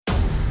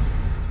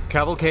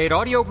Cavalcade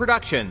Audio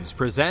Productions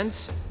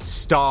presents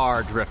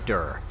Star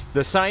Drifter,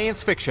 the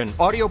science fiction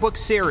audiobook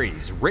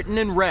series written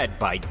and read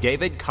by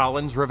David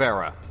Collins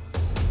Rivera.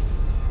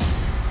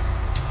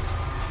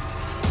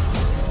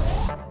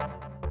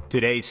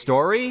 Today's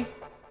story,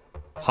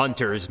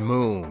 Hunter's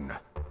Moon.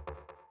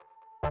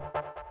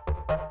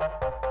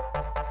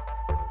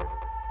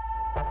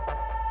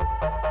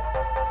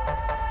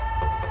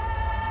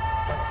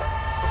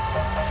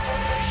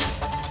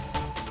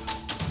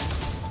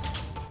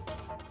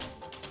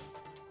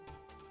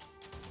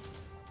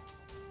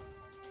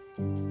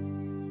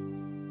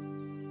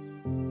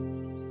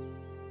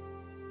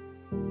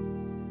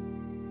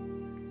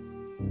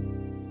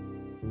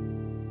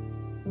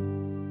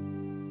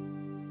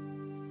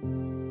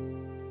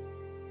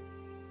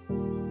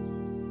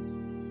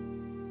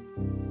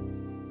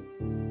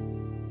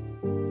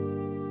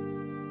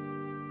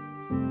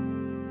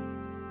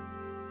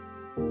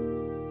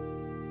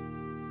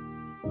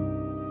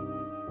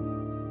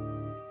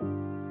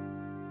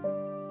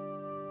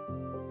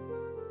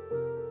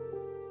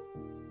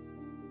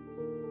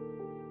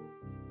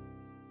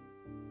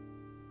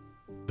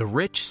 The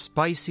rich,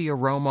 spicy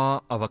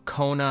aroma of a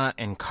Kona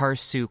and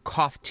Karsu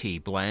cough tea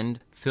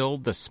blend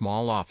filled the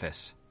small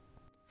office.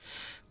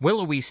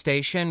 Willowy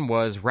Station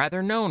was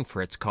rather known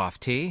for its cough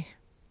tea.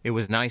 It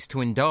was nice to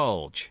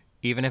indulge,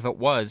 even if it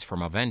was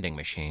from a vending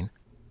machine.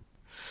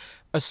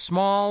 A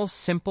small,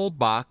 simple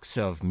box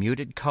of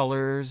muted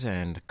colors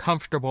and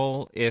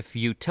comfortable, if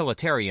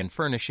utilitarian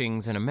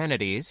furnishings and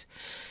amenities,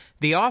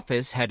 the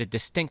office had a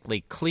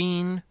distinctly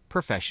clean,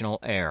 professional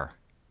air.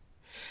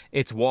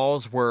 Its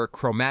walls were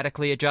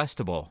chromatically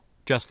adjustable,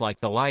 just like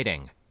the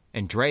lighting,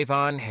 and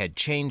Drayvon had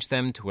changed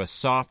them to a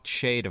soft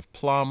shade of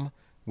plum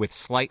with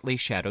slightly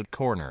shadowed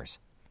corners.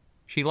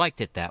 She liked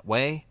it that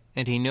way,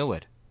 and he knew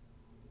it.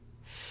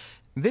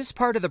 This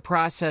part of the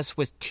process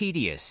was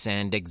tedious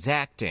and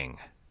exacting,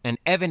 and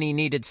Evany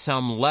needed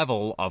some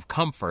level of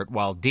comfort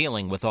while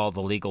dealing with all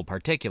the legal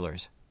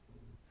particulars.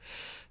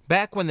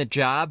 Back when the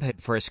job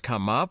had first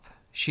come up,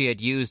 she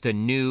had used a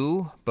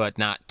new, but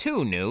not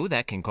too new,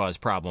 that can cause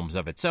problems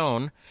of its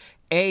own,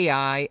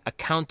 AI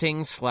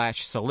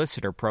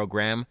accounting/solicitor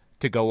program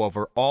to go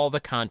over all the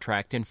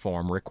contract and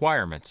form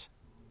requirements.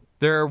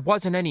 There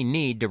wasn't any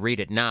need to read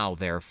it now,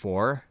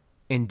 therefore.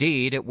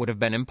 Indeed, it would have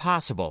been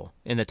impossible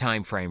in the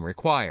time frame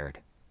required.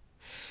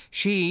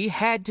 She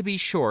had to be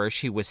sure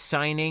she was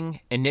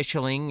signing,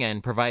 initialing,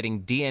 and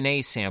providing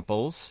DNA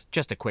samples,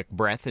 just a quick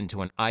breath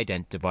into an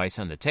ident device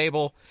on the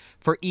table,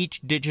 for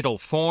each digital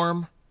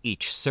form,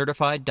 each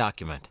certified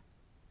document.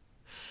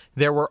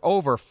 There were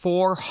over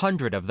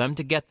 400 of them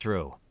to get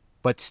through,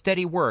 but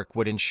steady work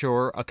would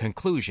ensure a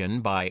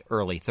conclusion by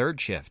early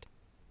third shift.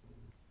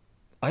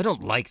 "I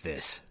don't like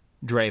this,"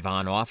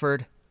 Drayvon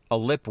offered, a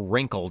lip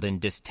wrinkled in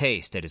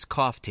distaste at his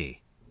cough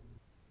tea.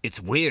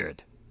 "It's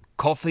weird.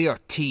 Coffee or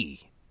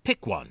tea?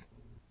 Pick one."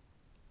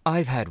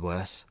 "I've had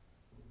worse."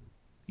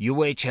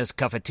 "UH has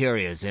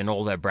cafeterias in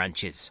all their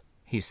branches,"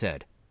 he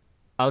said.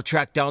 "I'll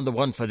track down the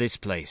one for this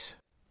place.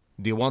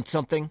 Do you want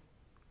something?"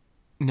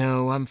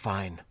 "No, I'm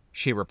fine,"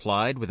 she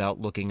replied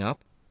without looking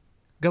up.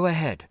 "Go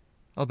ahead.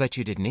 I'll bet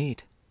you didn't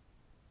eat."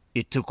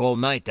 "It took all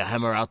night to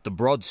hammer out the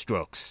broad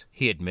strokes,"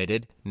 he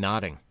admitted,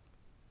 nodding.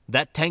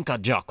 "That tanker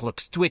jock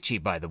looks twitchy,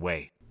 by the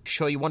way.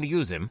 Sure you want to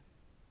use him?"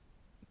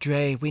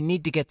 "Dre, we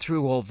need to get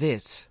through all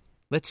this.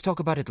 Let's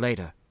talk about it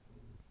later."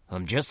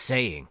 "I'm just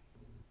saying."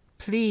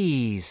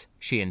 "Please,"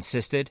 she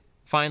insisted,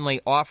 finally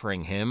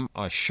offering him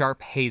a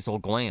sharp hazel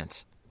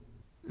glance.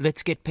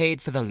 "Let's get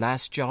paid for the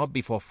last job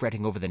before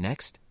fretting over the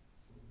next."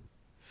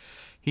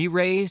 He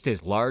raised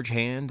his large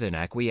hands in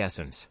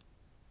acquiescence.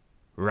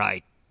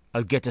 "Right.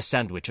 I'll get a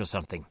sandwich or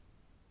something."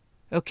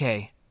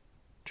 "Okay.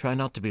 Try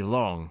not to be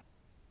long."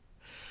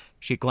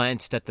 She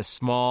glanced at the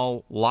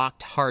small,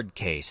 locked hard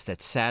case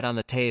that sat on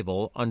the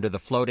table under the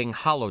floating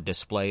hollow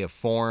display of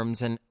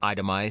forms and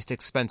itemized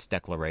expense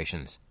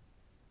declarations.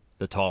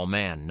 The tall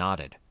man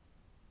nodded.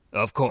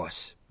 "Of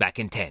course. Back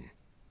in 10.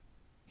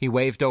 He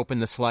waved open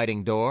the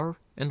sliding door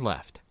and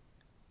left.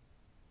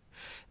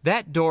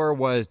 That door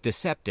was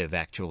deceptive,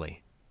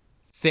 actually.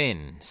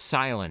 Thin,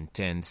 silent,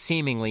 and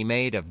seemingly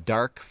made of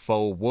dark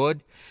faux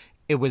wood,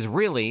 it was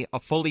really a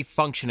fully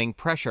functioning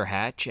pressure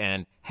hatch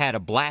and had a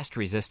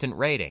blast-resistant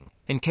rating,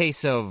 in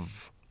case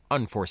of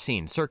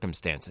unforeseen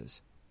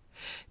circumstances.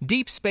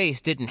 Deep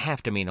space didn't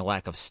have to mean a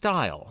lack of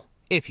style,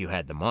 if you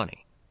had the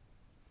money.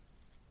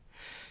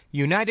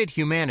 United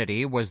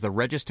Humanity was the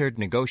registered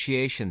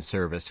negotiation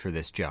service for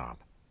this job.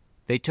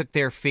 They took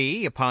their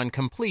fee upon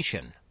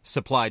completion,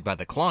 supplied by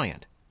the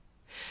client.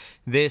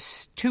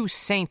 This Two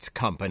Saints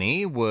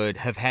company would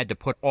have had to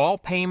put all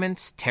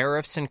payments,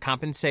 tariffs, and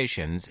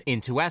compensations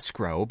into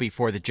escrow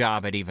before the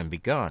job had even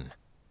begun.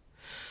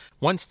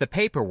 Once the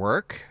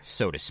paperwork,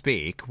 so to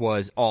speak,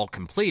 was all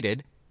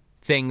completed,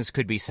 things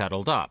could be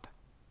settled up,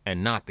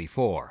 and not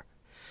before.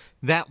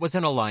 That was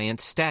an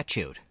alliance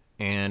statute,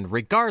 and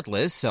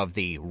regardless of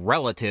the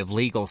relative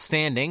legal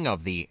standing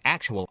of the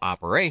actual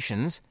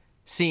operations,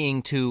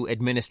 seeing to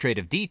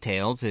administrative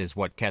details is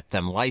what kept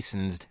them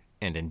licensed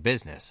and in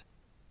business.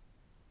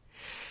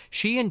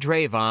 She and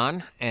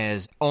Drayvon,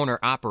 as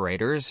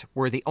owner-operators,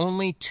 were the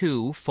only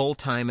two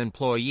full-time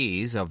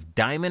employees of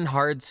Diamond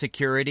Hard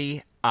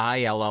Security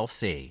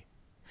ILLC.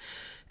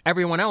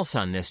 Everyone else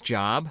on this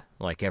job,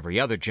 like every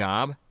other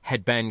job,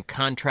 had been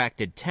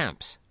contracted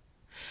temps.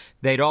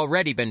 They'd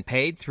already been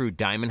paid through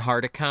Diamond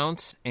Hard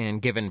accounts and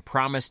given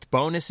promised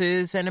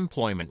bonuses and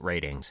employment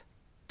ratings.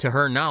 To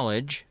her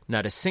knowledge,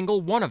 not a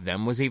single one of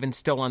them was even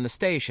still on the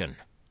station.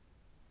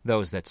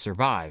 Those that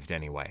survived,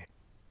 anyway.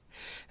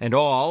 And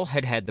all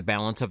had had the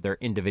balance of their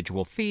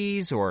individual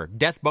fees or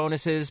death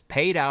bonuses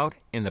paid out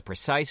in the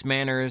precise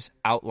manners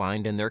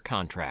outlined in their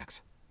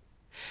contracts.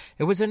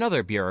 It was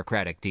another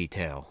bureaucratic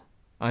detail,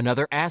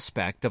 another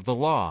aspect of the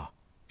law.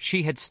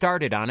 She had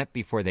started on it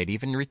before they'd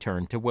even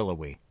returned to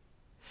Willowy.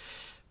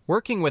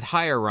 Working with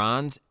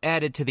hire-ons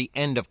added to the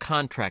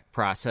end-of-contract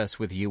process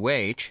with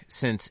UH,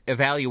 since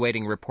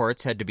evaluating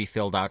reports had to be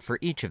filled out for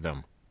each of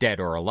them, dead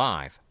or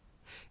alive.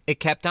 It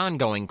kept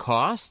ongoing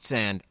costs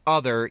and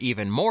other,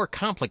 even more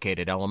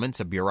complicated elements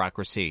of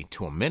bureaucracy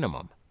to a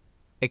minimum.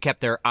 It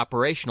kept their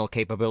operational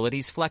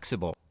capabilities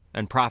flexible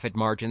and profit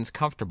margins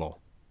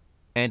comfortable.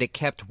 And it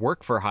kept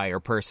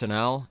work-for-hire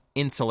personnel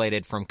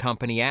insulated from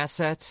company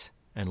assets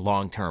and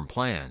long-term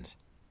plans.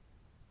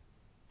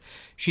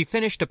 She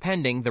finished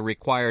appending the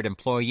required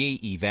employee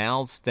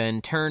evals,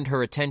 then turned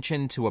her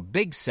attention to a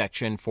big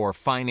section for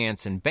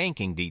finance and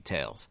banking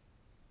details.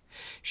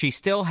 She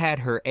still had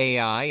her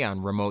AI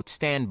on remote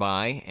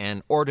standby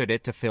and ordered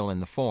it to fill in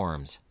the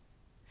forms.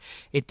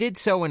 It did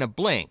so in a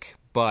blink,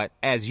 but,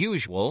 as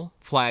usual,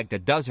 flagged a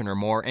dozen or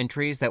more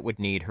entries that would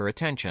need her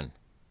attention.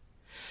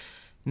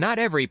 Not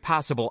every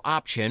possible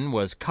option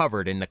was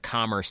covered in the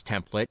commerce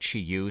template she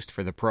used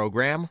for the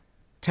program.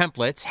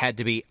 Templates had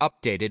to be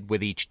updated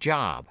with each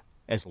job,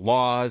 as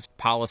laws,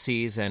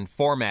 policies, and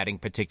formatting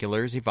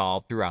particulars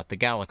evolved throughout the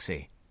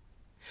galaxy.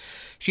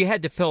 She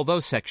had to fill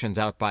those sections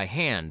out by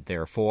hand,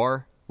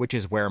 therefore, which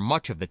is where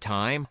much of the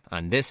time,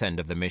 on this end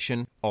of the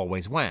mission,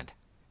 always went,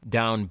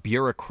 down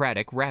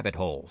bureaucratic rabbit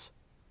holes.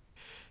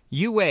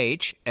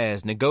 UH,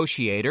 as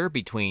negotiator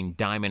between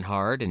Diamond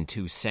Hard and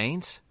Two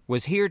Saints,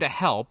 was here to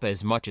help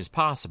as much as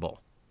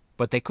possible,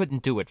 but they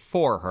couldn't do it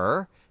for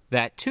her.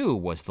 That, too,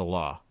 was the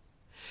law.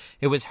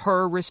 It was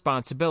her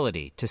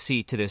responsibility to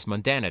see to this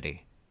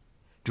mundanity.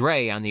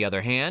 Dre, on the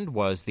other hand,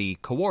 was the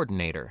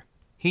coordinator.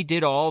 He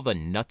did all the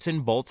nuts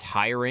and bolts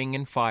hiring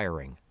and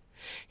firing.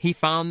 He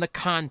found the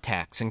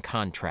contacts and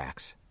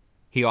contracts.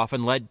 He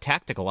often led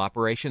tactical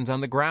operations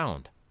on the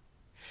ground.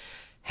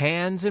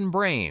 Hands and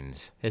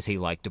brains, as he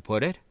liked to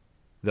put it,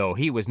 though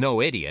he was no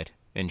idiot,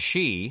 and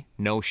she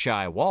no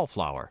shy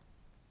wallflower.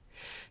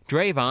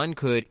 Drayvon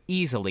could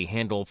easily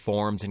handle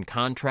forms and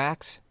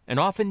contracts, and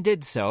often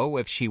did so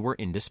if she were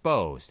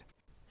indisposed.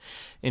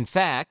 In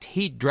fact,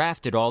 he'd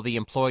drafted all the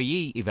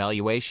employee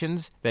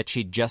evaluations that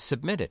she'd just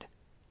submitted.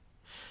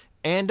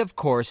 And, of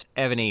course,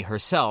 Evany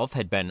herself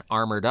had been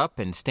armored up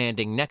and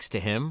standing next to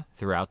him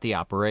throughout the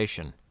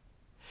operation.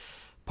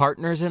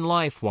 Partners in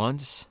life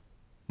once,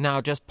 now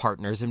just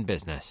partners in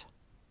business.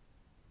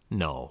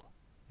 No,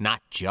 not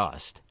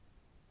just.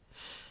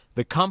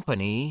 The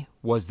company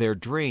was their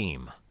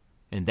dream,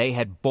 and they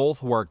had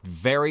both worked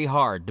very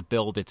hard to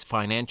build its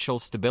financial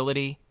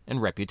stability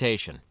and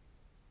reputation.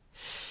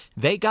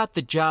 They got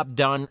the job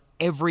done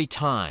every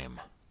time,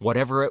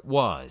 whatever it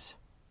was.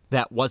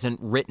 That wasn't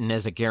written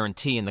as a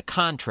guarantee in the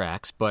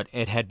contracts, but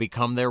it had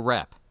become their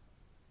rep.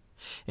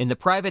 In the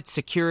private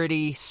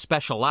security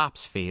special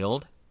ops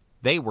field,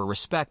 they were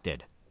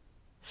respected.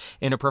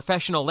 In a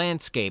professional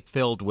landscape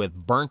filled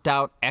with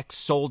burnt-out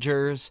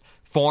ex-soldiers,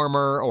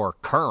 former or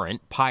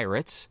current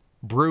pirates,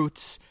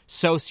 brutes,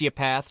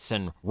 sociopaths,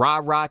 and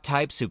rah-rah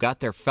types who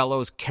got their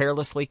fellows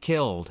carelessly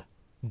killed,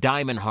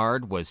 Diamond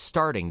Hard was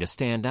starting to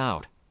stand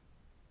out.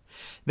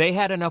 They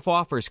had enough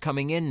offers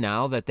coming in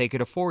now that they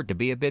could afford to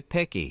be a bit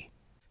picky.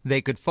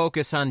 They could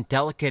focus on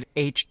delicate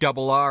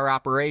HRR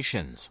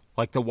operations,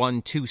 like the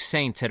one Two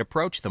Saints had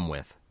approached them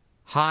with.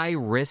 High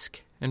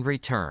risk and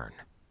return.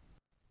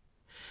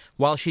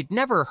 While she'd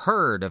never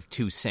heard of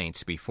Two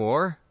Saints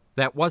before,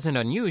 that wasn't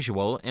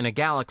unusual in a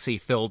galaxy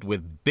filled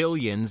with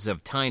billions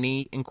of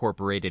tiny,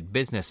 incorporated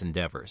business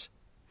endeavors.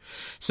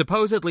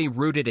 Supposedly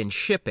rooted in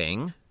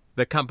shipping,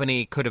 the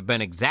company could have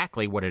been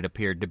exactly what it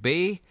appeared to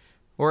be,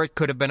 or it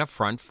could have been a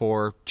front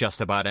for just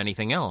about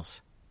anything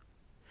else.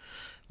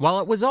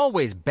 While it was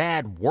always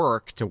bad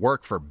work to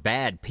work for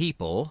bad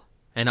people,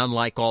 and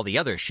unlike all the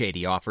other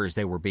shady offers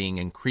they were being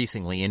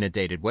increasingly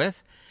inundated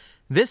with,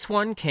 this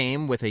one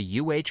came with a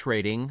UH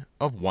rating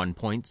of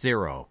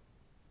 1.0.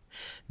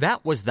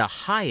 That was the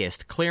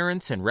highest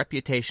clearance and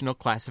reputational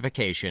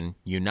classification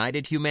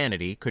United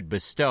Humanity could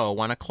bestow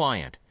on a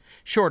client,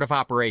 short of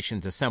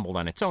operations assembled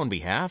on its own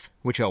behalf,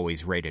 which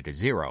always rated a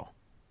 0.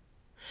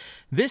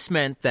 This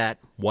meant that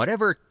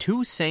whatever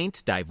Two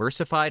Saints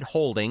Diversified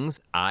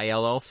Holdings,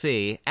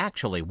 ILLC,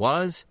 actually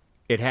was,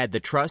 it had the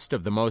trust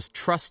of the most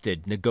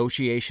trusted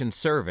negotiation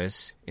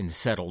service in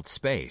settled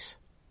space.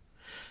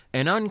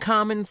 An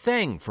uncommon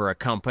thing for a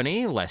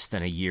company less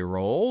than a year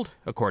old,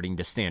 according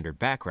to standard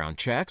background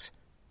checks,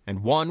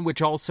 and one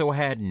which also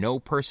had no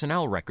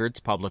personnel records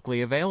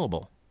publicly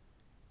available.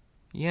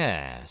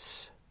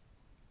 Yes,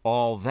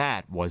 all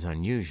that was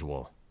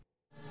unusual.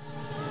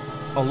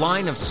 A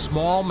line of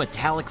small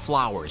metallic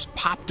flowers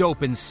popped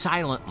open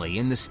silently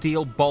in the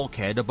steel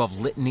bulkhead above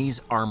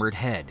Litany's armored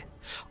head.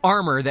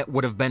 Armor that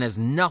would have been as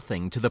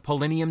nothing to the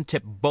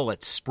polonium-tipped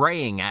bullets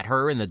spraying at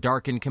her in the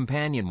darkened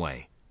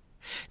companionway.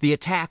 The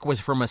attack was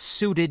from a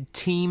suited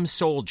team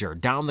soldier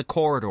down the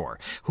corridor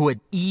who had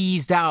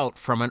eased out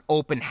from an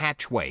open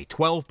hatchway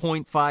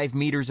 12.5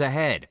 meters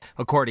ahead,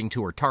 according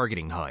to her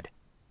targeting HUD.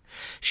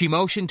 She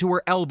motioned to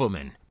her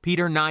elbowman,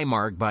 Peter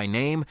Nymark by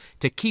name,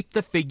 to keep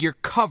the figure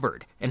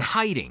covered and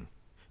hiding.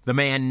 The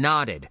man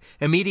nodded,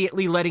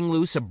 immediately letting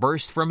loose a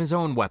burst from his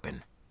own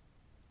weapon.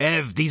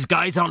 "Ev, these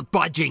guys aren't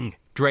budging,"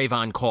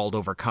 Drayvon called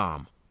over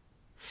comm.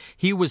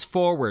 He was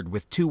forward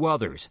with two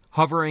others,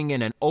 hovering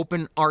in an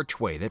open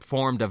archway that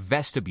formed a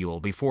vestibule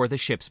before the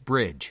ship's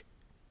bridge.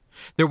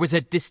 There was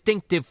a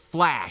distinctive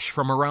flash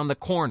from around the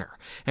corner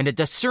and a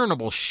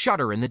discernible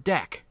shudder in the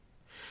deck.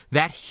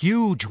 That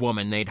huge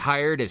woman they'd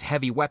hired as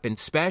heavy weapons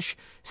spec,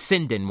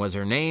 Sinden was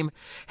her name,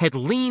 had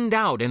leaned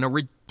out in a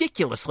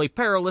ridiculously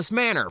perilous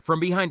manner from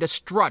behind a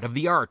strut of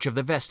the arch of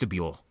the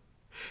vestibule.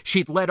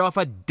 She'd let off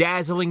a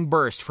dazzling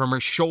burst from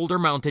her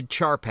shoulder-mounted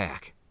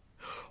charpack.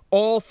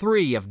 All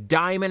three of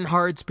Diamond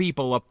Hard's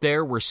people up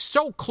there were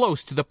so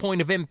close to the point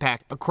of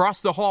impact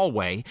across the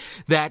hallway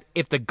that,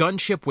 if the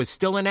gunship was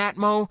still in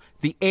atmo,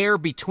 the air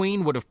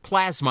between would have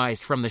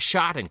plasmized from the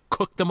shot and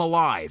cooked them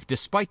alive,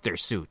 despite their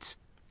suits.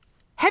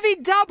 "Heavy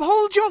Dub,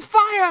 hold your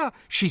fire!"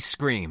 she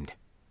screamed.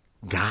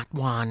 "Got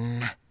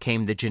one,"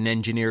 came the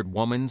gen-engineered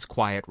woman's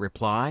quiet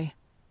reply.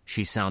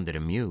 She sounded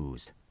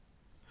amused.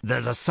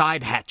 "There's a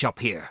side hatch up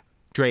here,"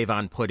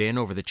 Drayvon put in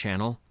over the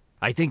channel.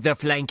 "I think they're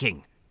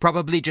flanking.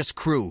 Probably just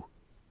crew."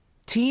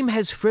 "Team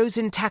has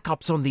frozen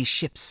tac-ops on these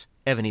ships,"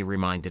 Evany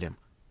reminded him.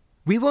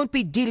 "We won't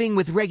be dealing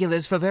with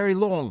regulars for very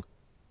long."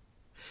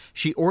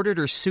 She ordered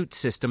her suit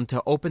system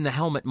to open the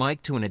helmet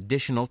mic to an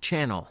additional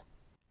channel.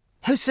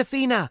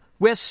 "Josephina,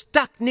 we're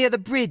stuck near the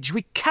bridge.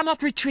 We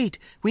cannot retreat.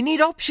 We need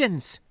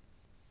options."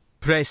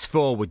 "Press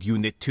forward,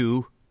 Unit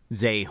 2,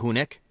 Zay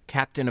Hunek,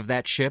 captain of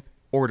that ship,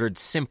 ordered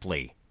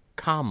simply,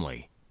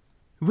 calmly.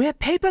 "We're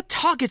paper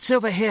targets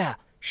over here,"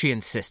 she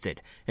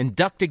insisted, and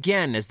ducked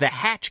again as the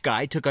hatch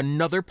guy took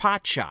another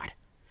pot shot.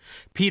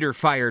 Peter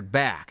fired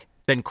back,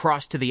 then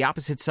crossed to the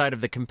opposite side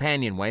of the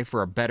companionway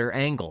for a better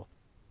angle.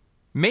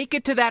 "Make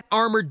it to that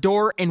armored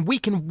door and we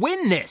can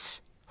win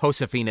this,"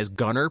 Josephina's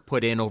gunner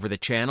put in over the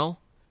channel.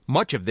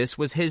 Much of this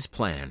was his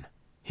plan,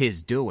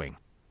 his doing.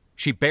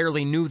 She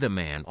barely knew the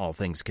man, all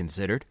things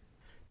considered.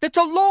 "That's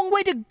a long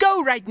way to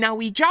go right now,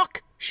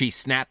 Ejock," she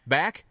snapped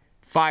back,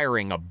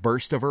 firing a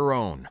burst of her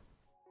own.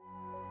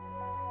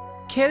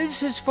 "Kells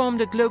has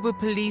formed a global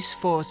police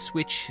force,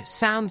 which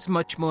sounds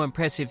much more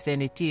impressive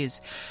than it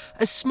is.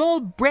 A small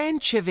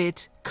branch of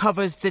it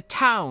covers the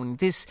town,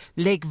 this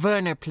Lake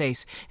Werner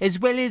place, as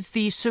well as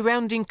the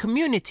surrounding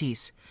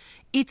communities.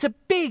 It's a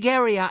big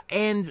area,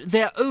 and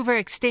they're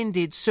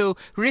overextended, so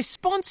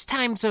response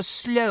times are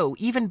slow,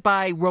 even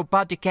by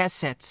robotic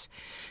assets.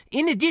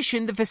 In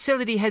addition, the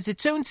facility has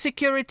its own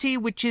security,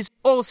 which is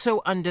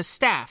also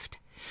understaffed.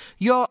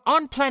 Your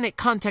on-planet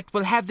contact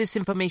will have this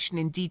information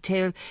in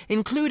detail,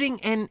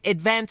 including an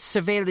advanced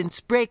surveillance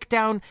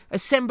breakdown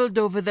assembled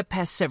over the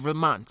past several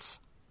months."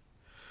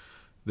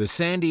 The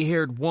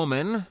sandy-haired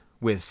woman,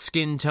 with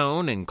skin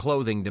tone and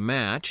clothing to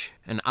match,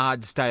 an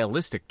odd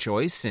stylistic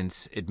choice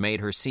since it made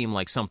her seem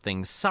like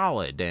something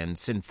solid and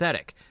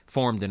synthetic,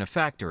 formed in a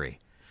factory,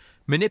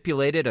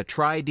 manipulated a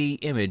tri-D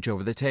image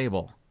over the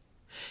table.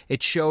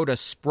 It showed a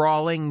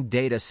sprawling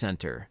data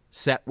center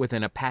set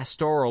within a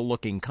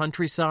pastoral-looking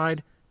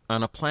countryside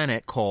on a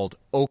planet called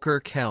Ochre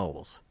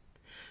Kells.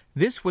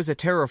 This was a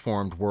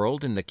terraformed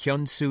world in the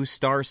Kyunsu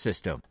star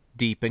system,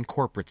 deep in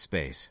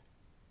Corporatespace.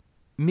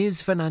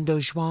 "Ms. Fernando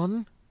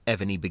Juan?"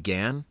 Evany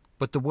began,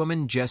 but the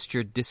woman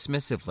gestured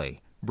dismissively,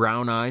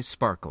 brown eyes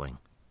sparkling.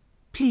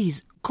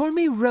 "Please, call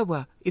me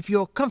Roa if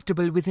you're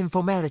comfortable with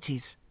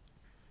informalities."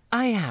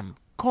 "I am.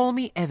 Call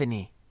me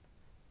Evany."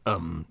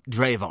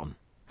 Drayvon,"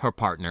 her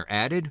partner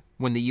added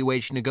when the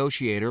UH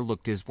negotiator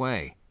looked his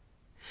way.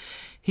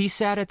 He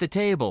sat at the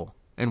table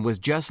and was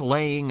just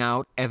laying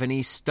out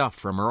Evany's stuff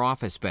from her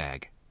office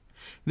bag.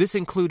 This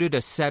included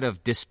a set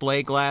of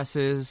display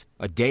glasses,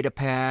 a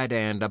datapad,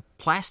 and a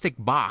plastic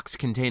box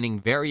containing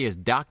various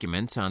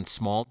documents on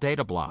small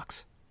data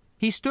blocks.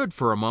 He stood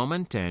for a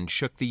moment and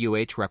shook the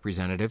UH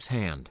representative's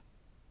hand.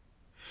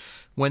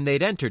 When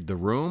they'd entered the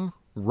room,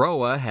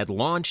 Roa had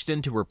launched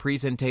into her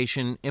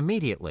presentation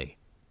immediately.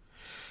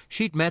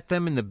 She'd met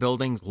them in the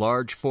building's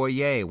large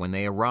foyer when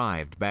they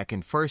arrived back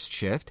in first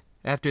shift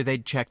after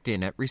they'd checked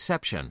in at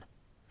reception.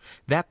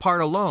 That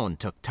part alone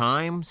took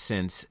time,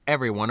 since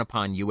everyone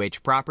upon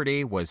UH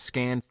property was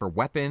scanned for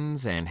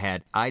weapons and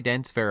had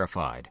idents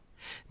verified.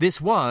 This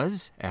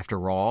was,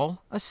 after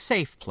all, a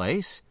safe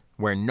place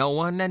where no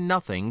one and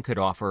nothing could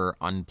offer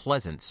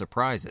unpleasant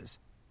surprises.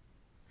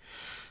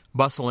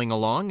 Bustling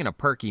along in a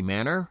perky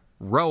manner,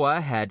 Roa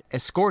had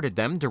escorted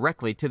them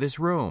directly to this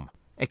room,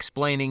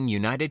 explaining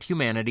United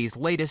Humanity's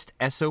latest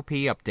SOP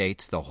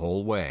updates the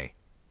whole way.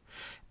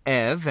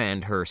 Ev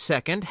and her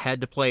second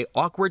had to play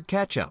awkward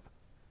catch-up.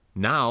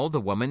 Now the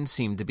woman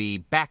seemed to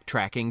be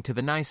backtracking to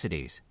the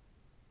niceties.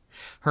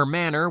 Her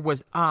manner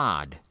was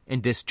odd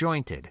and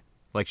disjointed,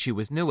 like she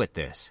was new at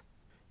this.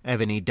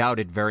 Evany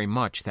doubted very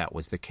much that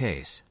was the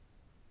case.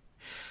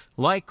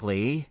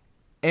 Likely,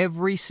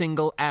 every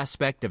single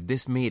aspect of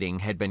this meeting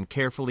had been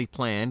carefully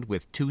planned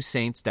with Two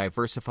Saints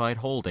Diversified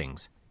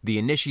Holdings, the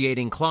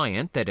initiating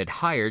client that had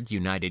hired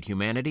United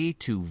Humanity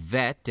to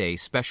vet a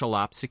special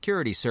ops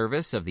security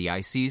service of the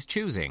IC's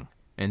choosing,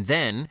 and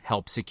then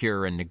help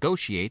secure and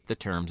negotiate the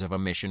terms of a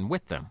mission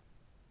with them.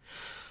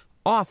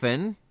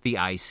 Often, the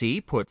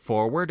IC put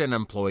forward an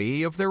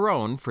employee of their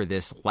own for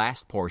this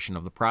last portion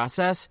of the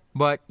process,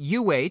 but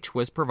UH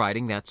was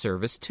providing that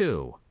service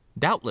too,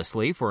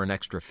 doubtlessly for an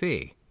extra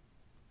fee.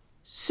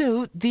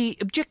 So, the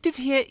objective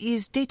here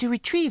is data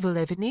retrieval,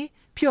 Evany,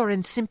 pure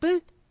and simple?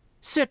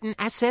 Certain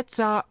assets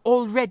are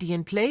already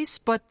in place,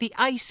 but the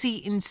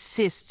IC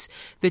insists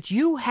that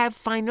you have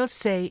final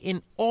say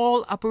in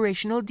all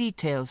operational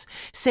details,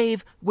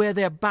 save where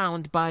they're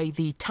bound by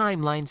the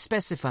timeline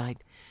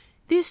specified.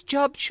 This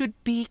job should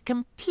be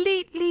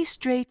completely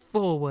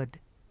straightforward.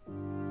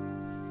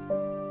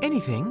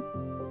 Anything?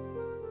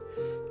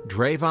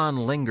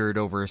 Drayvon lingered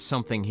over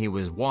something he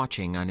was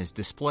watching on his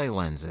display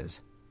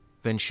lenses,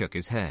 then shook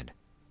his head.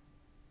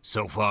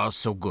 So far,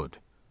 so good.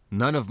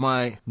 None of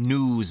my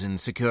news and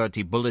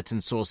security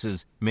bulletin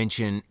sources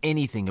mention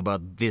anything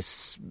about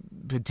this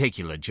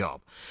particular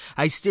job.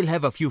 I still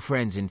have a few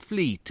friends in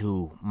Fleet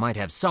who might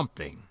have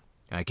something.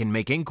 I can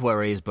make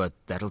inquiries, but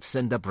that'll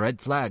send up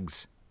red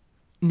flags.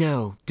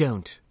 No,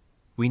 don't.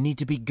 We need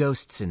to be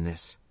ghosts in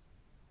this.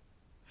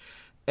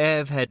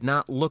 Ev had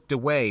not looked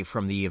away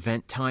from the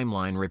event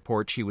timeline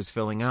report she was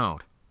filling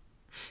out.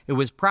 It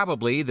was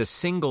probably the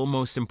single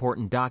most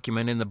important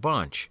document in the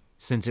bunch,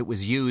 since it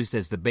was used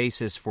as the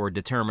basis for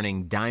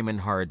determining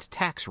Diamond Hard's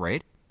tax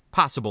rate,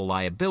 possible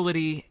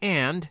liability,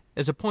 and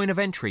as a point of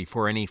entry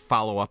for any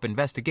follow-up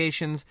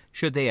investigations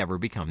should they ever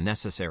become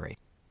necessary.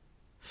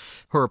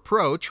 Her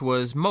approach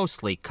was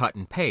mostly cut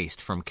and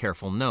paste from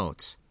careful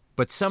notes,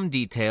 but some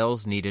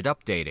details needed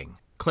updating,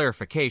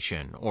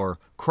 clarification, or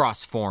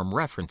cross-form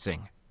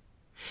referencing.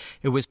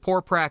 It was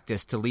poor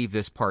practice to leave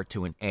this part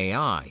to an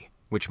AI,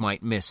 which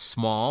might miss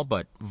small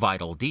but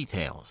vital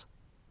details.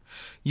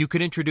 You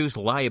could introduce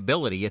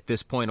liability at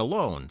this point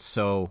alone,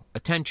 so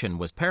attention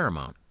was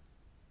paramount.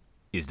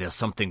 Is there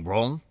something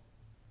wrong?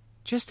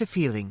 Just a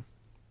feeling.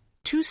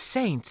 Two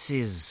Saints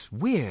is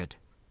weird.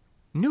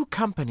 New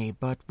company,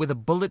 but with a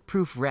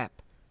bulletproof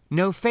rep.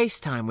 No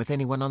FaceTime with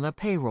anyone on the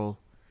payroll.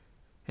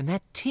 And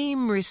that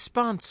team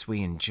response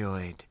we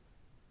enjoyed.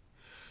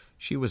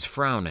 She was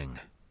frowning.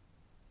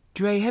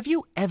 Dre, have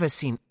you ever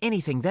seen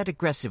anything that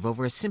aggressive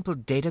over a simple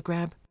data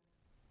grab?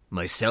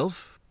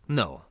 Myself?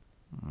 No.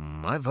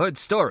 I've heard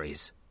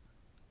stories.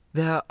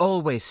 There are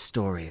always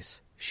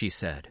stories, she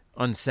said,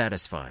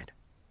 unsatisfied.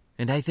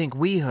 And I think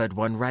we heard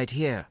one right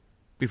here,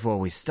 before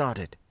we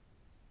started.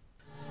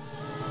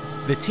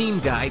 The team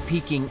guy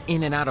peeking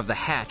in and out of the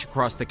hatch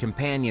across the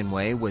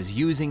companionway was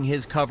using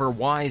his cover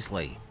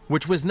wisely,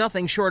 which was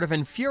nothing short of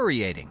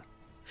infuriating.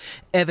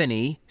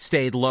 Evany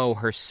stayed low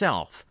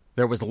herself.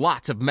 There was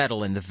lots of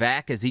metal in the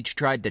vac as each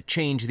tried to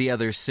change the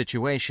other's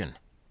situation.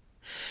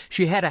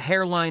 She had a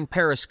hairline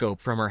periscope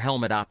from her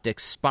helmet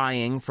optics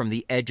spying from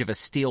the edge of a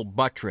steel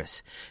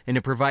buttress, and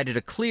it provided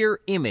a clear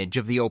image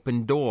of the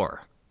open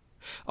door.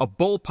 A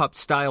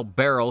bullpup-style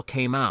barrel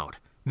came out,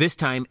 this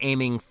time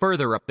aiming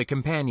further up the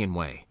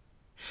companionway.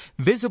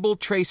 Visible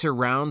tracer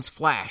rounds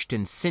flashed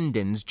in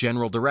Sinden's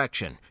general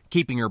direction,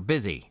 keeping her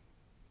busy.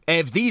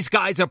 Ev, these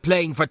guys are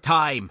playing for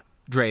time,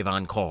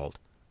 Drayvon called.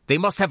 They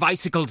must have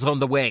icicles on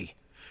the way.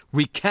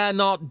 We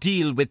cannot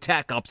deal with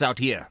tac ops out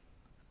here.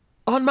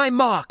 On my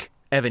mark,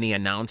 Evany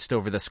announced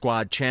over the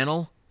squad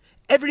channel.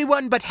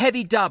 Everyone but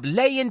Heavy Dub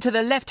lay into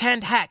the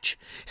left-hand hatch.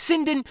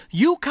 Sinden,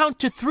 you count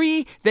to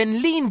 3,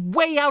 then lean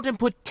way out and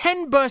put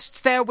 10 bursts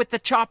there with the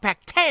char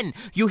pack. 10,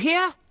 you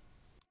hear?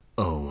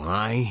 Oh,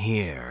 I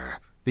hear,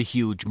 the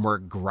huge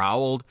merc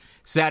growled,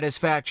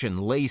 satisfaction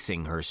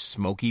lacing her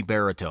smoky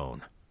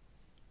baritone.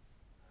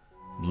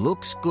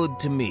 Looks good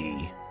to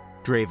me,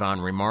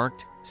 Drayvon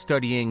remarked,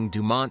 studying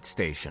Dumont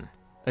Station,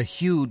 a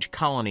huge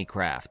colony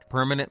craft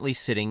permanently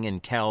sitting in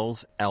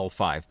Kel's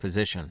L5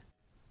 position.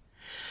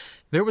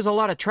 There was a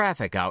lot of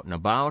traffic out and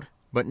about,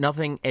 but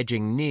nothing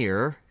edging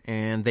near,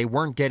 and they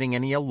weren't getting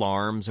any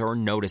alarms or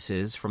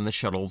notices from the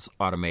shuttle's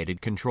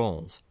automated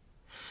controls.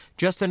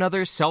 Just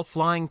another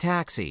self-flying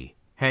taxi,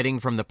 heading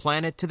from the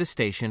planet to the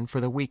station for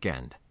the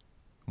weekend.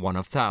 One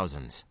of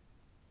thousands.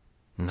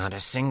 Not a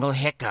single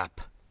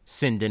hiccup,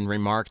 Sinden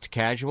remarked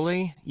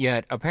casually,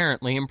 yet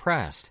apparently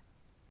impressed.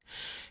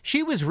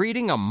 She was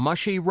reading a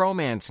mushy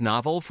romance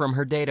novel from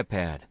her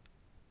datapad.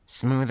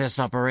 Smoothest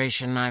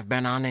operation I've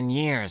been on in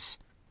years.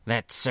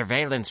 That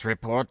surveillance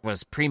report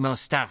was primo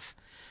stuff.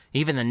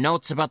 Even the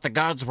notes about the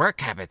guards'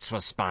 work habits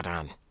was spot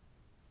on.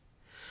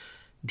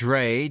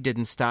 Dre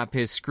didn't stop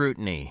his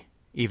scrutiny,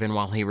 even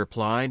while he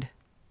replied,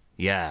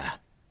 "Yeah,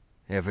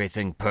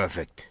 everything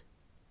perfect."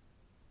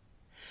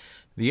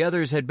 The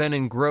others had been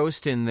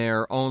engrossed in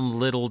their own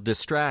little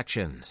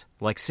distractions,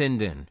 like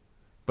Sinden,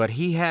 but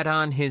he had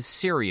on his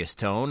serious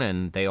tone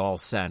and they all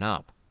sat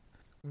up.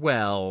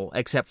 Well,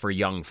 except for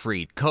young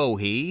Freed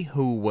Cohee,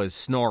 who was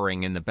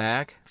snoring in the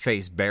back,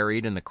 face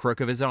buried in the crook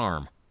of his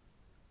arm.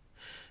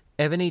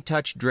 Evany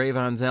touched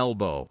Drayvon's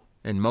elbow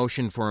and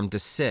motioned for him to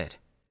sit,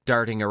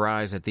 darting her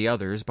eyes at the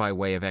others by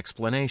way of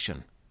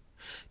explanation.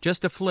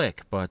 Just a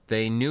flick, but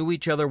they knew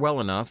each other well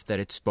enough that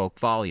it spoke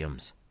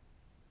volumes.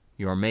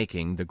 You're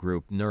making the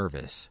group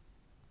nervous.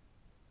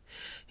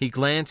 He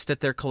glanced at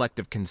their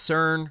collective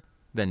concern,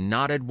 then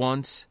nodded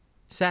once,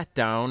 sat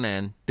down,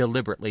 and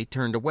deliberately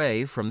turned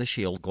away from the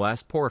shield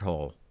glass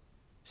porthole.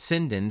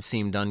 Sinden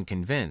seemed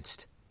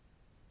unconvinced.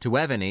 To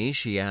Evany,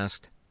 she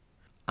asked,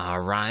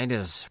 "Our ride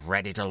is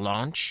ready to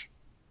launch?"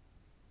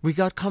 "We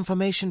got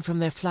confirmation from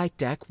their flight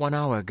deck 1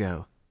 hour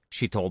ago,"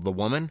 she told the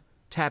woman,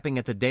 tapping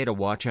at the data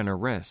watch on her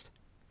wrist.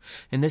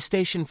 "And the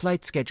station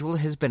flight schedule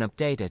has been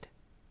updated.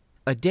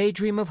 A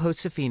Daydream of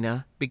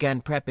Josephina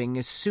began prepping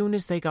as soon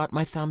as they got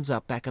my thumbs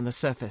up back on the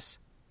surface.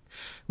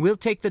 We'll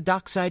take the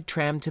dockside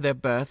tram to their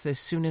berth as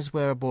soon as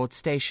we're aboard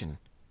station.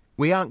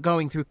 We aren't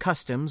going through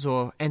customs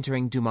or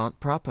entering Dumont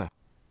proper."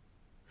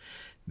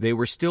 They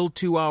were still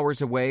 2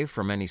 hours away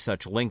from any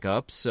such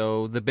link-up,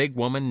 so the big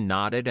woman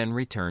nodded and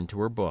returned to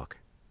her book.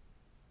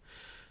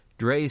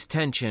 Dre's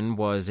tension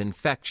was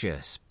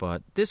infectious,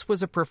 but this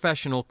was a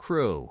professional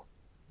crew,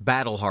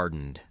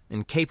 battle-hardened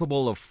and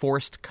capable of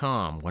forced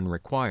calm when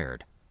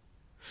required.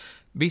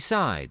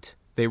 Besides,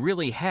 they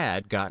really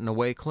had gotten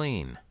away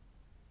clean.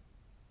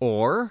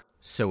 Or,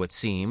 so it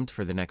seemed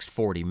for the next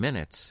 40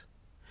 minutes.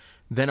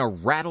 Then a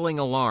rattling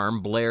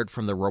alarm blared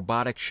from the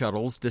robotic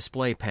shuttle's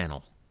display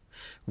panel.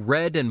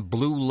 Red and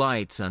blue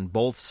lights on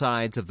both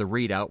sides of the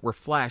readout were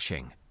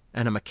flashing,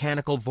 and a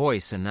mechanical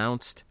voice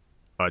announced,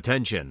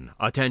 "Attention,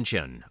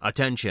 attention,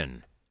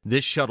 attention.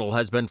 This shuttle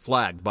has been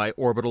flagged by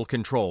Orbital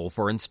Control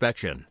for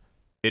inspection.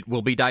 It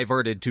will be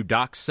diverted to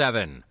Dock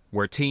 7,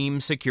 where team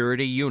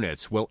security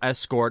units will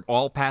escort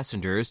all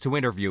passengers to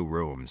interview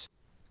rooms.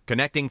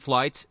 Connecting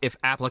flights, if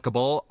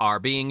applicable, are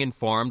being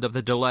informed of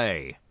the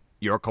delay.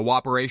 Your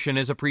cooperation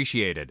is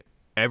appreciated.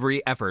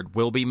 Every effort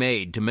will be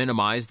made to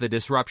minimize the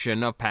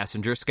disruption of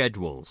passenger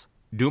schedules.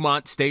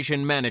 Dumont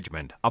Station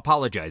Management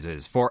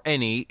apologizes for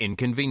any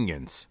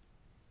inconvenience."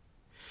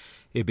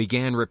 It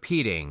began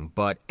repeating,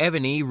 but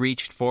Evany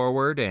reached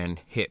forward and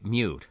hit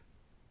mute.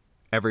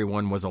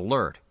 Everyone was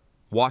alert,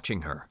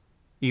 watching her.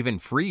 Even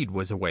Freed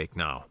was awake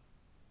now.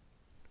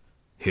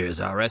 "Here's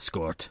our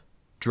escort,"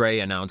 Dre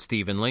announced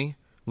evenly,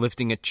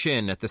 lifting a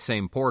chin at the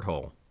same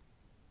porthole.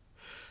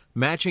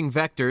 Matching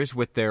vectors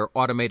with their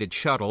automated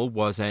shuttle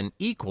was an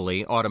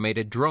equally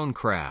automated drone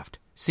craft,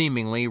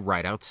 seemingly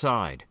right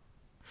outside.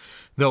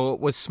 Though it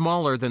was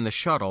smaller than the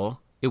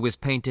shuttle, it was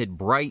painted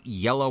bright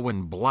yellow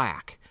and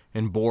black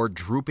and bore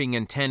drooping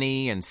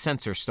antennae and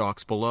sensor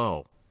stalks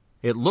below.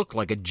 It looked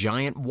like a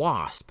giant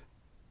wasp.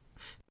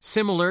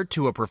 Similar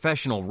to a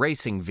professional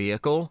racing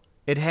vehicle,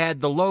 it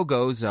had the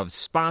logos of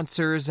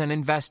sponsors and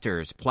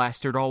investors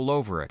plastered all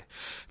over it,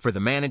 for the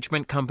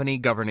management company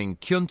governing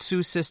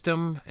Kyuntsu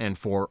System and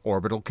for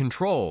Orbital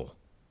Control.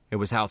 It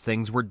was how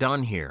things were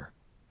done here.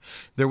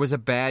 There was a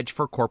badge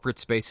for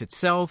Corporatespace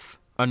itself,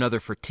 another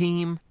for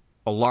Team,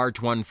 a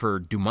large one for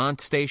Dumont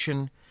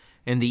Station,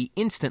 and the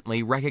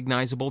instantly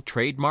recognizable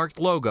trademarked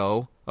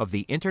logo of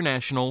the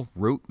International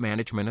Route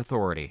Management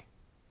Authority.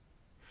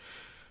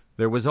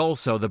 There was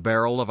also the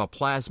barrel of a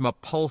plasma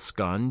pulse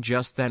gun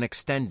just then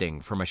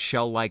extending from a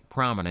shell-like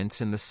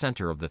prominence in the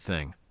center of the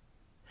thing.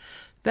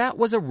 That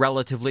was a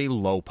relatively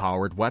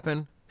low-powered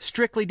weapon,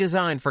 strictly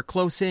designed for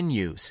close-in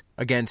use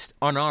against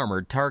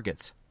unarmored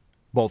targets,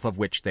 both of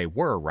which they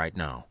were right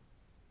now.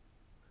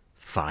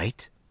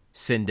 "Fight?"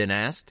 Sinden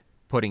asked,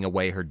 putting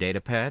away her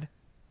datapad.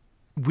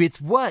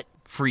 "With what?"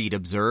 Freed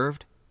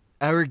observed.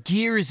 "Our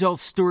gear is all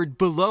stored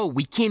below.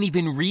 We can't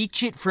even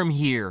reach it from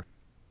here."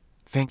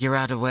 "Figure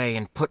out a way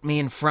and put me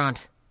in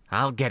front.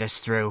 I'll get us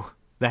through,"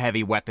 the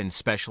heavy weapons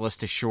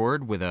specialist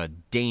assured with a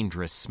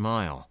dangerous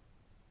smile.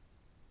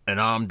 "An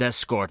armed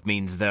escort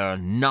means they're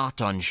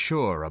not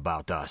unsure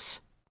about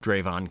us,"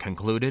 Drayvon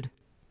concluded.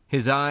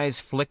 His eyes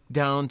flicked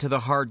down to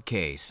the hard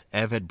case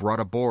Ev had brought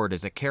aboard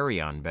as a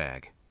carry-on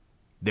bag.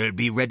 "They'll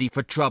be ready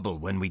for trouble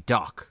when we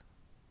dock."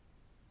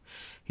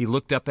 He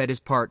looked up at his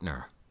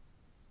partner.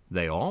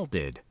 They all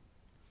did.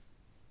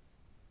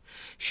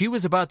 She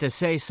was about to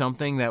say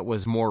something that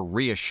was more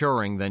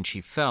reassuring than she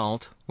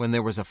felt when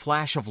there was a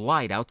flash of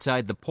light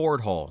outside the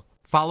porthole,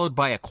 followed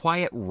by a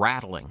quiet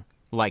rattling,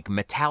 like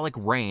metallic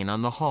rain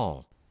on the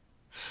hull.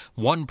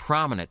 One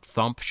prominent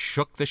thump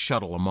shook the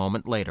shuttle a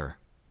moment later.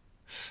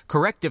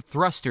 Corrective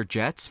thruster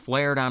jets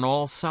flared on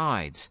all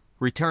sides,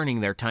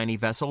 returning their tiny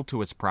vessel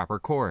to its proper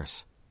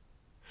course.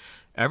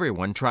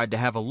 Everyone tried to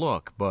have a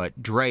look,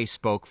 but Dre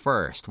spoke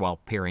first while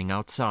peering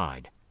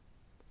outside.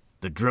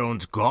 "The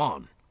drone's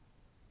gone."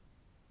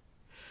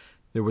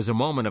 There was a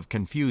moment of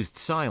confused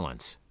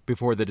silence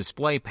before the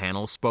display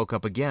panel spoke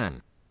up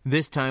again,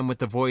 this time with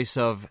the voice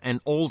of an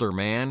older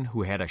man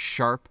who had a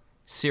sharp,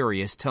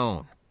 serious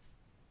tone.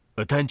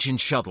 Attention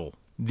shuttle.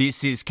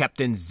 This is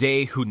Captain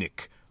Zay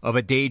Hunik of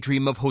A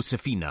Daydream of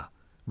Josephina.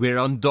 We're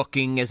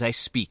undocking as I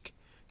speak.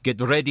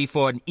 Get ready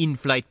for an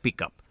in-flight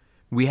pickup.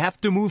 We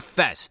have to move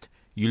fast.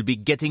 You'll be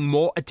getting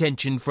more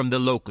attention from the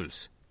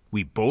locals.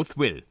 We both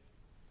will.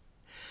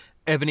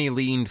 Evany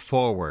leaned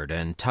forward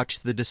and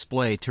touched the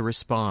display to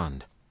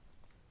respond.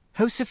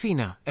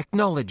 Josephina,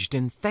 acknowledged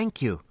and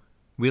thank you.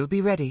 We'll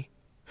be ready.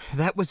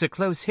 That was a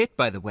close hit,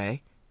 by the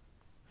way.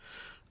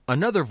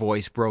 Another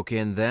voice broke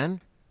in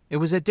then. It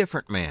was a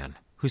different man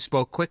who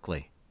spoke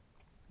quickly.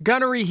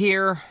 Gunnery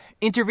here.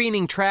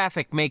 Intervening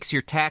traffic makes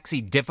your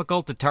taxi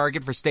difficult to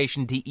target for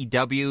station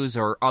DEWs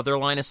or other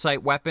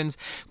line-of-sight weapons,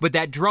 but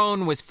that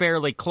drone was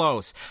fairly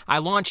close. I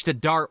launched a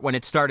dart when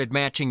it started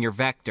matching your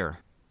vector.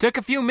 Took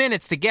a few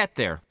minutes to get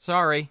there.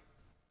 Sorry.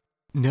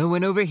 No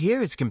one over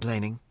here is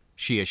complaining,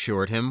 she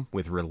assured him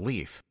with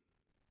relief.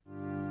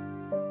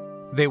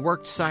 They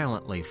worked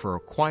silently for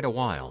quite a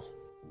while.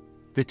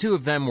 The two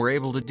of them were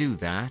able to do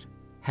that,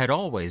 had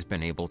always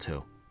been able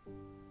to.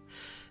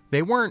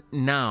 They weren't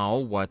now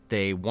what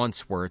they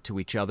once were to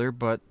each other,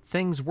 but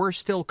things were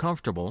still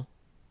comfortable.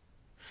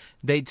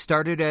 They'd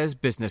started as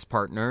business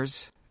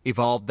partners,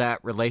 evolved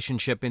that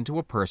relationship into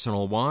a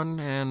personal one,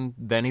 and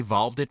then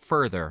evolved it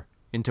further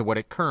into what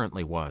it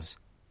currently was.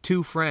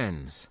 Two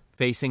friends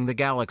facing the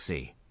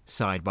galaxy,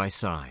 side by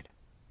side.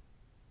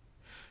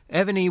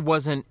 Evany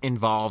wasn't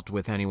involved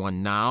with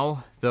anyone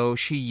now, though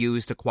she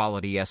used a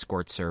quality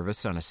escort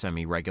service on a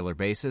semi-regular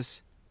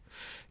basis.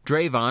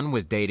 Drayvon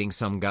was dating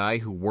some guy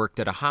who worked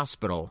at a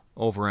hospital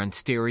over on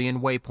Styrian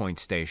Waypoint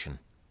Station.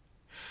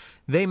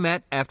 They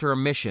met after a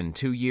mission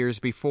 2 years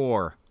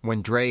before,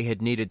 when Dray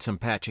had needed some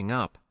patching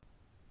up.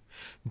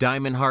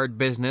 Diamond Hard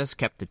business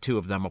kept the two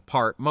of them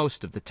apart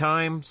most of the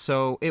time,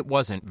 so it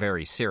wasn't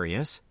very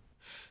serious.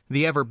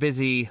 The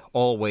ever-busy,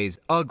 always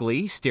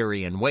ugly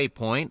Styrian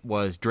Waypoint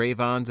was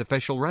Drayvon's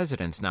official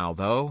residence now,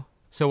 though,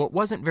 so it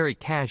wasn't very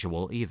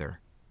casual either.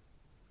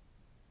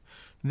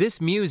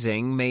 This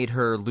musing made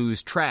her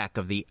lose track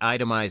of the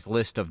itemized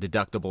list of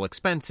deductible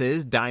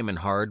expenses Diamond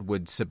Hard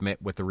would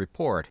submit with the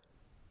report.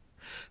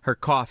 Her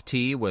cough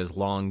tea was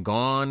long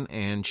gone,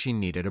 and she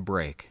needed a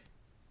break.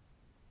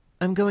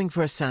 I'm going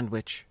for a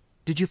sandwich.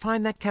 Did you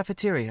find that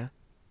cafeteria?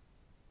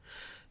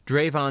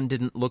 Drayvon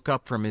didn't look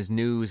up from his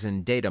news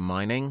and data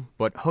mining,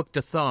 but hooked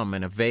a thumb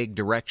in a vague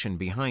direction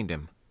behind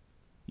him.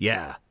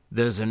 Yeah,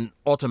 there's an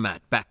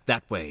automat back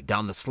that way,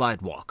 down the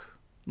slidewalk.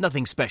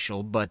 Nothing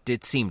special, but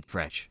it seemed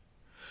fresh.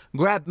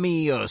 Grab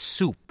me a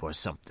soup or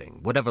something,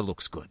 whatever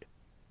looks good.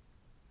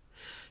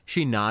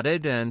 She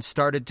nodded and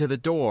started to the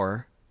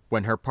door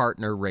when her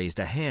partner raised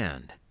a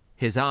hand,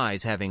 his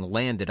eyes having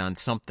landed on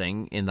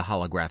something in the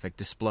holographic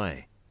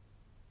display.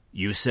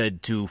 You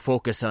said to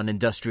focus on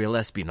industrial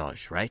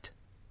espionage, right?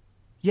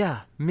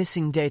 Yeah,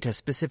 missing data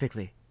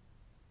specifically.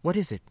 What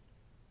is it?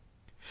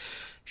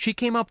 She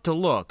came up to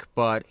look,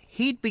 but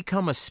he'd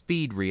become a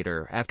speed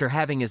reader after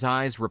having his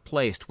eyes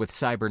replaced with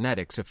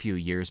cybernetics a few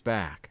years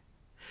back.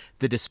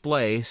 The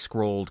display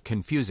scrolled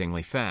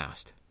confusingly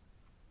fast.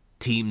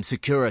 Team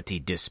security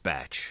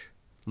dispatch.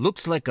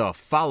 Looks like a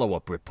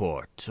follow-up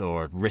report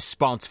or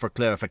response for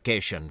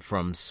clarification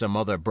from some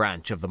other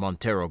branch of the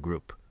Montero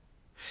Group.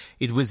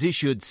 It was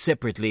issued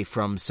separately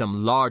from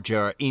some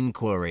larger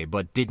inquiry,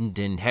 but didn't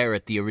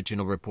inherit the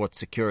original report's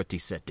security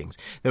settings.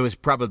 There was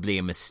probably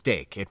a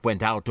mistake. It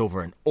went out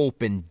over an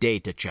open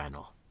data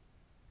channel.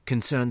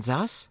 Concerns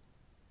us?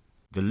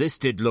 The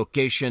listed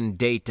location,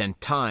 date, and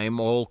time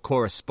all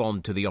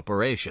correspond to the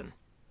operation.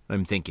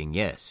 I'm thinking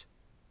yes.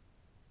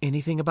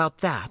 Anything about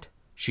that?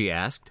 She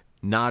asked,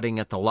 nodding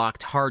at the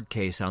locked hard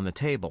case on the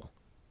table.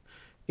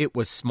 It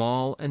was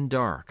small and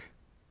dark.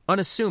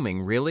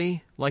 Unassuming,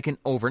 really, like an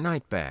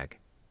overnight bag.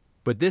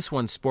 But this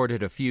one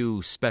sported a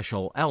few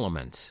special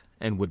elements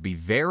and would be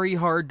very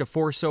hard to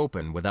force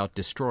open without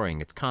destroying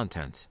its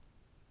contents.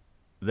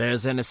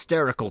 There's an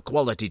hysterical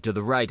quality to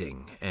the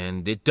writing,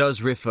 and it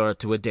does refer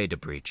to a data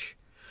breach.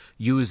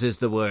 Uses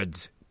the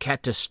words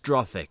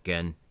catastrophic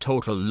and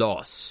total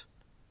loss.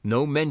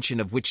 No mention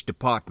of which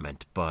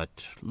department,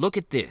 but look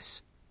at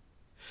this.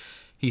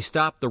 He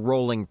stopped the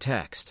rolling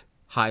text,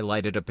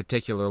 highlighted a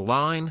particular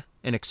line,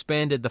 and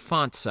expanded the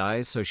font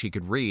size so she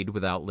could read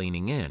without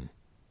leaning in.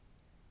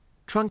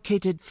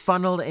 Truncated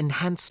funnel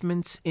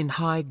enhancements in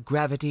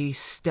high-gravity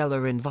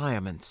stellar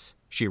environments,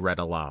 she read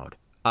aloud,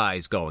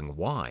 eyes going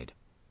wide.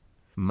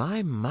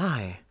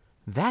 My,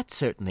 that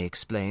certainly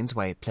explains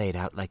why it played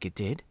out like it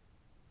did.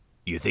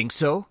 You think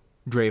so?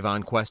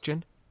 Drayvon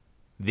questioned.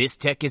 This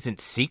tech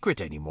isn't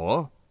secret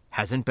anymore.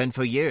 Hasn't been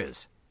for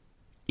years.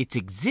 Its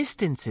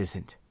existence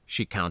isn't,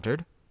 she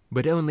countered.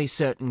 But only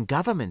certain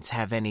governments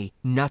have any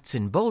nuts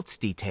and bolts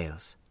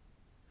details.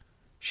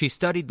 She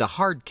studied the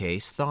hard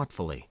case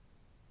thoughtfully.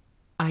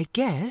 I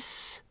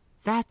guess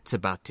that's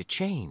about to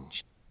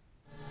change.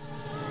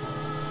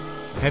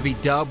 Heavy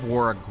Dub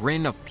wore a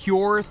grin of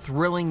pure,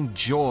 thrilling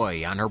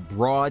joy on her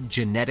broad,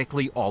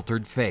 genetically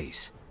altered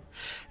face.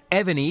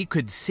 Evany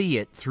could see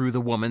it through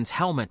the woman's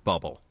helmet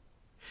bubble.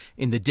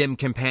 In the dim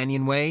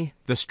companionway,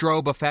 the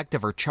strobe effect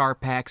of her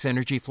Charpax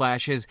energy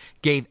flashes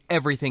gave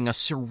everything a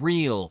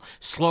surreal,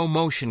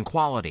 slow-motion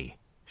quality.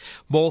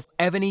 Both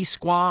Evany's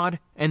squad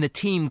and the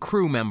team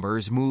crew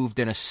members moved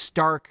in a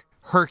stark,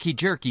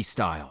 herky-jerky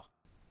style.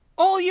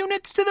 All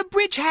units to the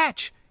bridge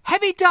hatch!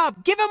 Heavy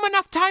Dub, give him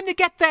enough time to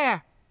get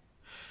there!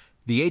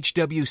 The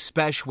HW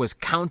Spesh was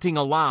counting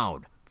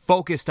aloud,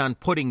 focused on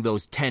putting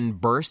those 10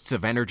 bursts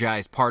of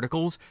energized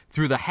particles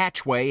through the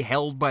hatchway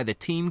held by the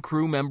team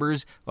crew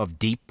members of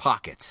Deep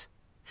Pockets.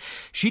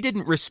 She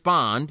didn't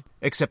respond,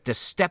 except to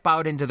step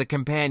out into the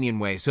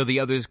companionway so the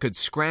others could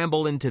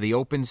scramble into the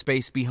open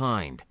space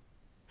behind.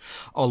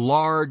 A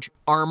large,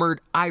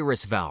 armored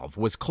iris valve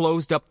was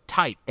closed up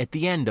tight at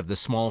the end of the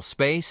small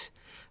space,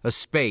 a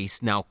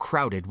space now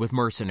crowded with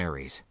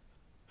mercenaries.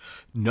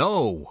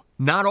 No,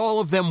 not all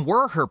of them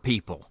were her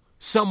people.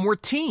 Some were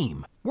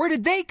team. Where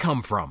did they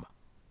come from?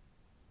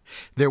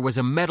 There was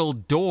a metal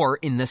door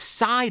in the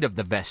side of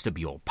the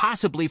vestibule,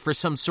 possibly for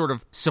some sort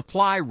of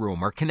supply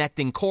room or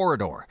connecting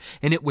corridor,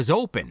 and it was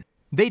open.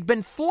 They'd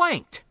been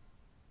flanked.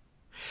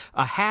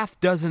 A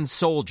half-dozen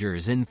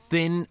soldiers in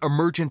thin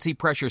emergency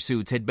pressure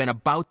suits had been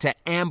about to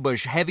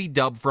ambush Heavy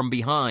Dub from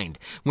behind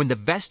when the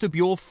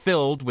vestibule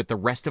filled with the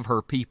rest of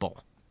her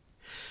people.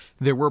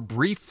 There were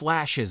brief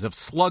flashes of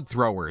slug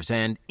throwers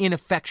and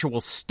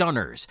ineffectual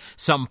stunners,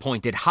 some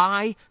pointed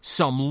high,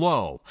 some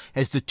low,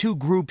 as the two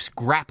groups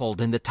grappled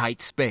in the tight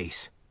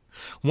space.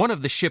 One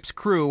of the ship's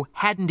crew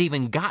hadn't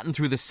even gotten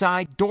through the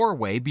side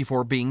doorway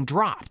before being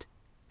dropped.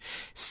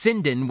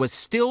 Sinden was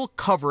still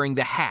covering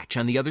the hatch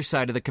on the other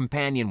side of the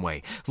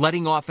companionway,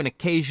 letting off an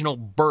occasional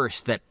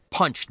burst that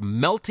punched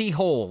melty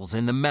holes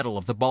in the metal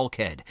of the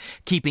bulkhead,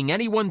 keeping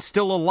anyone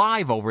still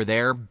alive over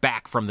there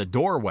back from the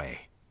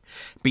doorway.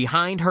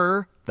 Behind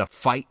her, the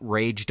fight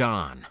raged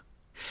on.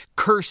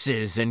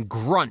 Curses and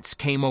grunts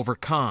came over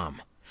comm.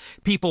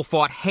 People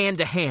fought hand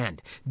to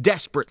hand,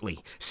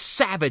 desperately,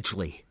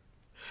 savagely.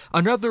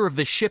 Another of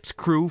the ship's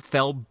crew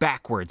fell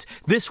backwards,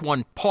 this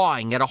one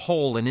pawing at a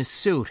hole in his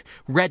suit,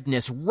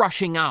 redness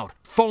rushing out,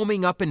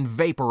 foaming up and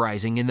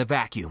vaporizing in the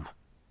vacuum.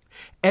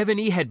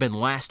 Evany had been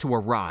last to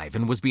arrive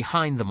and was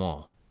behind them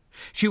all.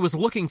 She was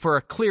looking for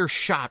a clear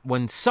shot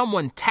when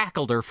someone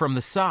tackled her from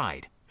the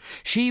side.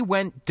 She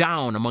went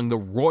down among the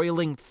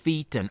roiling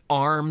feet and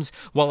arms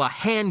while a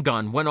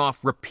handgun went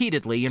off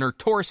repeatedly in her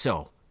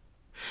torso.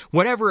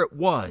 Whatever it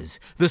was,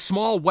 the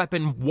small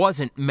weapon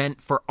wasn't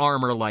meant for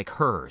armor like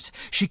hers.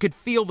 She could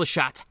feel the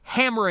shots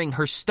hammering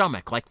her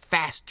stomach like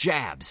fast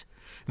jabs.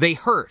 They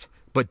hurt,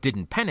 but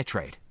didn't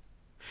penetrate.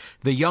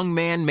 The young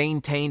man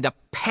maintained a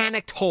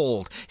panicked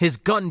hold, his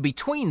gun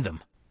between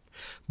them.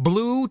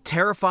 Blue,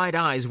 terrified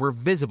eyes were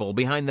visible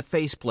behind the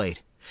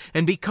faceplate,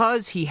 and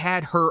because he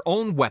had her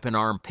own weapon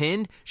arm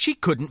pinned, she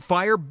couldn't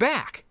fire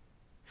back.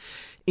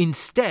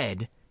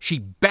 Instead, she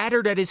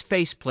battered at his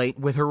faceplate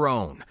with her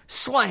own.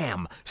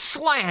 Slam!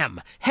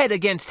 Slam! Head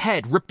against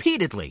head,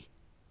 repeatedly.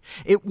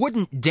 It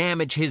wouldn't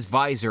damage his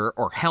visor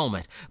or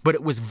helmet, but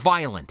it was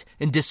violent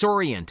and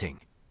disorienting.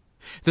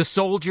 The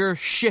soldier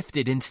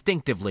shifted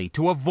instinctively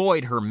to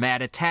avoid her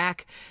mad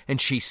attack, and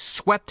she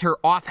swept her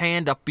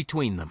offhand up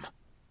between them.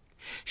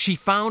 She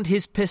found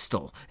his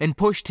pistol and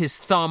pushed his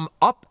thumb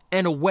up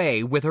and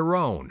away with her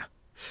own.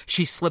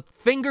 She slipped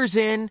fingers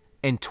in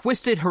and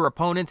twisted her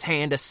opponent's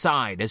hand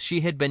aside as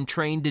she had been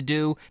trained to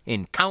do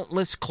in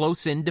countless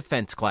close-in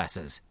defense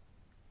classes.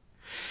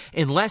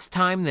 In less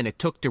time than it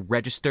took to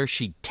register,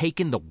 she'd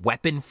taken the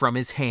weapon from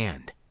his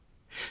hand.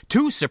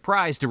 Too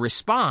surprised to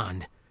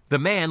respond, the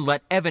man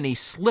let Evany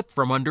slip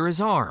from under his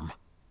arm.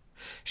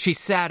 She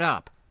sat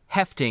up,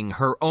 hefting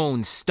her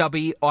own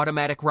stubby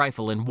automatic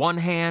rifle in one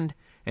hand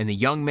and the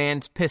young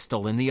man's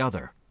pistol in the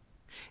other.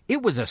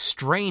 It was a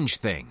strange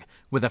thing,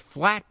 with a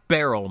flat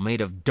barrel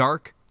made of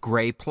dark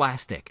gray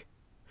plastic.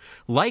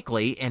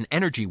 Likely an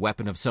energy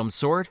weapon of some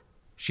sort.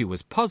 She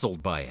was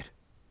puzzled by it.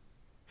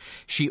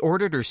 She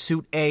ordered her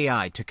suit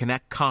AI to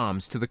connect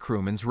comms to the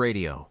crewman's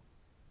radio.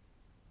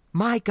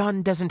 My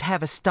gun doesn't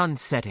have a stun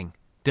setting.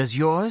 Does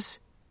yours?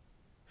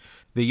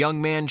 The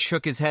young man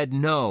shook his head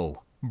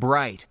no.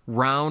 Bright,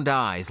 round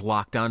eyes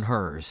locked on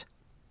hers.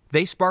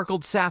 They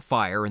sparkled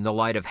sapphire in the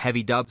light of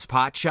Heavy Dub's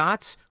pot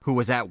shots, who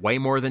was at way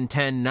more than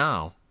 10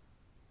 now.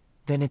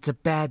 Then it's a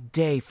bad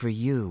day for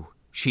you,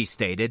 she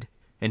stated,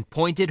 and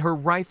pointed her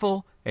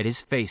rifle at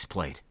his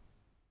faceplate.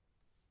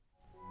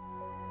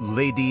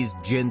 Ladies,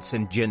 gents,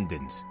 and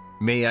gendens,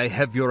 may I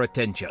have your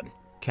attention?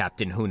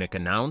 Captain Hunick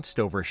announced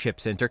over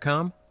ship's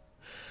intercom.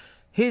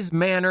 His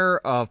manner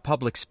of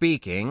public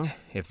speaking,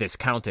 if this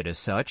counted as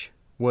such,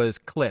 was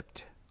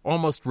clipped,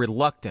 almost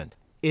reluctant,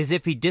 as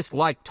if he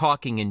disliked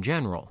talking in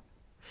general.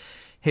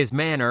 His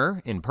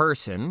manner, in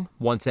person,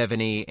 once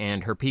Evany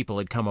and her people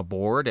had come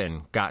aboard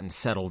and gotten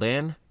settled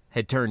in,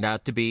 had turned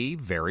out to be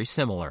very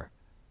similar.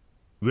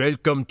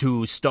 Welcome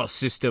to Star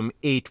System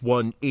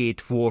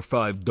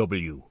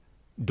 81845W.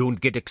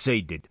 Don't get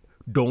excited.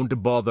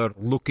 don't bother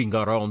looking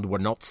around, we're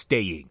not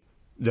staying.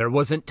 There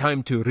wasn't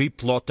time to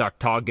replot our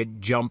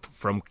target jump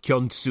from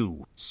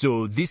Kyonshu,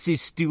 so this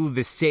is still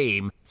the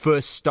same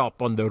first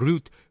stop on the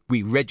route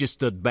we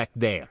registered back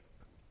there.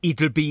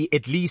 It'll be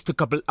at least a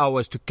couple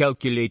hours to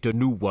calculate a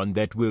new one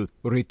that will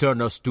return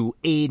us to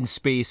Ain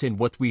space in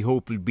what we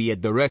hope will be a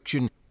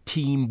direction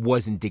team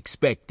wasn't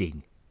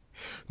expecting.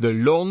 The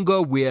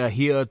longer we're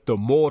here, the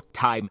more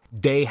time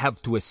they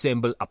have to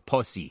assemble a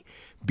posse.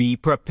 Be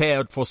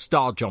prepared for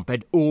star jump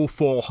at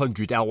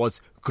 0400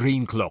 hours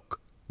green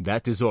clock.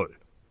 That is all.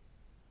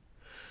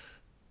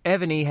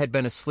 Evany had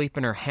been asleep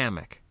in her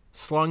hammock,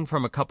 slung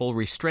from a couple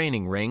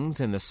restraining rings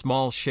in the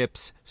small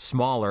ship's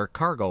smaller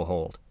cargo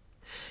hold.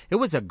 It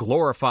was a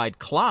glorified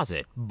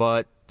closet,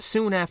 but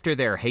soon after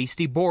their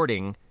hasty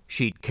boarding,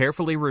 she'd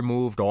carefully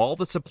removed all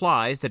the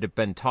supplies that had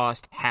been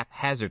tossed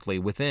haphazardly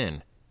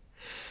within.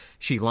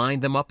 She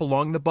lined them up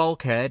along the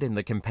bulkhead in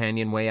the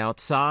companionway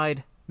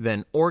outside,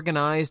 then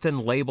organized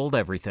and labeled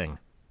everything.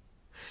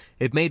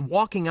 It made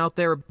walking out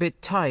there a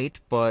bit tight,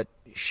 but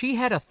she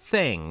had a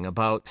thing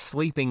about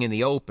sleeping in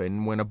the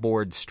open when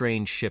aboard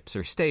strange ships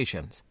or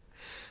stations.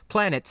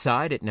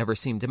 Planet-side, it never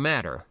seemed to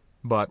matter,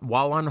 but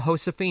while on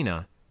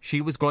Josephina,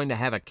 she was going to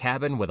have a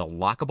cabin with a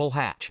lockable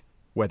hatch,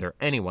 whether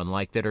anyone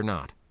liked it or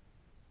not.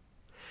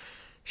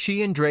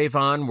 She and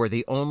Drayvon were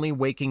the only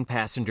waking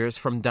passengers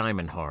from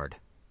Diamond Hard,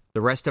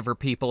 the rest of her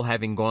people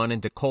having gone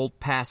into cold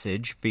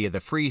passage via the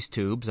freeze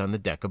tubes on the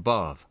deck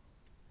above.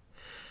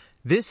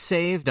 This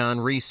saved on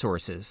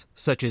resources,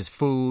 such as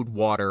food,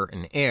 water,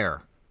 and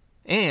air,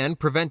 and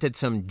prevented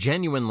some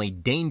genuinely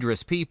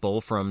dangerous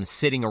people from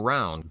sitting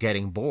around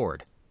getting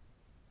bored.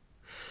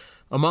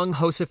 Among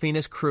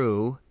Josefina's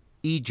crew,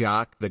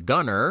 Ejok, the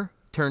gunner,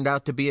 turned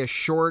out to be a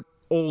short,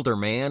 older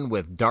man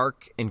with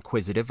dark,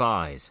 inquisitive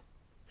eyes.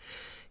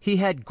 He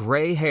had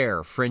gray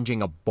hair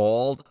fringing a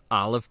bald,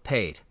 olive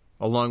pate,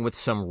 along with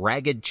some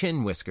ragged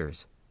chin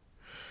whiskers.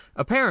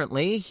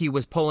 Apparently, he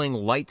was pulling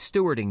light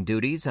stewarding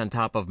duties on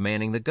top of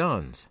manning the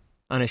guns.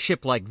 On a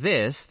ship like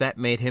this, that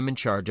made him in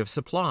charge of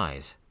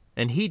supplies,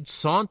 and he'd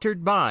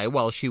sauntered by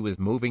while she was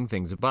moving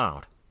things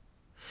about.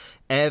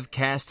 Ev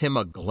cast him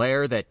a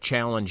glare that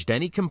challenged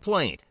any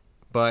complaint,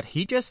 but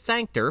he just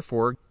thanked her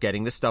for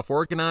getting the stuff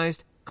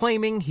organized,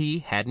 claiming he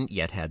hadn't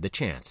yet had the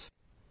chance.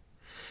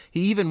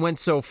 He even went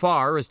so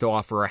far as to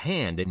offer a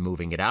hand in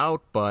moving it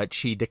out, but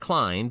she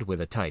declined with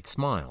a tight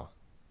smile.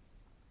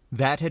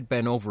 That had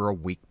been over a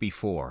week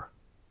before,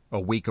 a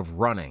week of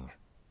running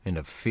and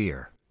of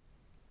fear.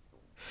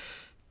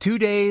 2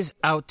 days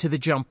out to the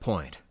jump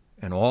point,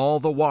 and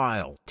all the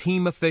while,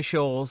 team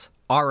officials,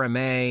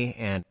 RMA,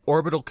 and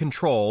orbital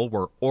control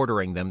were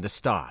ordering them to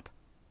stop.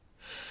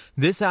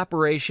 This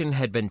operation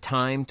had been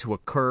timed to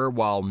occur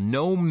while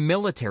no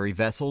military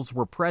vessels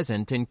were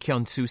present in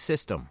Kyonshu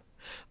system,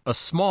 a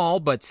small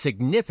but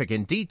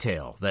significant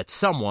detail that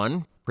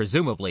someone,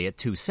 presumably at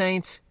Two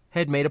Saints,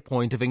 had made a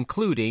point of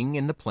including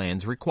in the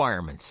plan's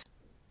requirements.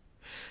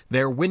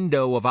 Their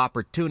window of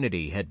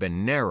opportunity had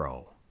been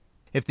narrow.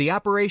 If the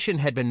operation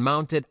had been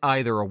mounted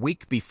either a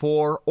week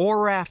before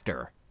or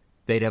after,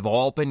 they'd have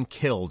all been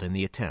killed in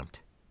the attempt.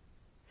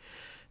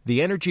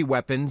 The energy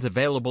weapons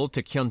available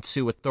to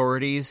Kyonshu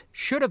authorities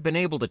should have been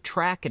able to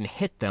track and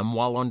hit them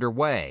while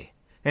underway,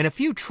 and a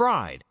few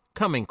tried,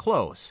 coming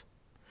close.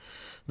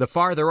 The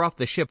farther off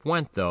the ship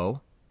went, though,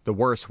 the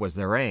worse was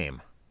their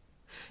aim.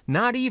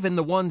 Not even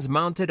the ones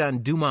mounted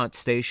on Dumont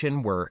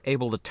Station were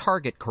able to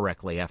target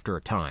correctly after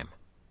a time.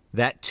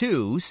 That,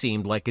 too,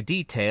 seemed like a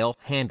detail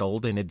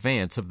handled in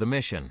advance of the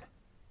mission.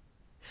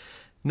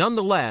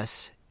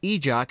 Nonetheless,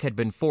 Ejok had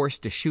been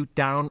forced to shoot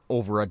down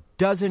over a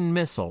dozen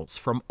missiles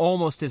from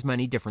almost as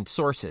many different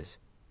sources.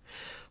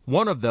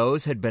 One of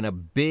those had been a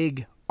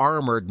big,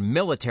 armored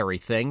military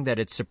thing that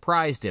had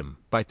surprised him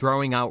by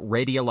throwing out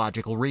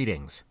radiological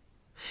readings.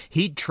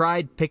 He'd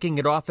tried picking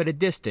it off at a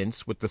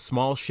distance with the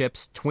small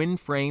ship's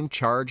twin-frame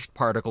charged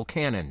particle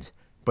cannons,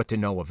 but to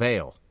no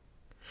avail.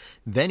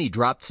 Then he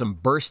dropped some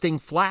bursting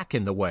flak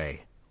in the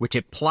way, which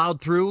it plowed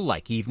through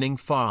like evening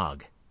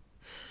fog.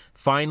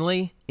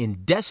 Finally,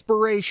 in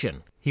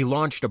desperation, he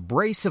launched a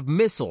brace of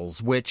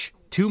missiles which,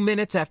 2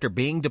 minutes after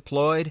being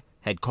deployed,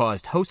 had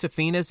caused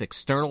Josefina's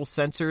external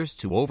sensors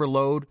to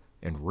overload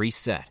and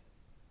reset.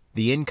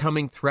 The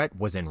incoming threat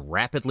was in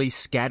rapidly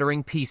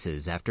scattering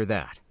pieces after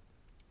that.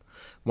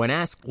 When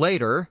asked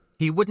later,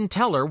 he wouldn't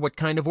tell her what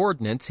kind of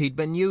ordnance he'd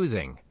been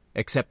using,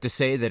 except to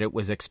say that it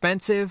was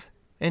expensive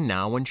and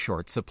now in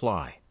short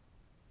supply.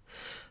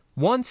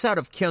 Once out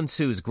of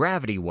Kyonshu's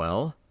gravity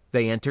well,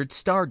 they entered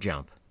star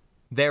jump.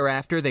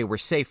 Thereafter, they were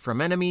safe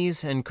from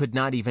enemies and could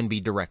not even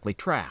be directly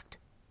tracked.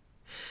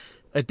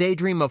 A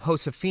Daydream of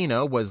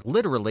Josephina was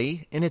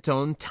literally in its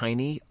own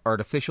tiny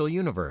artificial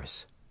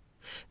universe.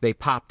 They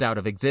popped out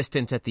of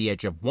existence at the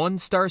edge of one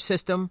star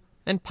system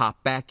and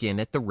popped back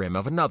in at the rim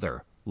of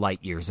another,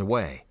 light years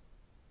away.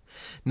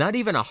 Not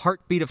even a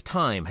heartbeat of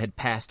time had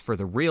passed for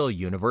the real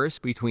universe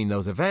between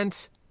those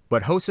events,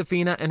 but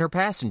Josephina and her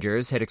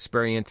passengers had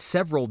experienced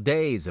several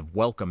days of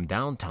welcome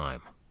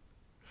downtime.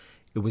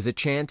 It was a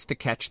chance to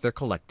catch their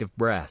collective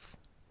breath,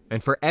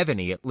 and for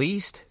Evany, at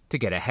least, to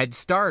get a head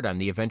start on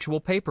the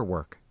eventual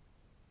paperwork.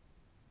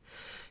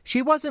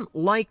 She wasn't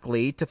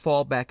likely to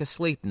fall back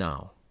asleep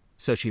now,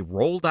 so she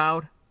rolled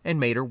out and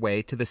made her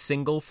way to the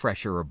single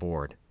fresher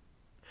aboard.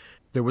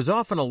 There was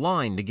often a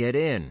line to get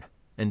in,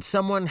 and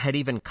someone had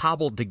even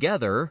cobbled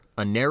together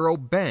a narrow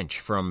bench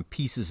from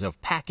pieces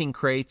of packing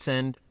crates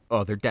and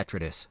other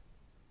detritus.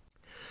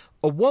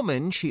 A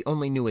woman she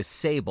only knew as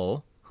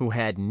Sable, who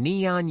had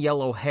neon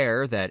yellow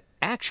hair that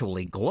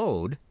actually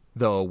glowed,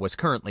 though was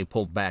currently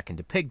pulled back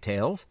into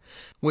pigtails,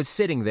 was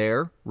sitting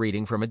there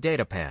reading from a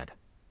datapad.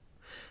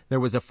 There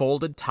was a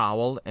folded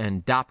towel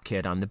and dop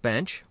kit on the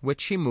bench,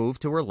 which she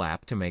moved to her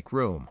lap to make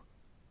room.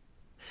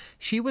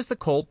 She was the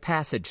cold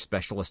passage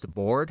specialist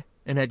aboard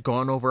and had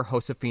gone over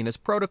Josephina's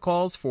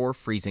protocols for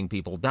freezing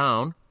people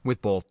down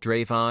with both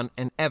Drayvon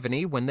and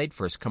Evany when they'd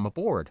first come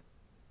aboard.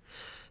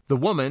 The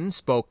woman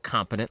spoke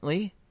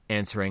competently,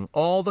 answering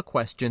all the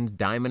questions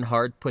Diamond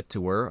Hard put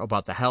to her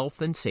about the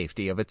health and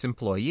safety of its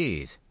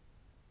employees.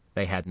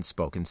 They hadn't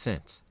spoken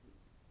since.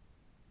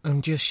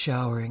 "I'm just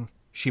showering,"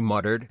 she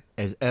muttered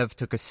as Ev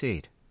took a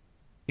seat.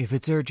 "If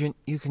it's urgent,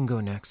 you can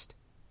go next."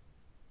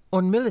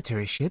 "On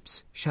military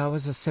ships,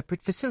 showers are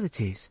separate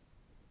facilities."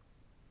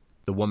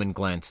 The woman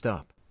glanced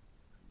up.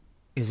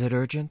 "Is it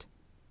urgent?"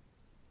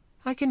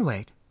 "I can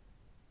wait."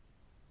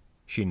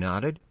 She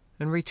nodded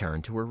and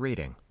returned to her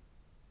reading.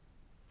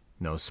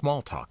 No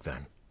small talk,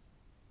 then.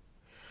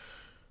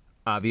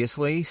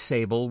 Obviously,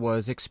 Sable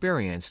was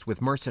experienced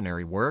with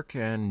mercenary work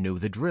and knew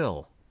the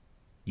drill.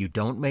 You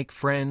don't make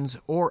friends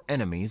or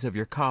enemies of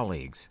your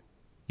colleagues.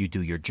 You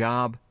do your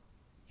job,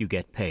 you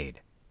get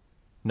paid.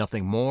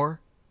 Nothing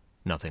more,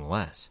 nothing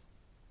less.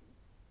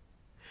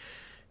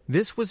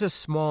 This was a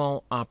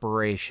small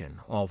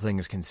operation, all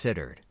things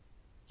considered.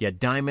 Yet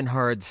Diamond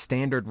Hard's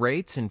standard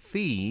rates and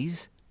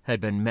fees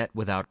had been met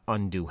without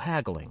undue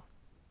haggling.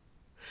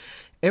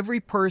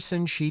 Every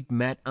person she'd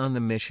met on the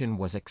mission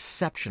was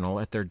exceptional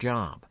at their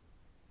job.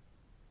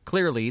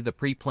 Clearly, the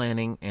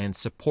pre-planning and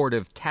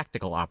supportive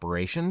tactical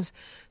operations,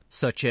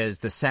 such as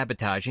the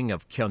sabotaging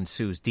of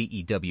Kyunsu's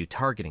DEW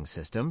targeting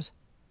systems,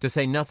 to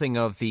say nothing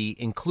of the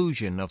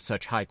inclusion of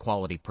such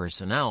high-quality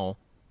personnel,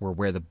 were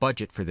where the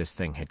budget for this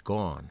thing had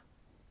gone.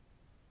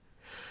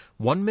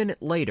 1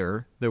 minute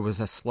later, there was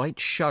a slight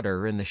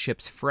shudder in the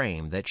ship's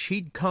frame that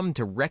she'd come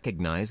to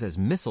recognize as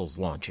missiles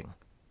launching.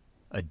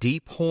 A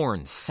deep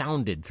horn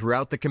sounded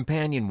throughout the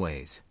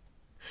companionways.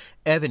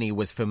 Evany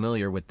was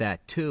familiar with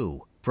that,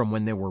 too, from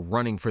when they were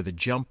running for the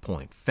jump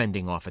point,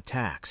 fending off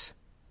attacks.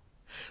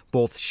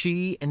 Both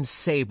she and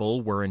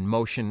Sable were in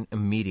motion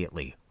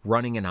immediately,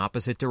 running in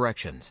opposite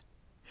directions.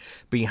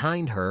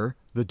 Behind her,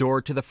 the door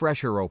to the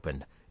fresher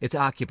opened, its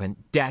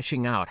occupant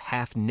dashing out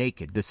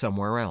half-naked to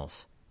somewhere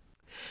else.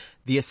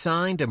 The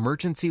assigned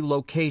emergency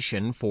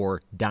location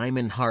for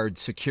Diamond Hard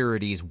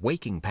Security's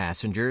waking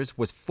passengers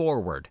was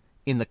forward,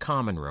 in the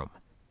common room.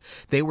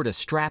 They were to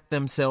strap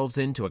themselves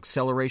into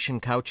acceleration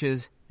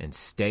couches and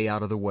stay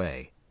out of the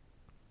way.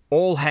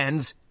 "All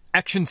hands,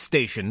 action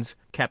stations,"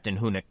 Captain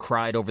Hunnick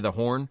cried over the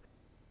horn.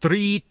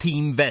 3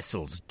 team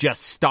vessels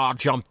just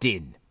star-jumped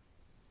in.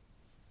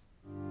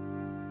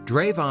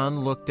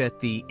 Drayvon looked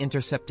at the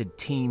intercepted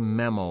team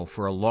memo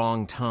for a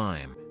long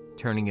time,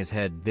 turning his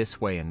head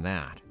this way and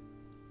that.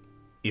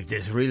 If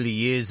this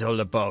really is all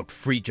about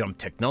free jump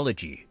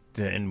technology,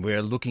 then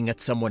we're looking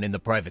at someone in the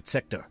private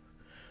sector.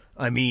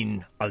 I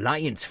mean,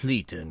 Alliance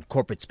Fleet and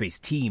Corporatespace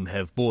team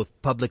have both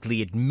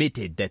publicly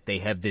admitted that they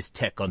have this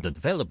tech under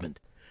development,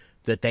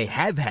 that they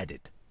have had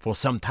it for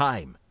some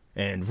time,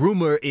 and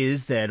rumor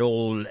is that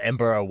old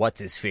Emperor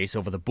What's-His-Face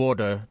over the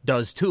border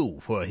does too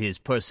for his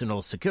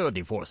personal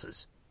security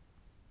forces.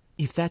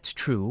 "If that's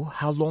true,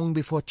 how long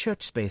before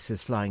Churchspace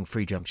is flying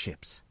free jump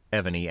ships?"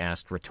 Evany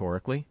asked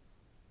rhetorically.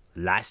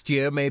 Last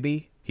year,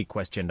 maybe? He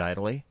questioned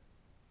idly.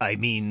 I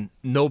mean,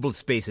 Noble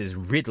Space is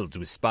riddled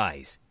with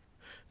spies.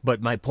 But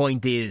my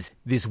point is,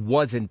 this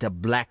wasn't a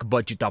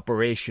black-budget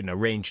operation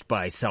arranged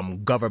by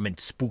some government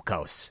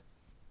spookhouse.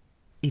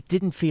 "It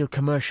didn't feel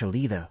commercial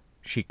either,"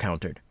 she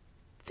countered.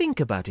 "Think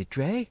about it,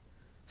 Dre.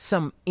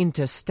 Some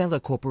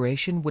interstellar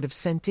corporation would have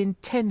sent in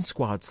 10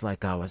 squads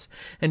like ours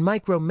and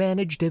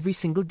micromanaged every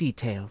single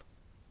detail.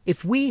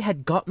 If we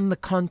had gotten the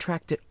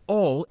contract at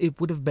all,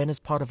 it would have been as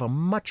part of a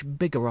much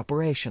bigger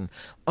operation,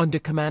 under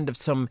command of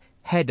some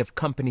head of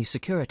company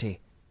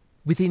security.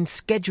 Within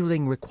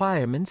scheduling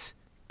requirements,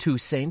 2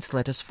 Saints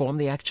let us form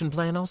the action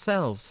plan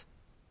ourselves."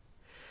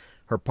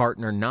 Her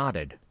partner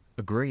nodded,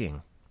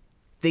 agreeing.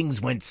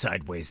 Things went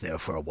sideways there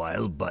for a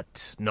while,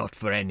 but not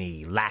for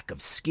any lack of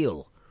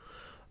skill.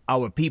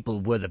 Our people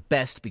were the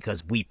best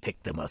because we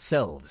picked them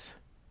ourselves,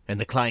 and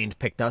the client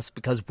picked us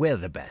because we're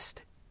the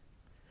best.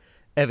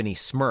 Evany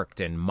smirked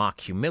in mock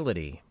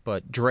humility,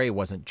 but Dre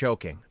wasn't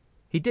joking.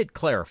 He did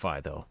clarify,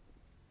 though.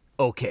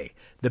 Okay,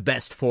 the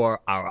best for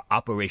our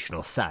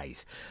operational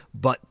size,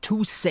 but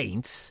 2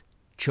 Saints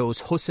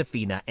chose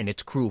Josephina and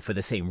its crew for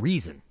the same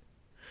reason.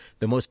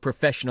 The most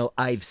professional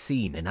I've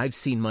seen, and I've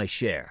seen my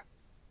share.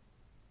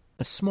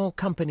 "A small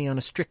company on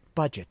a strict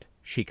budget,"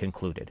 she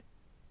concluded,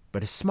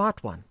 "but a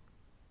smart one.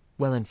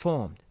 well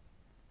informed.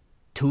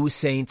 Two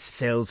Saints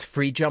sells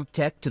free jump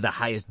tech to the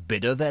highest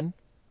bidder, then?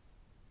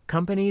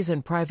 Companies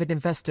and private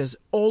investors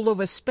all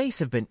over space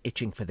have been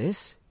itching for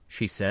this,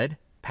 she said,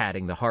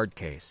 patting the hard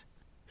case.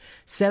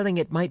 Selling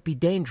it might be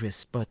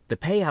dangerous, but the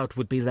payout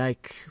would be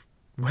like,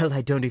 well,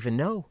 I don't even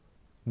know.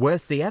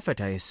 Worth the effort,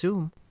 I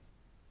assume.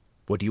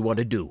 What do you want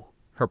to do?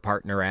 Her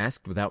partner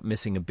asked without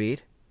missing a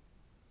beat.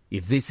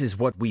 If this is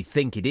what we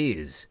think it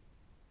is,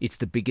 it's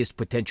the biggest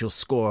potential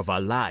score of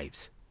our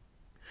lives.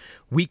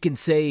 We can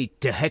say,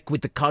 to heck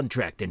with the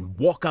contract, and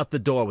walk out the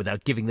door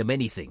without giving them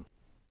anything.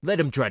 Let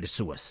them try to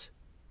sue us.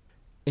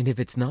 And if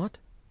it's not,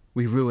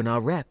 we ruin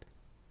our rep.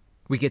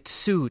 We get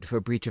sued for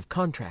breach of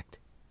contract.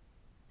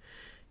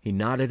 He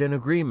nodded in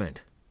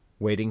agreement,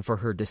 waiting for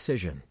her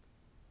decision.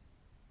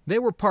 They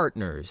were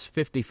partners,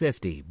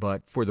 50-50,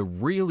 but for the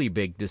really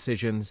big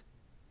decisions,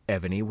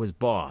 Evany was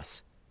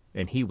boss,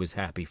 and he was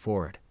happy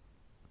for it.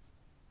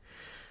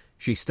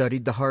 She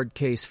studied the hard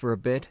case for a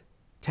bit,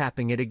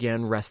 tapping it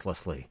again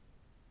restlessly.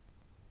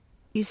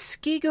 Is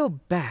Skigo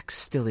Bax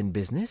still in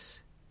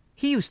business?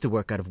 He used to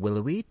work out of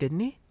Willowy,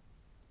 didn't he?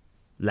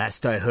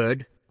 Last I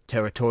heard,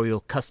 Territorial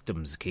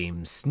Customs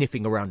came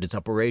sniffing around his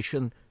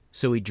operation,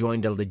 so he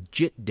joined a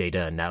legit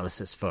data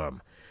analysis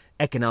firm,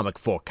 Economic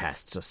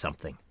Forecasts or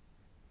something.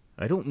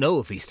 I don't know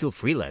if he still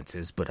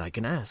freelances, but I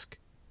can ask.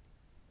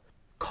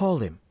 Call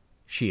him,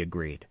 she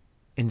agreed,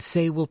 and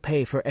say we'll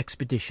pay for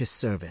expeditious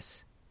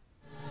service.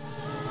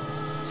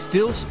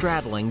 Still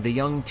straddling the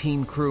young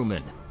teen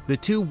crewman, the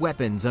two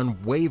weapons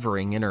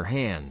unwavering in her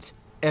hands,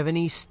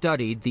 Evany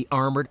studied the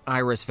armored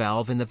iris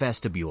valve in the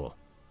vestibule.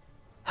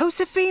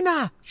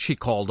 Josephina, she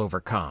called over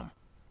comm.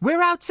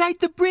 We're outside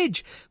the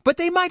bridge, but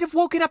they might have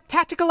woken up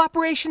tactical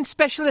operations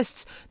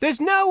specialists. There's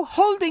no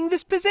holding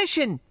this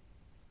position.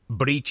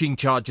 Breaching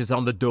charges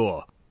on the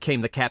door,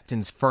 came the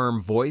captain's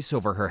firm voice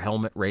over her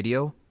helmet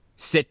radio.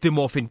 Set them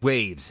off in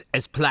waves,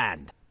 as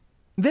planned.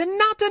 They're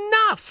not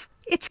enough!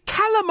 It's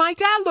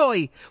calamite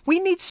alloy! We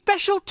need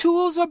special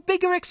tools or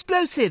bigger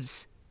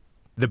explosives.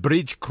 The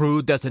bridge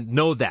crew doesn't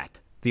know that,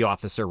 the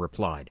officer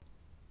replied.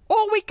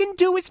 All we can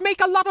do is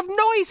make a lot of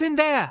noise in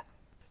there.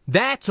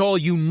 That's all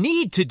you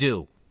need to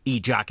do,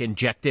 Ejok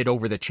injected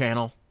over the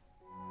channel.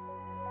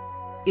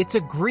 It's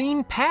a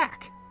green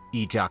pack,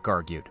 Ejok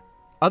argued.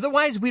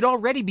 Otherwise, we'd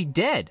already be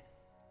dead.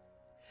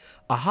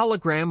 A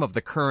hologram of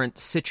the current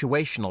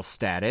situational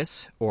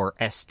status, or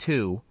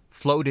S2,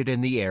 floated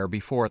in the air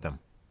before them.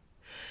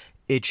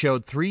 It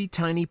showed 3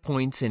 tiny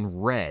points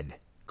in red,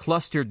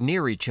 clustered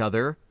near each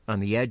other on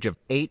the edge of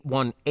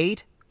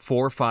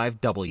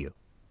 81845W.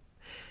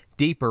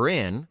 Deeper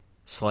in,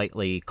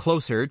 slightly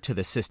closer to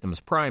the system's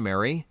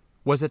primary,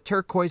 was a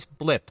turquoise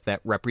blip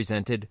that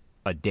represented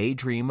A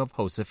Daydream of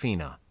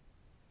Josephina.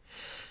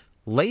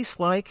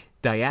 Lace-like,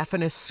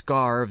 diaphanous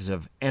scarves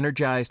of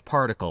energized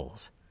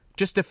particles,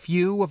 just a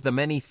few of the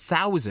many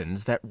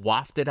thousands that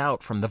wafted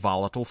out from the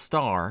volatile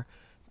star,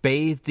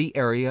 bathed the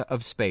area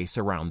of space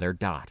around their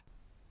dot.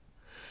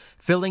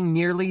 Filling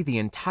nearly the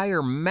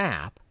entire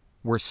map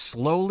were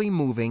slowly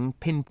moving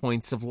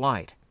pinpoints of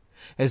light,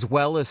 as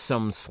well as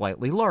some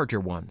slightly larger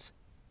ones.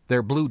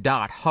 Their blue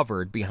dot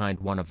hovered behind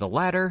one of the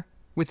latter,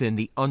 within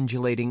the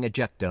undulating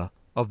ejecta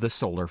of the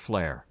solar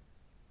flare.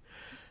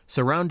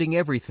 Surrounding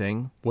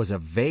everything was a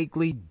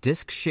vaguely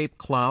disc-shaped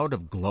cloud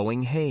of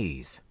glowing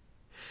haze.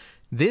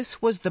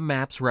 This was the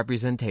map's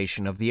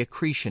representation of the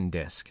accretion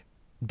disk,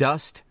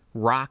 dust,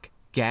 rock,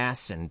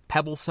 gas, and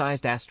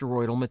pebble-sized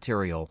asteroidal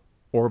material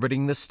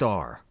orbiting the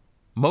star,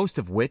 most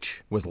of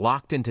which was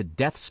locked into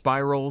death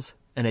spirals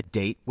and a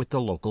date with the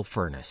local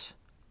furnace.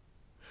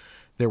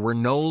 There were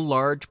no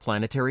large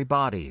planetary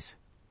bodies,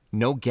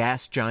 no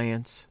gas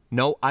giants,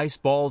 no ice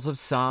balls of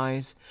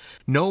size,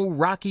 no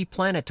rocky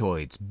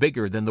planetoids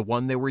bigger than the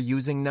one they were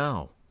using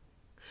now.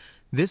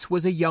 This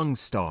was a young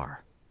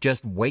star,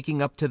 just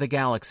waking up to the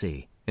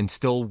galaxy and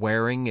still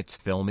wearing its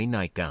filmy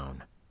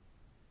nightgown.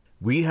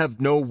 We have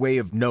no way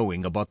of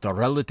knowing about the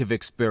relative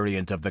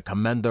experience of the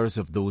commanders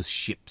of those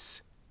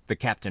ships, the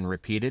captain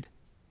repeated.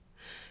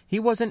 He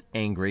wasn't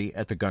angry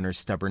at the gunner's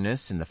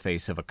stubbornness in the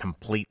face of a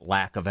complete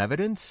lack of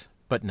evidence,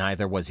 but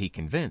neither was he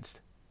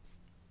convinced.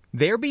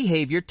 Their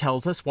behavior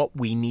tells us what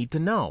we need to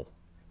know.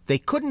 They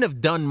couldn't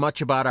have done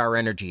much about our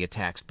energy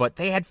attacks, but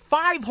they had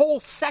 5 whole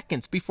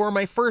seconds before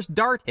my first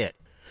dart hit.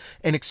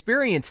 An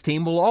experienced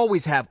team will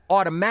always have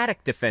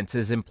automatic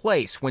defenses in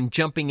place when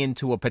jumping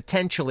into a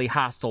potentially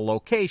hostile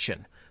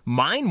location.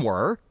 Mine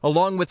were,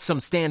 along with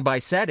some standby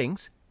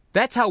settings.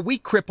 That's how we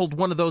crippled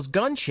one of those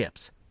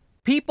gunships.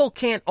 People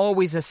can't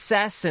always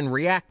assess and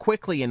react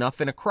quickly enough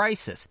in a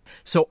crisis,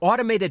 so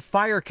automated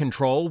fire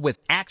control with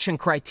action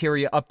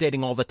criteria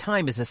updating all the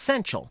time is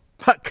essential.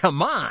 But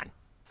come on!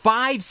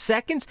 5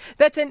 seconds?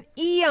 That's an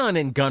eon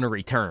in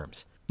gunnery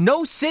terms.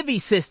 No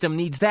civvy system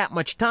needs that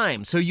much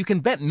time, so you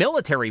can bet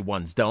military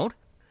ones don't.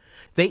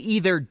 They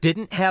either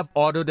didn't have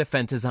auto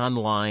defenses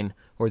online,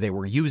 or they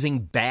were using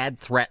bad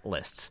threat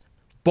lists.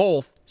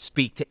 Both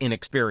speak to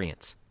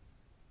inexperience.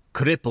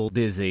 Crippled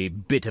is a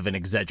bit of an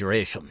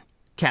exaggeration,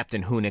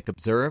 Captain Hunick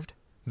observed,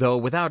 though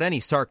without any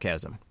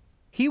sarcasm.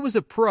 He was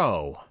a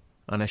pro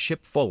on a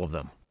ship full of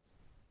them.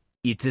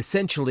 It's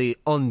essentially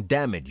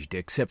undamaged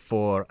except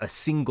for a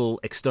single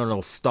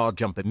external star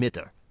jump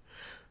emitter.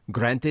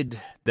 Granted,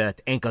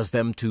 that anchors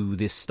them to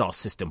this star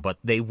system, but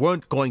they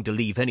weren't going to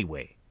leave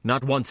anyway,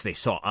 not once they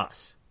saw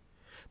us.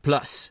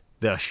 Plus,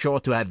 they're sure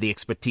to have the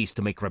expertise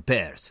to make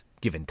repairs,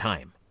 given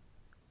time.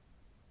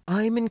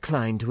 I'm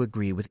inclined to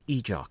agree with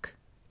Ejok,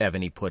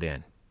 Evany put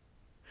in.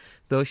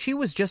 Though she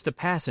was just a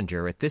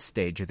passenger at this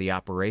stage of the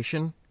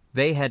operation,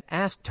 they had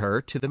asked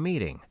her to the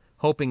meeting,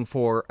 hoping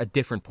for a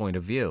different point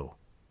of view.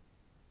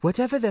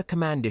 Whatever their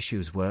command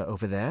issues were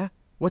over there,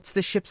 what's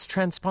the ship's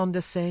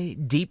transponder say?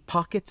 Deep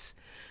pockets?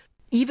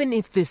 Even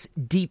if this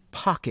deep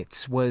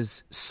pockets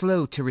was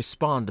slow to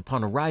respond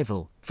upon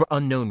arrival for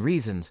unknown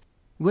reasons,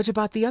 what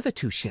about the other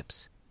two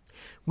ships?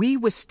 We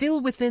were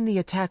still within the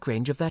attack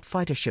range of that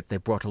fighter ship they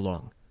brought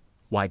along.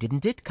 Why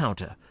didn't it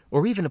counter,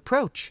 or even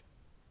approach?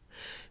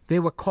 They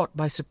were caught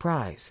by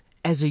surprise,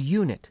 as a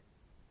unit.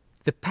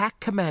 The pack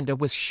commander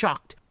was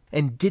shocked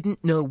and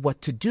didn't know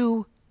what to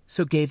do,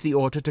 so gave the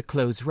order to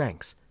close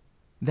ranks.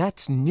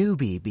 That's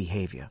newbie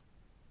behavior.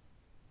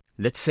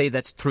 Let's say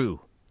that's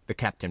true, the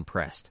captain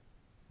pressed.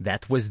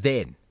 That was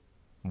then.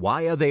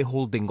 Why are they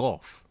holding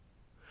off?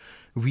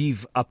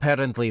 We've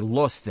apparently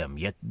lost them,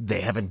 yet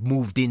they haven't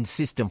moved in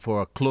system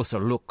for a closer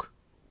look.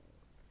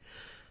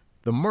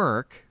 The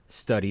merc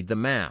studied the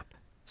map,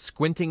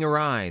 squinting her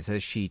eyes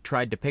as she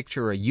tried to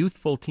picture a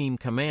youthful team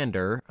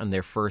commander on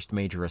their first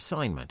major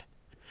assignment.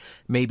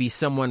 Maybe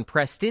someone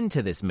pressed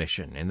into this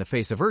mission in the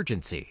face of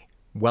urgency,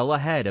 well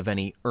ahead of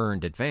any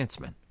earned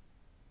advancement.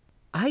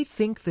 I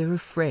think they're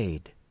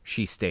afraid,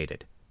 she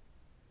stated.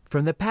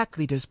 From the pack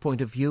leader's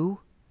point of view,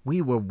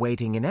 we were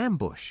waiting in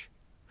ambush.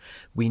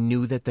 We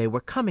knew that they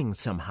were coming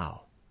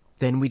somehow.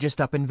 Then we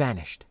just up and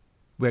vanished.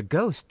 We're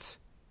ghosts.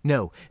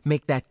 No,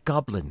 make that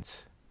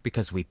goblins,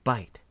 because we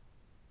bite.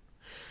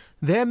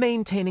 They're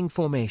maintaining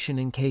formation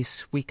in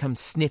case we come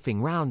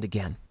sniffing round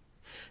again.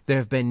 There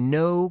have been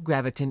no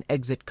graviton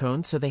exit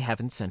cones, so they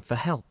haven't sent for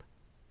help.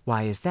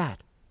 Why is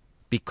that?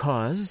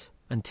 Because,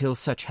 until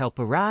such help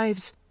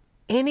arrives,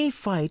 any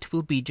fight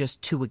will be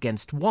just 2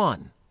 against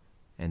 1,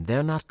 and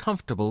they're not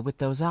comfortable with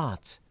those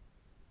odds.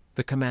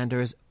 The commander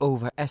is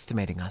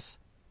overestimating us.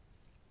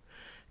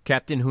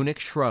 Captain Hunnick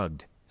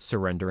shrugged,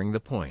 surrendering the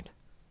point.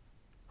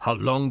 How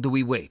long do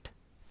we wait?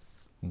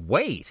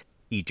 Wait,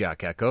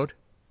 Ejok echoed.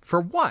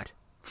 For what?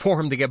 For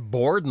him to get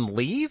bored and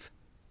leave?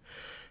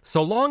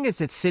 So long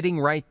as it's sitting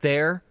right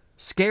there,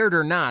 scared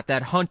or not,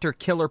 that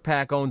hunter-killer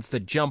pack owns the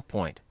jump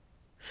point.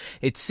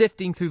 It's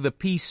sifting through the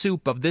pea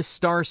soup of this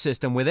star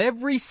system with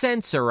every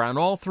sensor on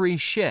all 3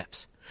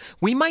 ships.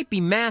 We might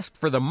be masked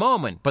for the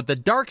moment, but the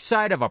dark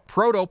side of a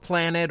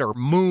protoplanet or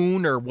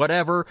moon or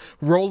whatever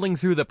rolling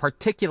through the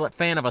particulate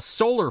fan of a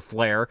solar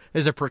flare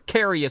is a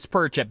precarious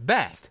perch at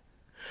best.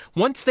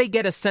 Once they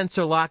get a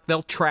sensor lock,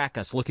 they'll track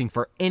us looking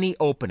for any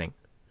opening.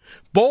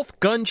 Both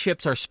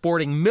gunships are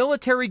sporting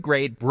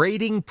military-grade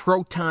braiding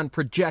proton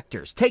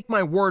projectors. Take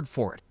my word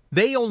for it.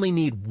 They only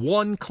need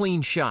 1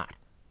 clean shot.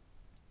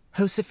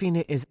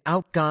 Josephina is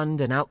outgunned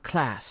and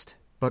outclassed,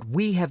 but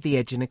we have the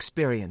edge in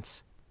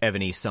experience,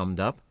 Evany summed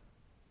up.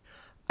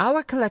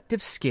 Our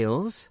collective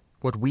skills,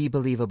 what we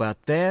believe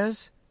about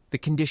theirs, the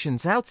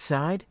conditions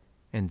outside,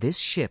 and this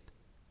ship,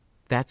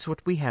 that's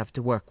what we have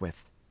to work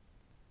with.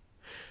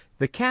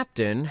 The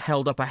captain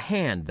held up a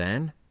hand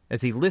then,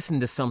 as he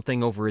listened to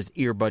something over his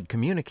earbud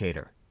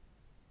communicator.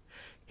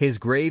 His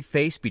grave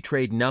face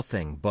betrayed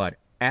nothing, but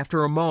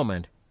after a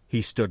moment,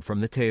 he stood from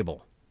the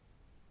table.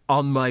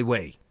 On my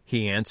way,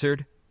 he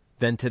answered,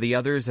 then to the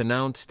others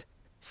announced,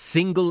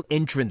 Single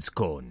entrance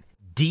cone,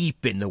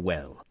 deep in the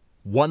well.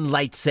 1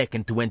 light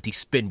second to empty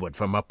spinward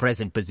from our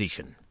present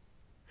position.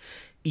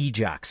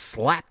 Ejok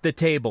slapped the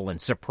table in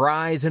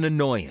surprise and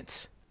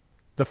annoyance.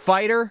 The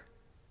fighter?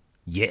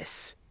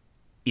 Yes,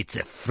 it's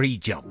a free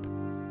jump.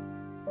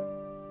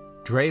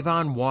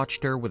 Drayvon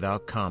watched her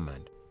without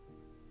comment.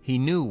 He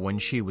knew when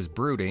she was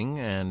brooding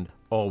and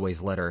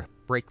always let her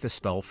break the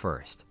spell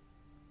first,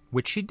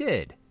 which she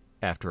did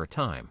after a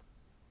time.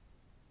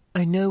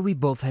 I know we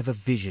both have a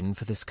vision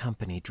for this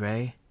company,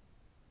 Dray.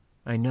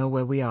 I know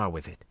where we are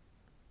with it.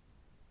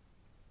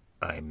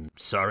 I'm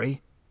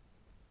sorry?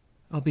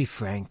 I'll be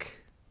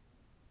frank.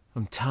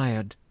 I'm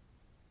tired.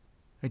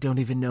 I don't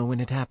even know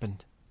when it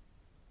happened.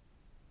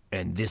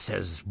 And this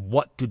has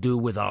what to do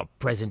with our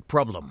present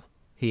problem?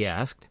 He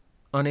asked,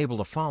 unable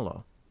to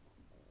follow.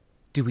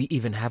 Do we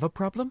even have a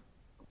problem?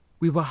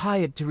 We were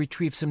hired to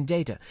retrieve some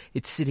data.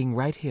 It's sitting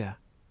right here.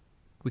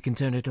 We can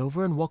turn it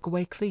over and walk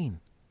away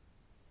clean.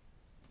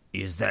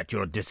 Is that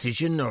your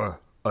decision, or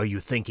are you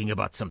thinking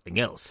about something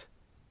else?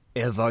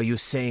 Ev, are you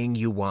saying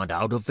you want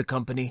out of the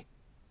company?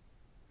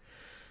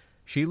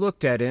 She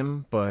looked at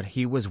him, but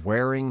he was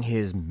wearing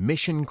his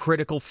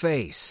mission-critical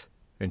face,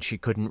 and she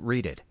couldn't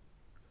read it.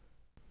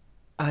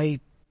 I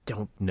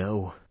don't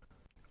know.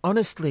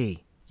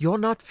 Honestly, you're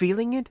not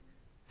feeling it?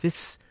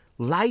 This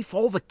life,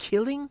 all the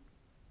killing?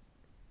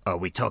 Are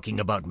we talking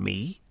about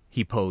me?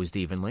 He posed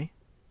evenly.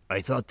 I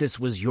thought this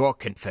was your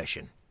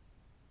confession.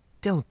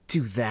 don't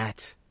do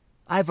that.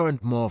 I've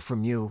earned more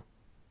from you.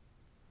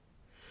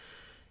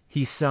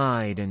 He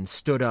sighed and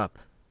stood up,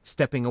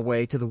 stepping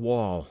away to the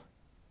wall.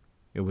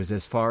 It was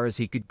as far as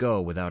he could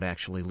go without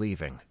actually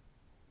leaving.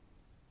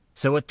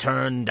 So it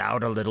turned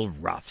out a little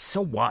rough.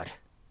 So what?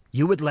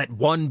 You would let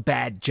one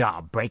bad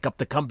job break up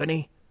the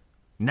company?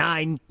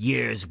 9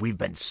 years we've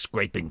been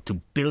scraping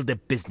to build a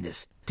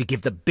business to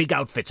give the big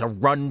outfits a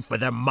run for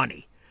their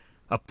money.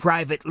 A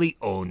privately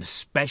owned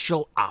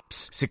special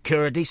ops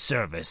security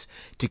service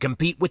to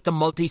compete with the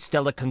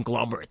multi-stellar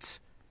conglomerates.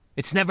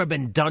 It's never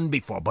been done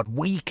before, but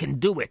we can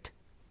do it.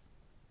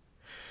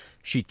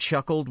 She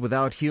chuckled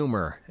without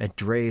humor at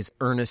Dre's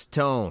earnest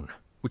tone,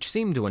 which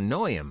seemed to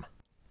annoy him.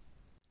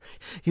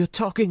 You're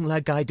talking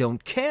like I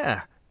don't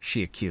care,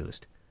 she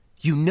accused.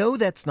 You know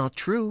that's not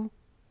true.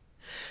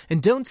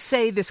 And don't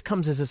say this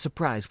comes as a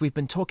surprise. We've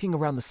been talking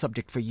around the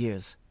subject for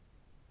years.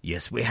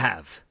 Yes, we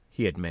have,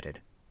 he admitted.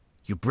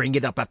 You bring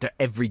it up after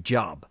every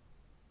job.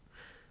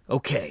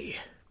 Okay.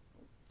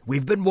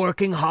 We've been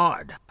working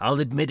hard, I'll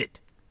admit it.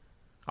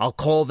 I'll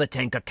call the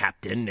tanker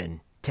captain and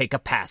take a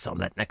pass on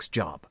that next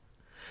job.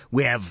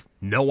 We have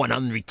no one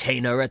on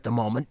retainer at the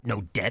moment,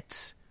 no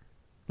debts.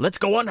 Let's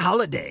go on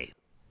holiday.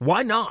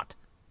 Why not?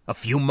 A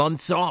few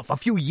months off, a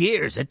few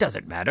years, it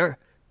doesn't matter.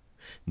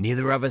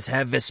 Neither of us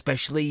have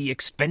especially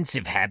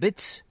expensive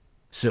habits,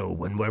 so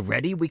when we're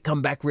ready, we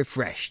come back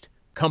refreshed,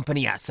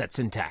 company assets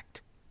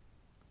intact.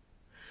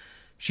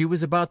 She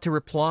was about to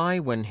reply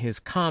when his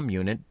comm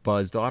unit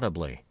buzzed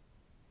audibly.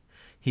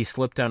 He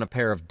slipped on a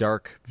pair of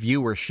dark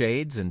viewer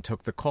shades and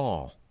took the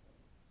call.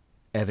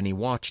 Evany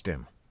watched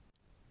him.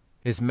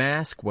 His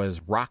mask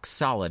was rock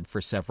solid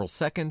for several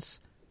seconds,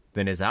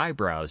 then his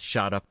eyebrows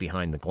shot up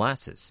behind the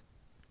glasses.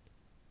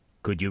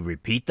 Could you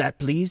repeat that,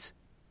 please?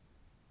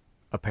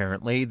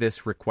 Apparently,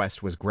 this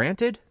request was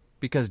granted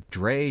because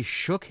Dre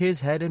shook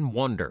his head in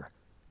wonder,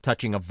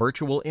 touching a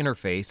virtual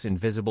interface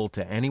invisible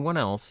to anyone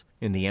else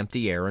in the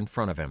empty air in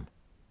front of him.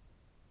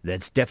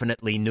 That's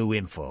definitely new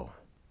info.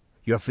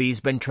 Your fee's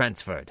been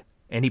transferred.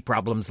 Any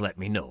problems, let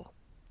me know.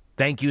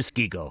 Thank you,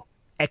 Skigo.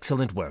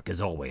 Excellent work,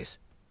 as always.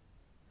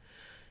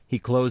 He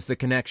closed the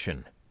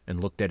connection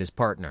and looked at his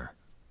partner.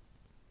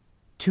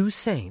 2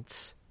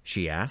 saints?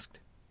 She asked,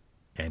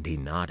 and he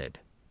nodded.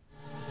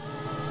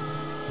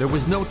 There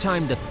was no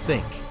time to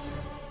think.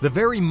 The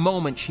very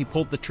moment she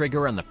pulled the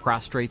trigger on the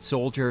prostrate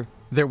soldier,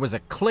 there was a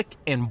click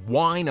and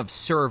whine of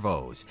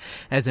servos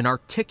as an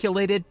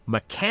articulated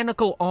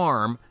mechanical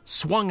arm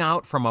swung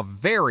out from a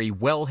very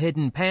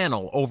well-hidden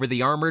panel over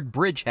the armored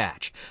bridge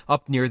hatch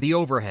up near the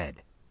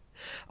overhead.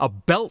 A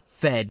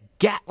belt-fed,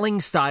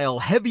 Gatling-style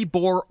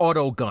heavy-bore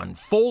autogun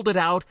folded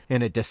out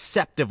in a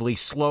deceptively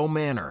slow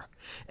manner.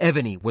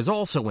 Evany was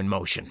also in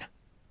motion.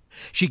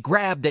 She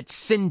grabbed at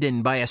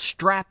Sinden by a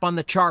strap on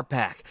the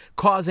charpack,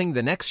 causing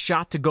the next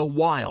shot to go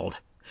wild.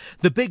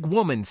 The big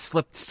woman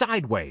slipped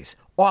sideways,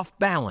 off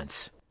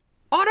balance.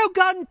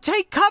 "Autogun,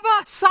 take cover!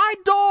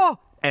 Side door!"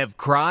 Ev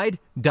cried,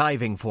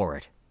 diving for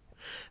it.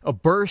 A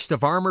burst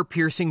of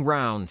armor-piercing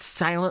rounds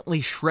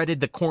silently shredded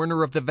the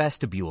corner of the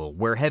vestibule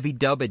where Heavy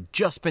Dub had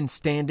just been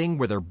standing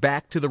with her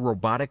back to the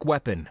robotic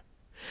weapon.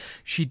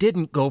 She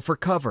didn't go for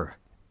cover.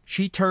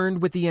 She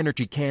turned with the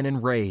energy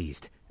cannon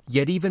raised,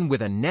 yet even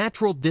with a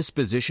natural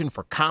disposition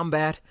for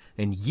combat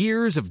and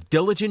years of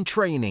diligent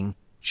training,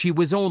 she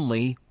was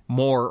only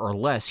more or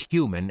less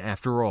human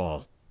after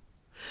all.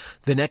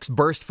 The next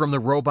burst from the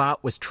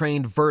robot was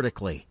trained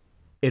vertically.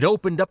 It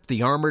opened up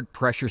the armored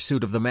pressure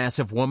suit of the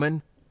massive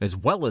woman, as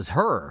well as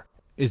her,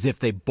 as if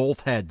they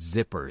both had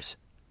zippers.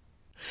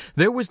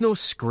 There was no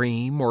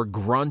scream or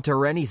grunt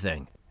or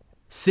anything.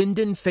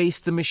 Sinden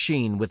faced the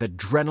machine with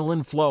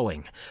adrenaline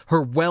flowing,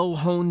 her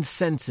well-honed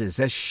senses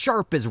as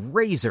sharp as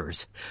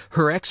razors,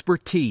 her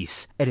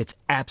expertise at its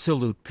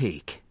absolute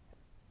peak.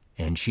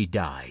 And she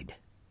died.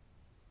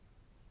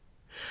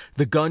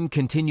 The gun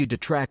continued to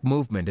track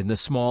movement in the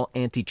small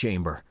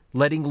antechamber,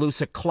 letting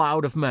loose a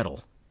cloud of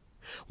metal.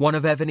 One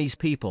of Evany's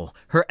people,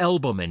 her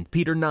elbowman,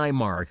 Peter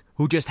Nymark,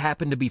 who just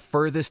happened to be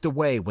furthest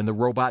away when the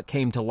robot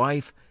came to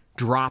life,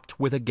 dropped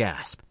with a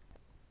gasp.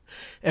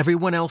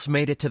 Everyone else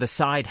made it to the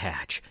side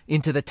hatch,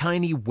 into the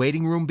tiny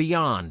waiting room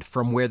beyond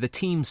from where the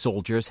team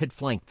soldiers had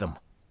flanked them.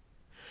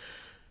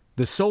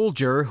 The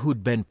soldier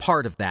who'd been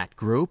part of that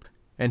group,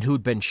 and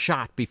who'd been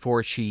shot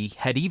before she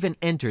had even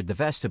entered the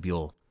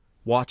vestibule,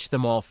 watched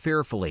them all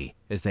fearfully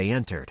as they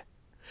entered.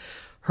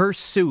 Her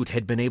suit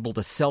had been able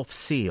to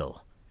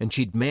self-seal, and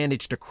she'd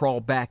managed to crawl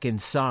back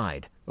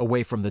inside,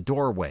 away from the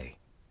doorway.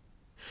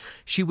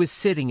 She was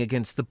sitting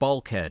against the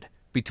bulkhead,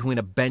 between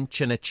a bench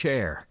and a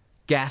chair,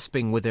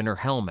 gasping within her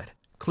helmet,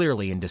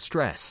 clearly in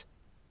distress.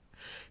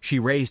 She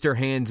raised her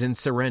hands in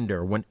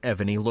surrender when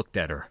Evany looked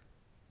at her.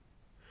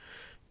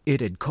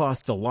 It had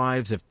cost the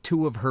lives of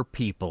 2 of her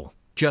people,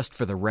 just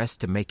for the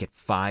rest to make it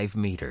 5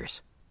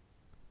 meters.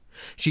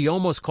 She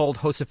almost called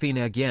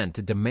Josephina again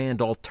to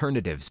demand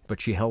alternatives,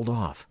 but she held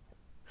off.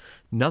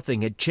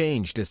 Nothing had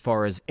changed as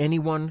far as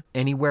anyone,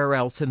 anywhere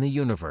else in the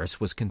universe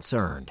was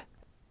concerned.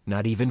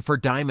 Not even for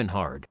Diamond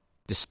Hard,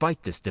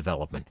 despite this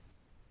development.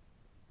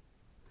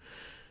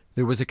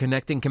 There was a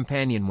connecting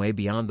companionway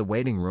beyond the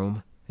waiting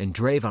room, and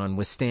Draven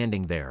was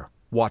standing there,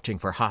 watching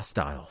for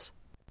hostiles.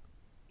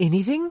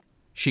 Anything?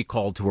 She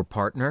called to her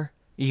partner,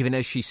 even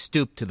as she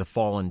stooped to the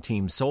fallen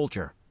team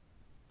soldier.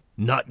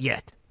 Not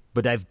yet,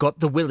 but I've got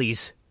the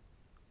willies.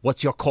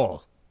 What's your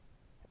call?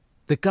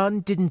 The gun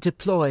didn't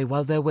deploy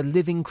while there were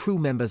living crew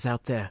members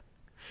out there.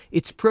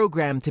 It's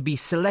programmed to be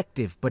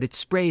selective, but it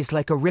sprays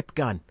like a rip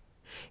gun.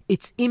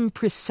 It's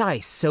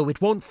imprecise, so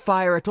it won't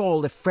fire at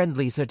all if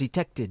friendlies are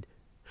detected.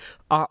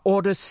 Our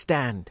orders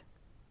stand.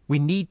 We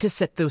need to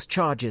set those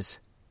charges.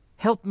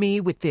 Help me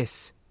with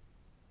this.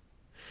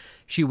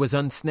 She was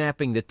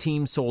unsnapping the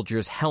team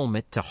soldier's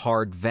helmet to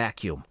hard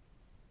vacuum.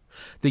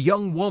 The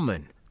young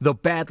woman, though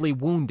badly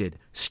wounded,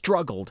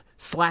 struggled,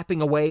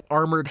 slapping away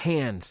armored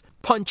hands,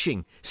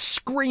 punching,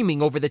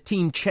 screaming over the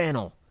team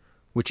channel,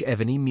 which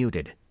Evany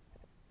muted.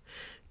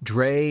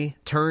 Dre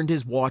turned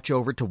his watch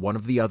over to one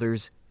of the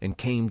others and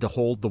came to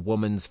hold the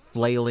woman's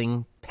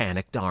flailing,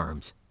 panicked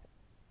arms.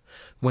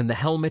 When the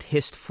helmet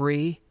hissed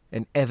free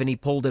and Evany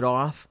pulled it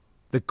off,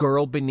 the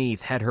girl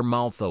beneath had her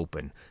mouth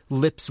open,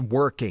 lips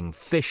working,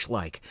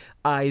 fish-like,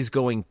 eyes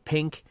going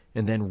pink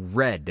and then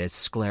red as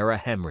sclera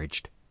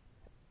hemorrhaged.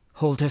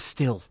 Hold her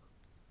still.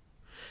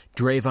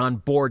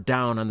 Draven bore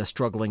down on the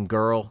struggling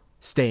girl,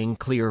 staying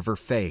clear of her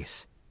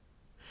face.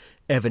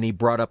 Evany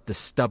brought up the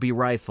stubby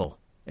rifle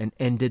and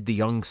ended the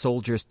young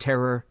soldier's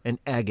terror and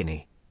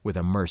agony with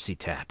a mercy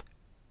tap.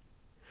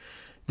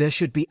 There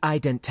should be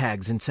ident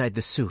tags inside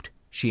the suit,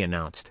 she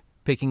announced,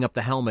 picking up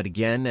the helmet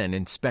again and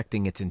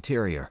inspecting its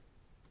interior.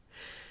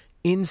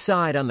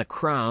 Inside on the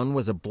crown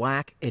was a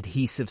black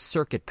adhesive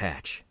circuit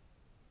patch.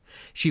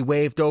 She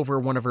waved over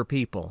one of her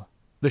people,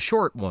 the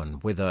short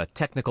one with a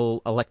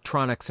technical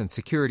electronics and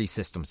security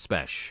system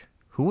spec.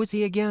 Who was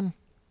he again?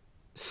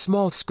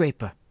 Small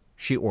scraper,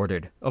 she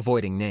ordered,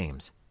 avoiding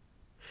names.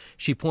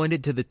 She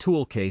pointed to the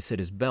tool case at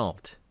his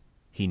belt.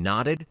 He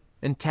nodded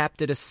and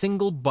tapped at a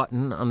single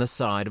button on the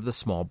side of the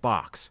small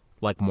box,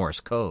 like Morse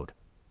code.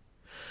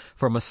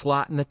 From a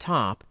slot in the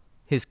top,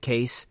 his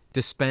case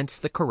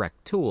dispensed the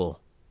correct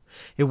tool.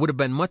 It would have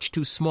been much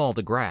too small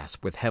to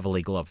grasp with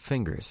heavily gloved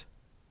fingers.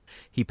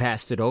 He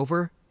passed it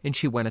over, and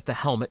she went at the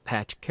helmet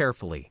patch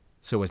carefully,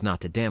 so as not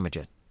to damage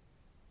it.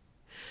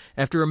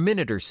 After a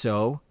minute or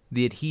so,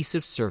 the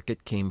adhesive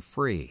circuit came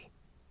free.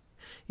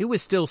 It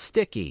was still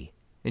sticky,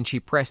 and she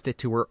pressed it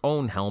to her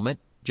own helmet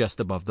just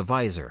above the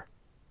visor.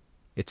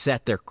 It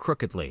sat there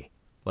crookedly,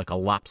 like a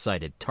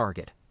lopsided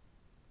target.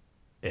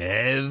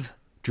 "Ev?"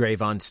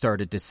 Draven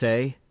started to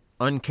say,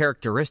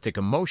 uncharacteristic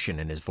emotion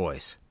in his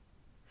voice.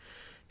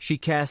 She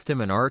cast him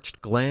an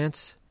arched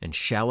glance and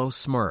shallow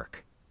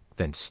smirk,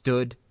 then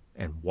stood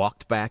and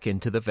walked back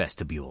into the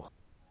vestibule.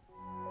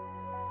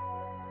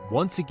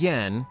 Once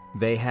again,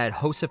 they had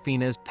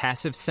Josephina's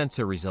passive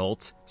sensor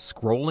results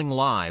scrolling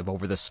live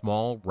over the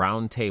small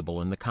round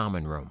table in the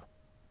common room.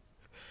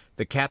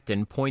 The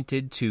captain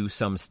pointed to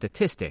some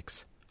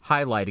statistics,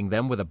 highlighting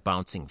them with a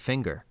bouncing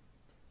finger.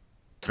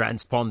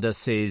 Transponder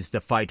says the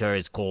fighter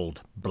is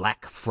called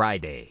Black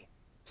Friday.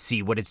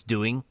 See what it's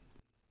doing?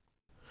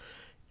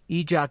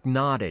 Ejak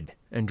nodded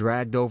and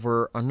dragged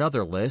over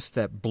another list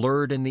that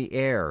blurred in the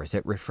air as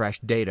it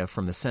refreshed data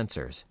from the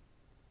sensors.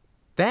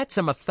 That's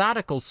a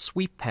methodical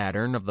sweep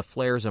pattern of the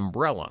flare's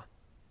umbrella.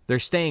 They're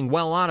staying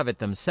well out of it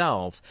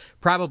themselves,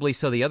 probably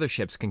so the other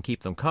ships can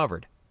keep them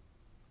covered.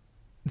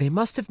 They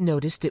must have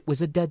noticed it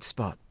was a dead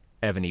spot,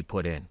 Evany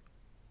put in.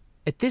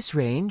 At this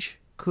range,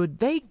 could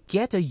they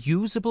get a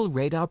usable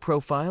radar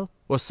profile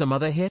or some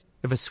other hit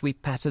if a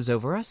sweep passes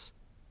over us?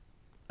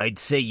 I'd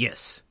say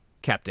yes,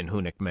 Captain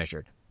Hunick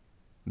measured.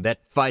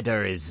 That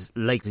fighter is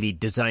likely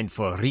designed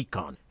for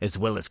recon as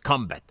well as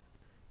combat.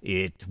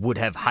 It would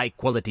have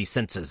high-quality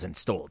sensors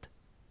installed.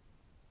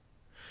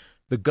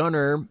 The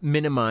gunner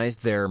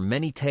minimized their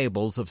many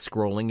tables of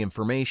scrolling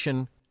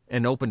information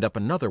and opened up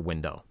another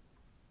window.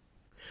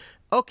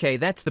 Okay,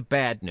 that's the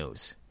bad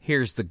news.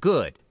 Here's the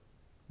good.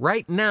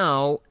 Right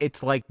now,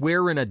 it's like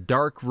we're in a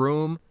dark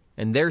room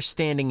and they're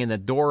standing in the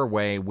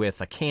doorway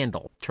with a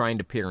candle, trying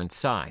to peer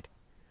inside.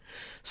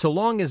 So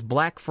long as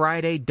Black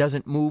Friday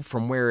doesn't move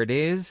from where it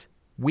is,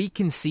 we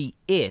can see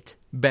it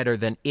better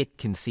than it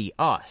can see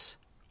us,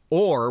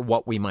 or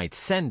what we might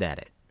send at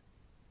it.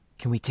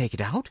 Can we take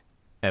it out?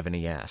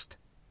 Evany asked.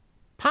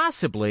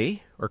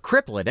 Possibly, or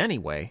cripple it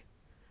anyway.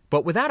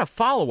 But without a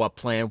follow-up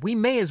plan, we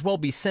may as well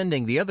be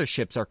sending the other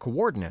ships our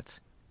coordinates.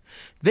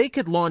 They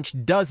could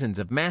launch dozens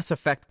of Mass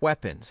Effect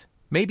weapons,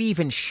 maybe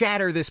even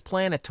shatter this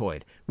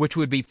planetoid, which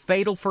would be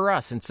fatal for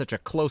us in such a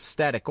close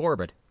static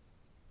orbit.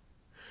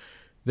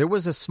 There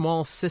was a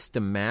small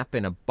system map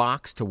in a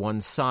box to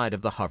one side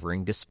of the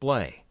hovering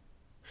display.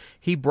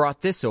 He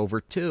brought this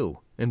over, too,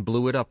 and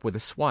blew it up with a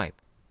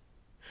swipe.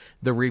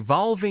 The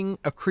revolving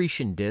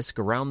accretion disk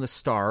around the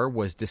star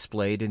was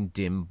displayed in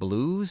dim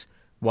blues,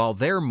 while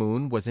their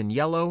moon was in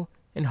yellow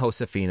and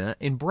Josephina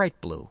in bright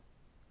blue.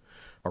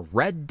 A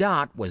red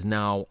dot was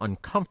now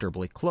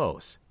uncomfortably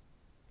close.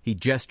 He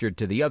gestured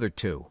to the other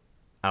two,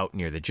 out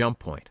near the jump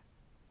point.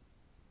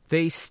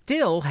 They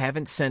still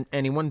haven't sent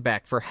anyone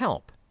back for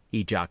help,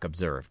 Ejak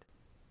observed.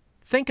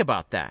 Think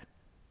about that.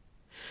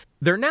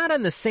 They're not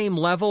on the same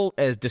level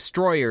as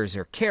destroyers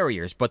or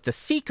carriers, but the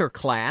Seeker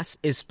class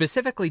is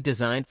specifically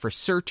designed for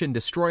search and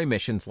destroy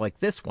missions like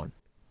this one.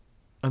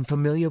 I'm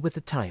familiar with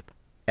the type,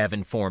 Ev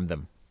informed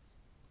them.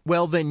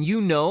 Well, then you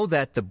know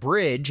that the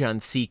bridge on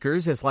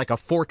Seekers is like a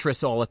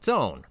fortress all its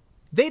own.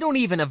 They don't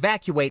even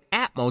evacuate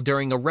Atmo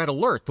during a red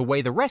alert the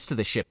way the rest of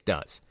the ship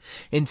does.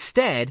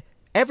 Instead,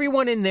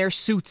 everyone in there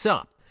suits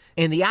up,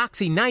 and the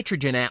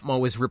oxy-nitrogen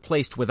Atmo is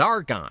replaced with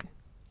argon.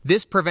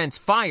 This prevents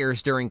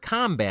fires during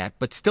combat,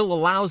 but still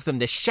allows them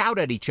to shout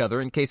at each other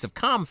in case of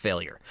comm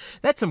failure.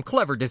 That's some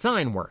clever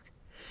design work.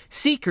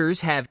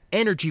 Seekers have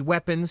energy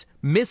weapons,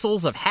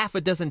 missiles of half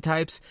a dozen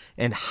types,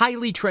 and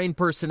highly trained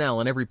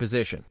personnel in every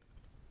position.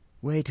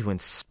 Way to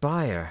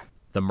inspire,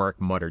 the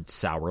merc muttered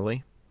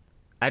sourly.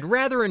 I'd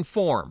rather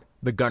inform,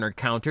 the gunner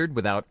countered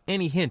without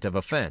any hint of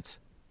offense.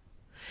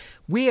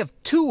 We have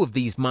 2 of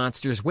these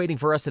monsters waiting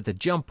for us at the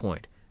jump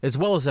point, as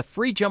well as a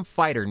free jump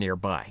fighter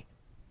nearby.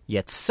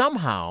 Yet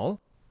somehow,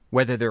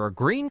 whether they're a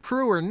green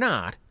crew or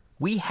not,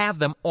 we have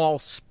them all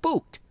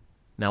spooked.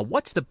 Now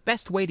what's the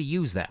best way to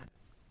use that?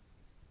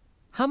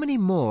 How many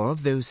more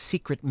of those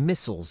secret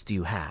missiles do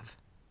you have?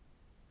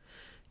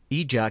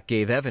 Ejak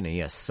gave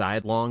Evany a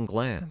sidelong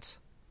glance.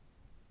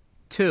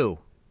 2.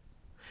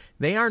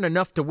 They aren't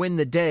enough to win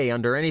the day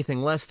under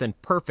anything less than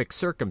perfect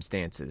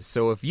circumstances,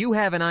 so if you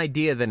have an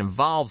idea that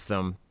involves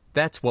them,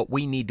 that's what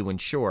we need to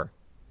ensure.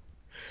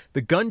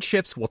 The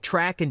gunships will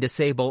track and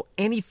disable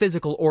any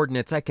physical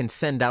ordnance I can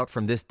send out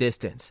from this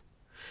distance.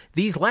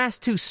 These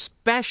last 2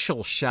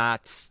 special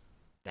shots...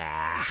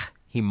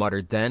 he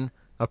muttered then,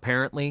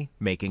 apparently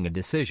making a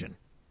decision.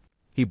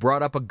 He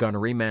brought up a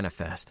gunnery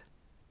manifest.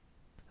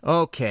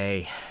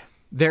 Okay,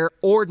 they're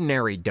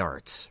ordinary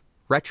darts,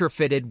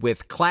 retrofitted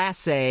with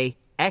Class A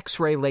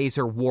X-ray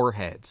laser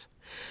warheads.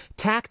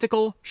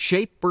 Tactical,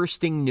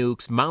 shape-bursting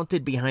nukes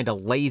mounted behind a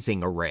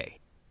lasing array.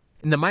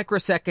 In the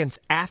microseconds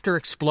after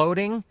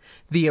exploding,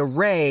 the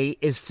array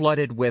is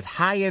flooded with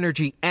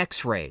high-energy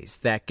X-rays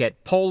that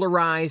get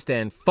polarized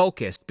and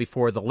focused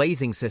before the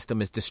lasing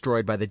system is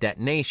destroyed by the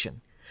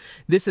detonation.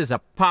 This is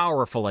a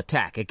powerful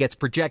attack. It gets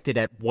projected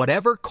at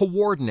whatever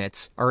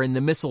coordinates are in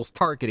the missile's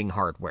targeting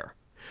hardware.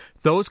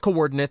 Those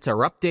coordinates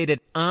are updated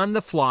on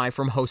the fly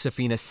from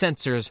Josephina's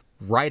sensors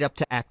right up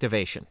to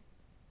activation.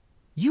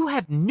 You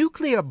have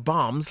nuclear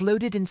bombs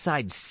loaded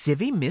inside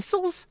civvy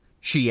missiles?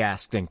 She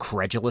asked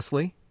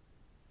incredulously.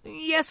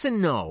 Yes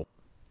and no.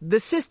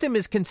 The system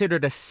is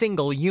considered a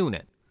single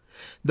unit.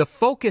 The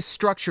focus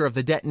structure of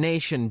the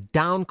detonation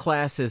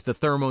downclasses the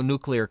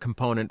thermonuclear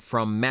component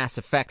from mass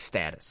effect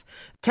status.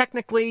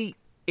 Technically,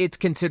 it's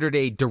considered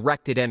a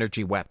directed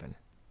energy weapon.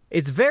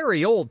 It's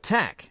very old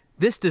tech.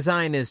 This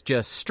design is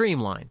just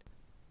streamlined.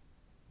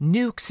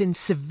 Nukes in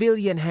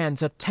civilian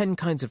hands are 10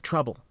 kinds of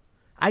trouble.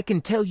 I can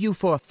tell you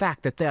for a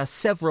fact that there are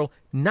several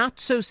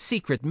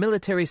not-so-secret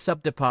military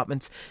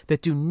subdepartments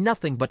that do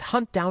nothing but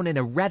hunt down and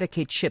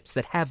eradicate ships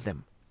that have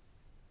them.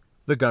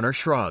 The gunner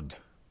shrugged.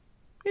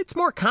 It's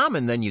more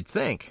common than you'd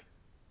think.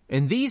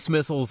 And these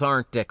missiles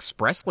aren't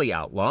expressly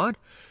outlawed.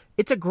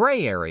 It's a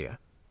gray area.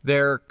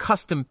 They're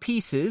custom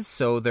pieces,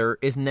 so there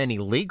isn't any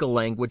legal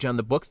language on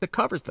the books that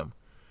covers them.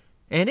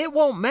 And it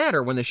won't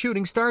matter when the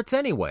shooting starts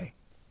anyway.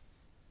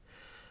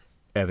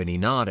 Evany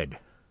nodded.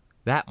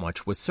 That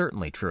much was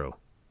certainly true.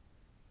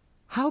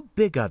 How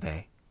big are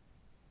they?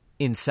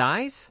 In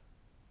size?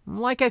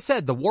 Like I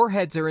said, the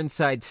warheads are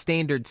inside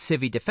standard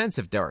civvy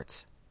defensive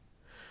darts.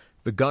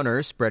 The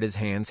gunner spread his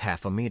hands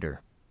half a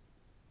meter.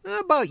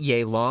 About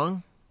yay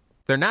long.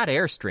 They're not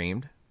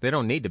airstreamed. They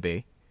don't need to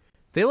be.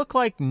 They look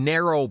like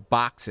narrow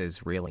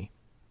boxes, really.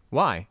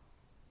 Why?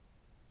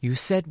 You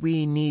said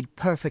we need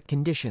perfect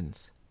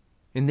conditions.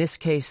 In this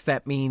case,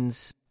 that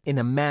means in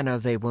a manner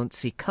they won't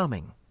see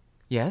coming.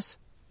 Yes?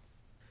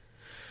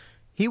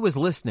 He was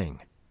listening,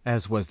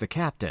 as was the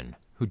captain,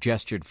 who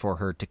gestured for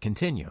her to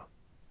continue.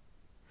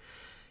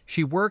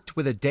 She worked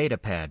with a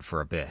datapad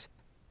for a bit,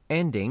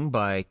 ending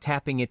by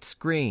tapping its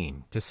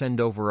screen to send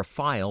over a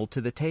file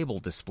to the table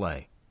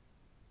display.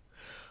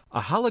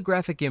 A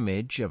holographic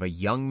image of a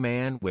young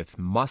man with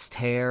mussed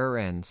hair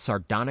and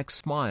sardonic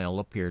smile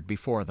appeared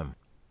before them.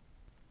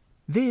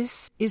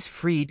 This is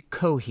Freed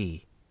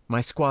Cohee,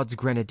 my squad's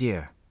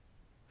grenadier.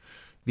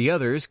 The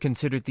others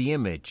considered the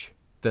image,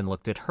 then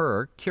looked at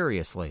her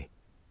curiously.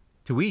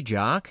 To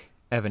Ejak,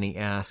 Evany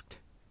asked,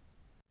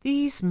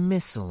 These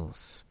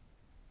missiles,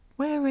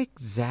 where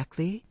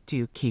exactly do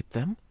you keep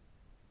them?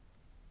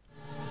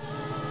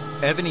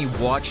 Evany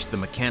watched the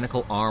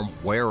mechanical arm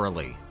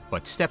warily,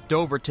 but stepped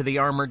over to the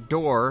armored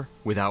door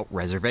without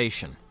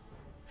reservation.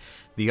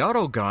 The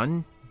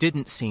autogun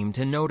didn't seem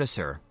to notice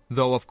her,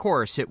 though of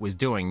course it was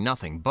doing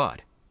nothing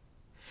but.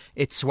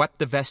 It swept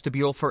the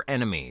vestibule for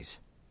enemies,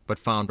 but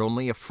found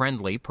only a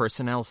friendly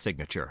personnel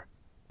signature.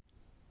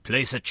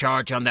 Place a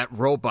charge on that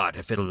robot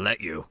if it'll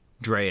let you,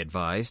 Dre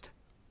advised.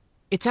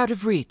 It's out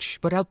of reach,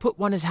 but I'll put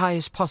one as high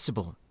as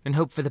possible and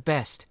hope for the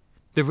best.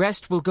 The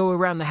rest will go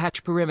around the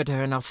hatch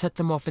perimeter and I'll set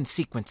them off in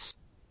sequence.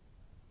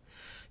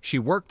 She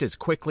worked as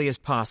quickly as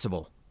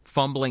possible,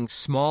 fumbling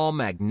small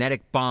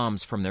magnetic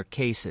bombs from their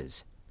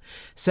cases.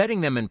 Setting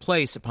them in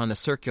place upon the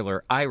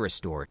circular iris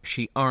door,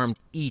 she armed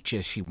each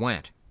as she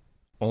went.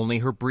 Only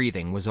her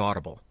breathing was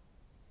audible.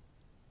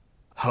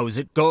 "How's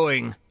it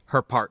going?"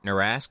 her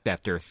partner asked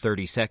after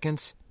 30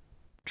 seconds.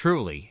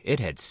 Truly, it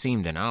had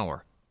seemed an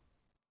hour.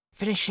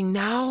 "Finishing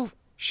now?"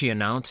 she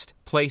announced,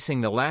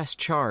 placing the last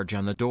charge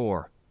on the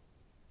door.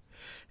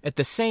 At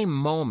the same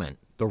moment,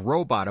 the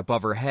robot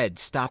above her head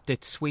stopped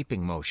its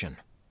sweeping motion.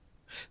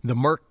 The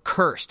merc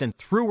cursed and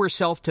threw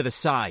herself to the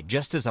side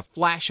just as a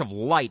flash of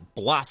light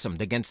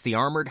blossomed against the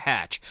armored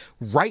hatch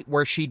right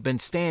where she'd been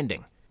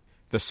standing.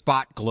 The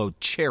spot glowed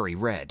cherry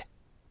red.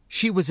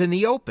 She was in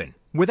the open,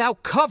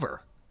 without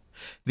cover.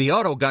 The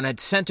autogun had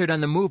centered on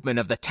the movement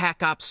of the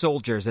TAC Ops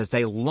soldiers as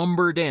they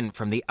lumbered in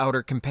from the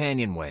outer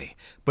companionway,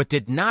 but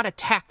did not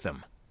attack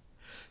them.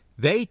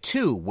 They,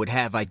 too, would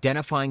have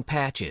identifying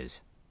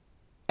patches.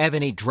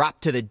 Evany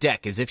dropped to the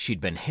deck as if she'd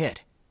been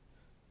hit.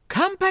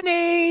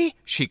 "Company!"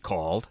 she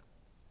called.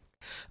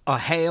 A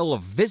hail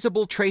of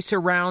visible tracer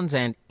rounds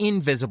and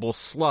invisible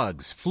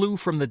slugs flew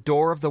from the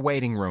door of the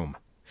waiting room.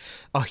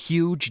 A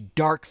huge,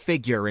 dark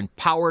figure in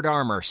powered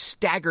armor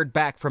staggered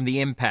back from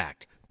the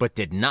impact, but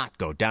did not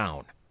go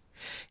down.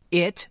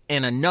 It,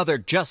 and another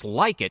just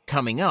like it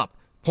coming up,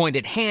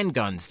 pointed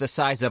handguns the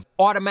size of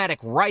automatic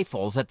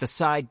rifles at the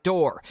side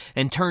door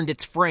and turned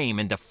its frame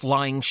into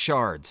flying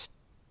shards.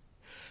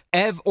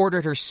 Ev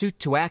ordered her suit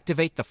to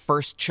activate the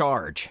first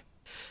charge.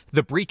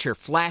 The breacher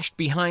flashed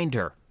behind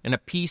her, and a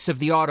piece of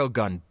the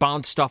autogun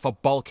bounced off a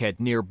bulkhead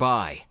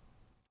nearby.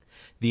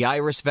 The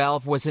iris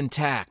valve was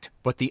intact,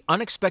 but the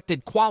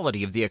unexpected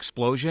quality of the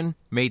explosion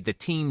made the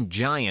team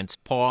giants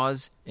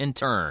pause and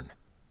turn.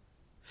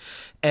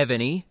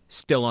 Evany,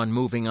 still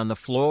unmoving on the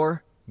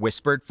floor,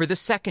 whispered for the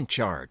second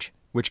charge,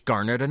 which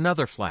garnered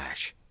another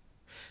flash.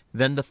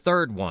 Then the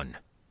third one,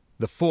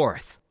 the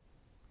fourth,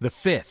 the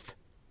fifth.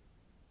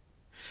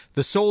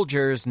 The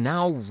soldiers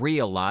now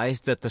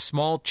realized that the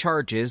small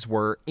charges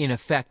were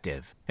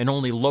ineffective and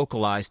only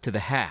localized to the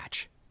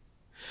hatch.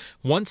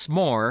 Once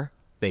more,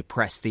 they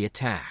pressed the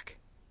attack.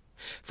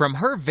 From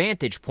her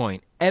vantage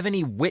point,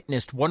 Evany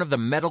witnessed one of the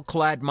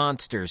metal-clad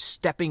monsters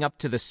stepping up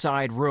to the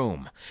side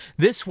room,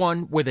 this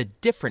one with a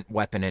different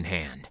weapon in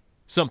hand,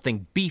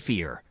 something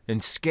beefier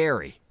and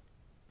scary.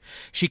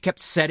 She kept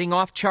setting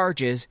off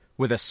charges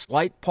with a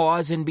slight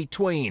pause in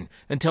between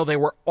until they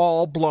were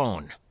all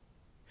blown.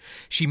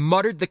 She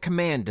muttered the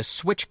command to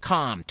switch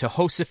comm to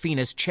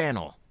Josephina's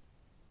channel.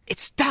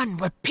 "It's done!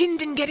 We're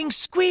pinned and getting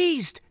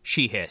squeezed!"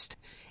 she hissed.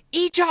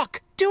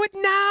 "Ejok, do it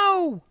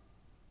now!"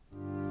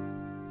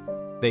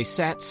 They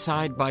sat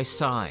side by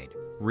side,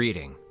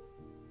 reading.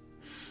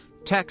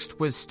 Text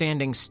was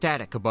standing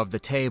static above the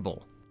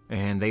table,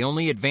 and they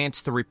only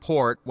advanced the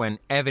report when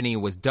Evany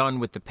was done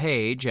with the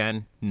page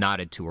and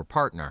nodded to her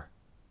partner.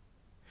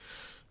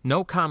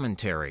 No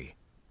commentary,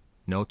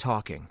 no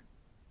talking.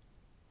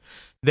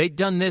 They'd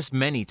done this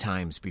many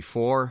times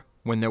before,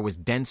 when there was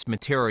dense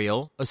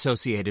material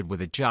associated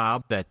with a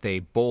job that they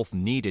both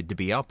needed to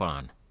be up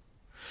on.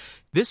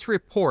 This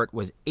report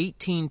was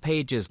 18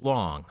 pages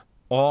long,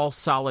 all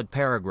solid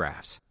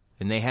paragraphs,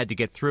 and they had to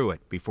get through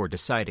it before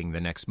deciding the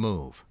next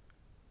move.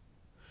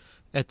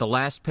 At the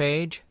last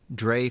page,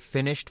 Dre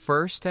finished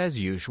first, as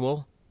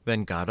usual,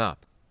 then got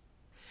up.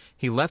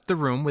 He left the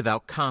room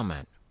without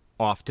comment,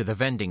 off to the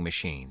vending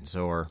machines,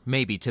 or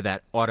maybe to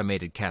that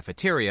automated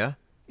cafeteria,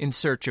 in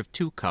search of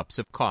 2 cups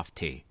of cough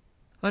tea.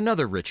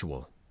 Another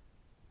ritual.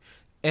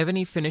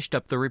 Evany finished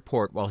up the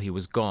report while he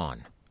was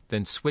gone,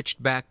 then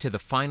switched back to the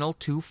final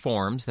 2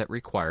 forms that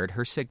required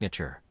her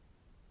signature.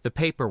 The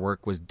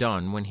paperwork was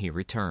done when he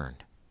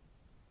returned.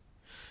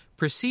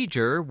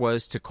 Procedure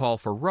was to call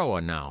for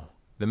Roa now,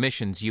 the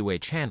mission's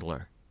UH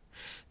handler.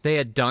 They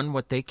had done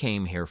what they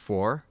came here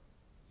for,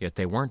 yet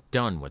they weren't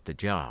done with the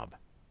job.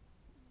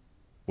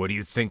 "What do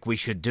you think we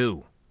should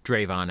do?"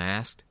 Drayvon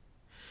asked.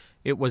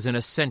 It was an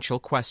essential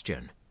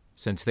question,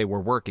 since they were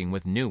working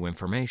with new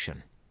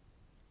information.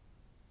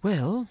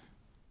 "Well,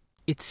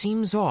 it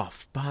seems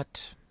off,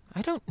 but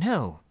I don't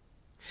know.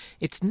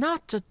 It's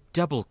not a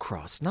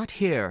double-cross, not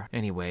here,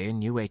 anyway,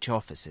 in UH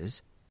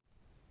offices."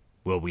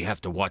 "Well, we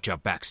have to watch our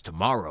backs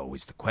tomorrow,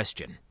 is the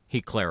question,"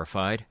 he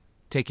clarified,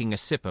 taking a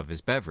sip of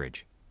his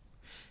beverage.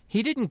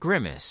 He didn't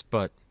grimace,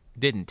 but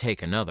didn't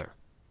take another.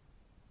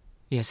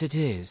 "Yes, it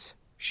is,"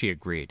 she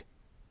agreed.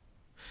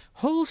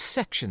 "Whole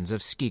sections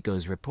of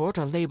Skiko's report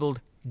are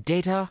labeled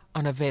Data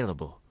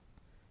Unavailable.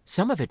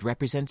 Some of it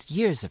represents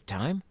years of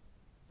time.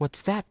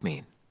 What's that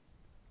mean?"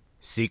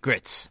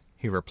 "Secrets,"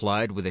 he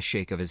replied with a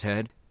shake of his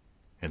head.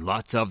 "And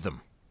lots of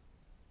them."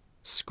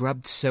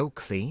 "Scrubbed so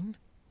clean?"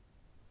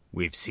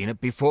 "We've seen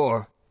it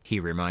before," he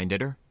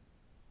reminded her.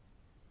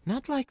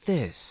 "Not like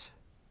this."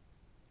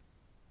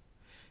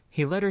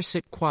 He let her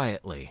sit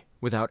quietly,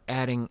 without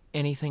adding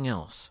anything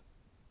else.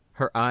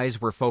 Her eyes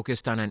were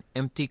focused on an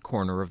empty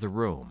corner of the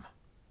room.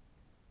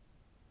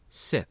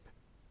 Sip.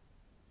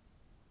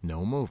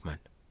 No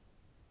movement.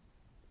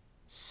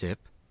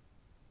 Sip.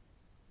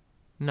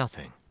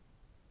 Nothing.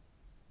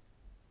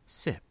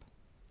 Sip.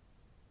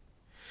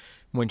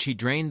 When she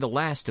drained the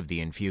last of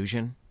the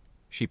infusion,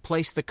 she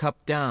placed the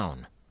cup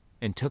down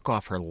and took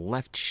off her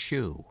left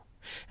shoe,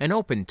 an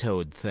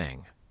open-toed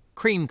thing,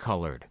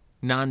 cream-colored,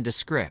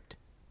 nondescript,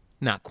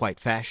 not quite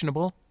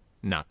fashionable,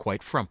 not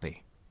quite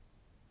frumpy.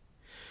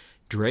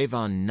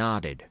 Drayvon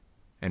nodded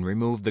and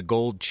removed the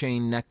gold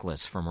chain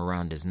necklace from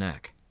around his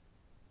neck.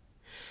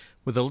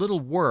 With a little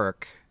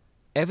work,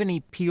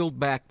 Evany peeled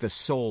back the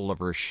sole of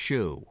her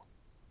shoe.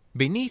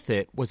 Beneath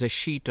it was a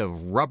sheet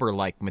of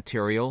rubber-like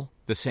material,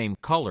 the same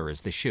color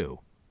as the shoe.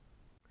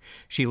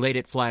 She laid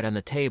it flat on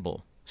the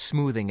table,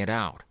 smoothing it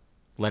out,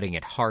 letting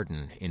it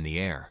harden in the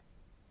air.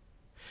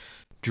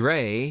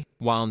 Dray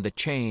wound the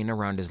chain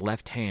around his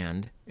left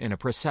hand in a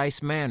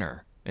precise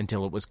manner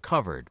until it was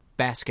covered,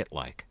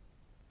 basket-like.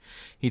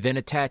 He then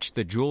attached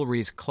the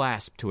jewelry's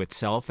clasp to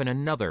itself in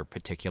another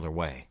particular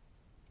way.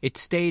 It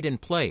stayed in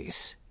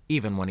place,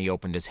 even when he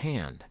opened his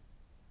hand.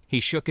 He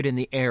shook it in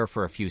the air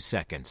for a few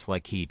seconds,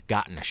 like he'd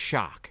gotten a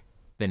shock,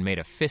 then made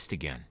a fist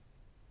again.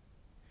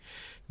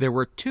 There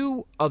were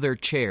 2 other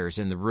chairs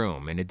in the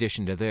room in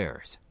addition to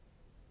theirs.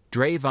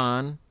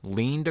 Drayvon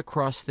leaned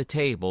across the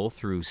table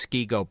through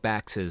Skigo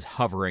Bax's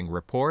hovering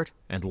report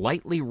and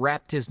lightly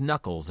rapped his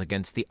knuckles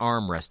against the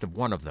armrest of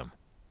one of them.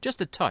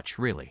 Just a touch,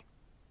 really.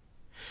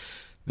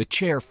 The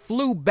chair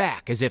flew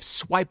back as if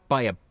swiped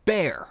by a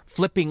bear,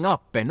 flipping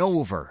up and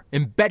over,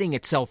 embedding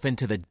itself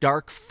into the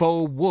dark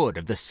faux wood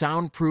of the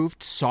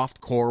soundproofed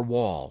soft-core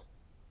wall.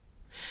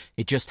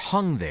 It just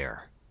hung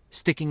there,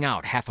 sticking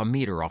out half a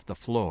meter off the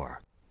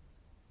floor.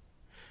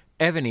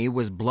 Evany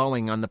was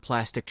blowing on the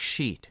plastic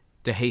sheet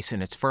to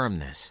hasten its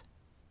firmness.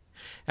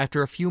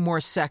 After a few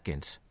more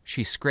seconds,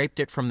 she scraped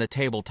it from the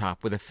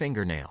tabletop with a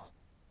fingernail.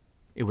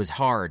 It was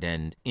hard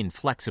and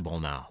inflexible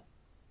now.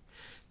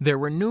 There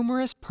were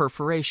numerous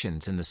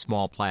perforations in the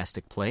small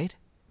plastic plate,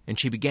 and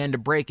she began to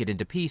break it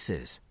into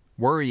pieces,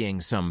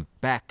 worrying some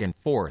back and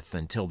forth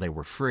until they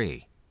were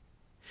free.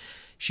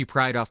 She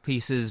pried off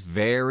pieces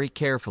very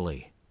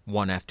carefully,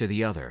 one after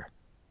the other,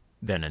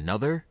 then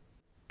another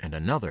and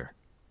another.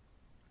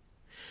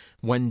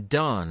 When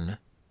done,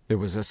 there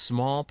was a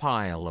small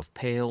pile of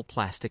pale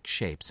plastic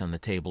shapes on the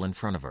table in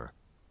front of her.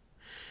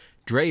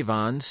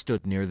 Drayvon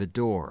stood near the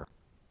door,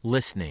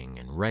 listening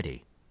and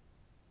ready.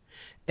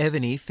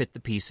 Evany fit the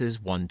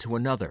pieces one to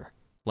another,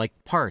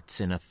 like parts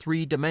in a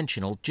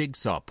 3-dimensional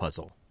jigsaw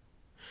puzzle.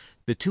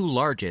 The 2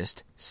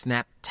 largest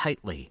snapped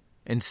tightly,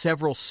 and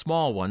several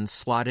small ones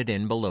slotted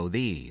in below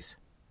these.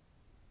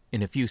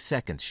 In a few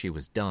seconds she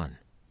was done.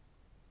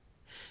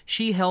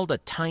 She held a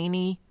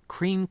tiny,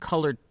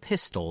 cream-colored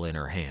pistol in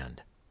her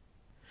hand.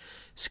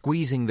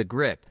 Squeezing the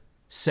grip,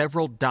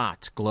 several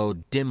dots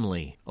glowed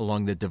dimly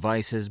along the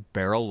device's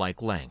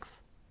barrel-like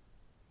length.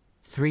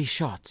 3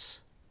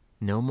 shots,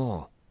 no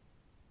more.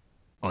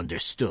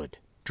 Understood,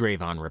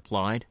 Drayvon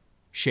replied,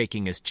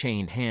 shaking his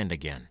chained hand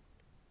again.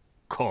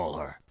 Call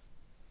her.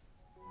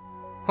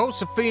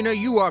 Josephina,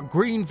 you are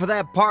green for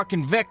that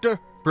parking vector.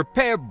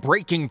 Prepare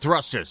braking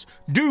thrusters.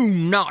 Do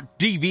not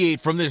deviate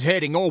from this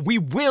heading or we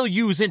will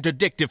use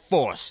interdictive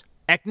force.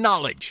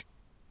 Acknowledge.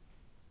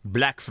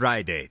 Black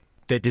Friday,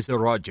 that is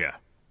Roger.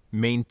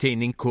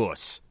 Maintaining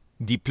course.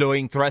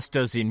 Deploying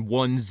thrusters in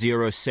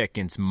 10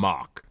 seconds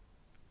mark.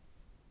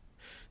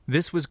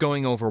 This was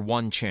going over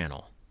one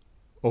channel.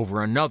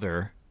 Over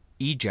another,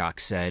 Ejoc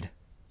said,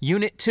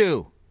 Unit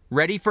 2,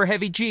 ready for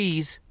heavy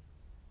Gs.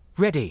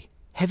 Ready.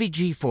 Heavy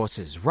G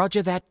forces.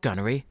 Roger that,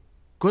 gunnery.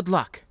 Good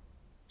luck.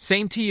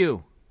 Same to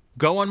you.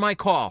 Go on my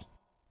call.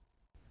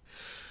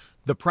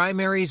 The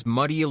primary's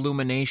muddy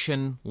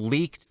illumination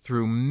leaked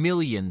through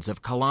millions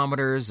of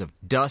kilometers of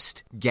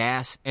dust,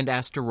 gas, and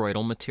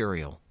asteroidal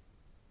material.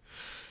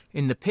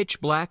 In the pitch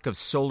black of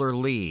solar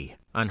lee,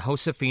 on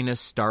Josephina's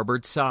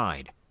starboard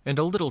side, and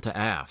a little to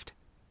aft,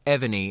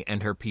 Evany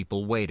and her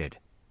people waited.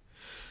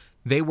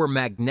 They were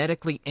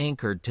magnetically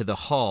anchored to the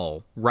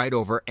hull right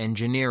over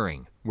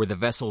engineering, where the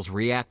vessel's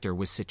reactor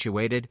was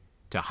situated,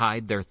 to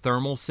hide their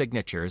thermal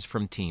signatures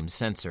from team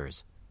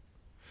sensors.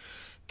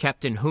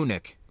 Captain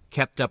Hunick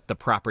kept up the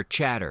proper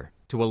chatter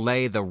to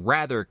allay the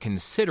rather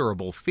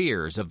considerable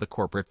fears of the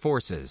corporate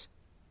forces.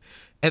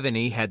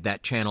 Evany had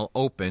that channel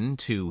open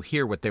to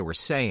hear what they were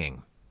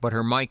saying, but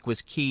her mic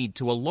was keyed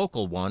to a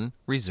local one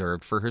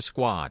reserved for her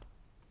squad.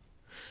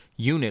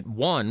 Unit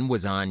 1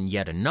 was on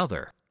yet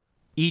another.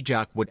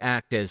 Ejoc would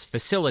act as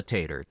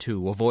facilitator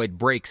to avoid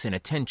breaks in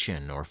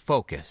attention or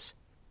focus.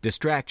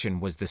 Distraction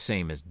was the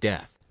same as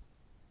death.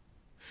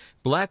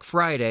 Black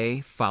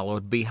Friday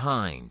followed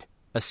behind,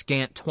 a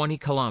scant 20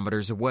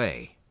 kilometers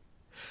away.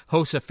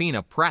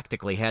 Josephina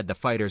practically had the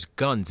fighter's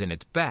guns in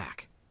its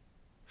back.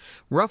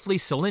 Roughly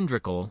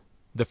cylindrical,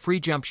 the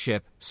free-jump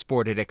ship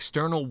sported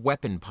external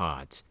weapon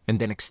pods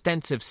and an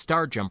extensive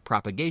star-jump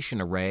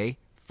propagation array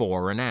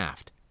fore and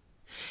aft.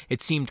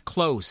 It seemed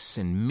close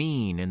and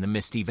mean in the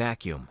misty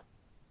vacuum.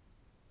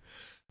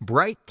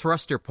 Bright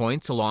thruster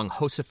points along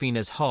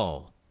Josephina's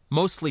hull,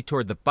 mostly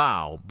toward the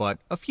bow, but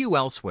a few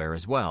elsewhere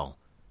as well,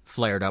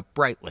 flared up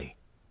brightly.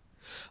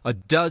 A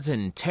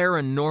dozen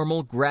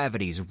Terra-normal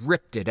gravities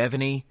ripped at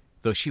Evany,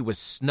 though she was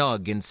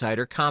snug inside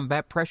her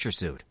combat pressure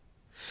suit.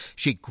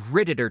 She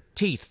gritted her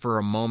teeth for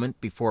a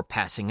moment before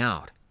passing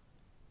out.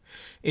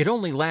 It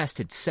only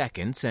lasted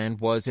seconds and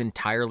was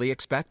entirely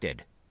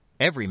expected.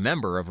 Every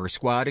member of her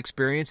squad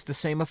experienced the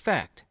same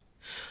effect.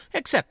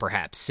 Except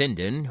perhaps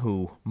Sinden,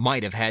 who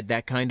might have had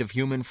that kind of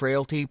human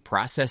frailty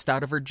processed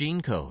out of her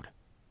gene code.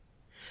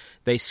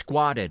 They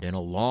squatted in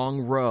a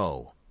long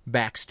row,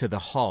 backs to the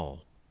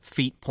hull,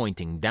 feet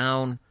pointing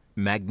down,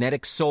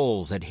 magnetic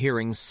soles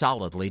adhering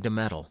solidly to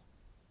metal.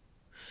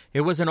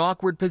 It was an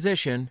awkward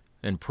position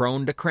and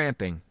prone to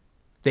cramping.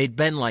 They'd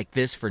been like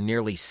this for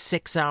nearly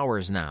 6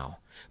 hours now,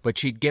 but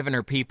she'd given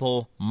her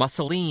people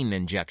muscleine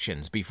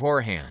injections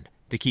beforehand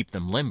to keep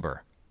them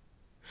limber.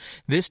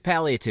 This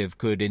palliative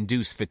could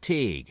induce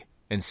fatigue,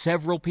 and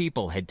several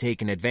people had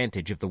taken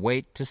advantage of the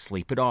weight to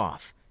sleep it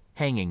off,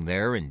 hanging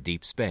there in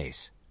deep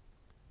space.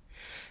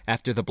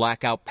 After the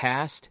blackout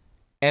passed,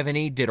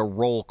 Evany did a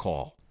roll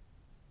call.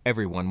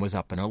 Everyone was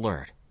up and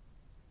alert.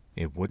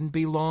 It wouldn't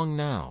be long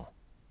now.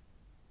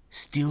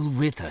 "Still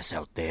with us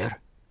out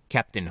there?"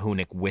 Captain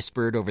Hunick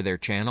whispered over their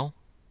channel.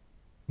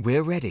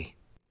 "We're ready."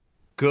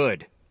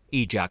 "Good,"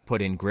 Ejak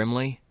put in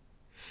grimly.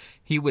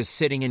 He was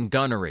sitting in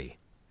gunnery,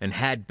 and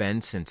had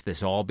been since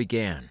this all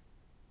began.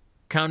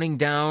 Counting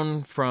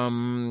down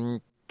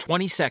from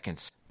 20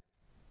 seconds.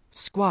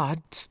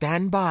 "Squad,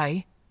 stand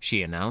by,"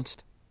 she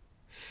announced.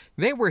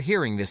 They were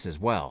hearing this as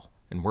well,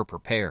 and were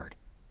prepared.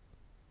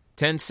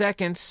 10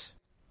 seconds.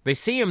 They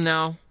see him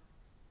now.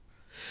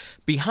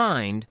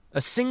 Behind,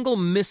 a single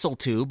missile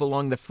tube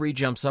along the Free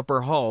Jump's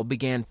upper hull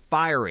began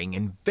firing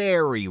in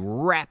very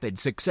rapid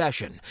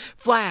succession.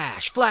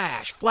 Flash,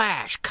 flash,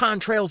 flash,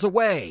 contrails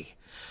away.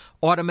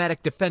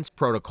 Automatic defense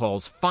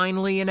protocols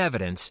finally in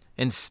evidence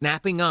and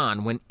snapping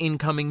on when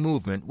incoming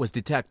movement was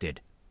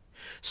detected.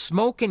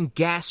 Smoke and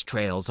gas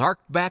trails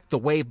arced back the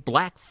way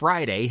Black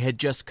Friday had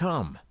just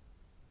come.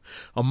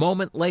 A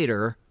moment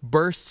later,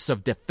 bursts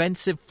of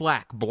defensive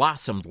flak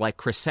blossomed like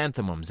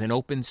chrysanthemums in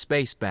open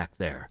space back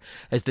there,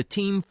 as the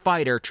team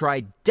fighter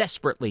tried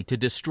desperately to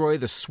destroy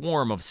the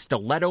swarm of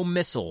stiletto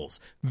missiles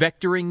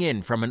vectoring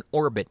in from an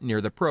orbit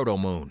near the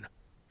proto-moon.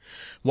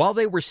 While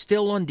they were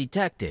still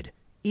undetected,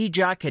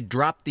 Ejak had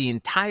dropped the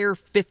entire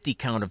 50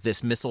 count of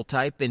this missile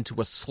type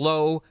into a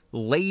slow,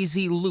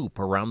 lazy loop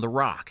around the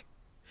rock.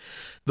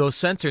 Though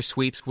sensor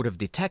sweeps would have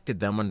detected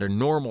them under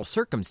normal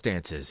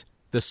circumstances,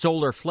 the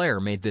solar flare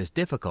made this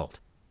difficult,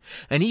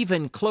 and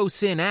even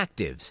close-in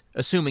actives,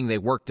 assuming they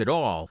worked at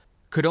all,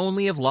 could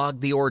only have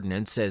logged the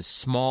ordnance as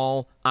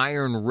small,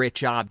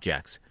 iron-rich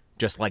objects,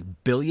 just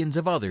like billions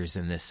of others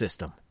in this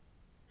system.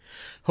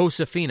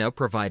 Josephina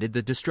provided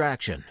the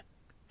distraction.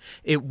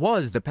 It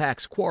was the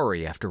pack's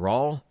quarry, after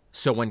all,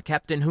 so when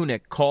Captain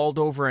Hunick called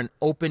over an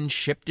open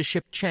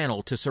ship-to-ship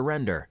channel to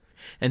surrender,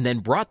 and then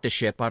brought the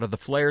ship out of the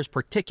flare's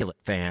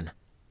particulate fan,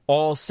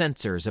 all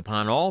sensors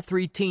upon all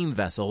 3 team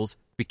vessels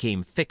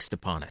became fixed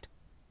upon it.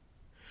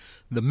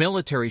 The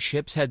military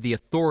ships had the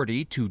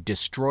authority to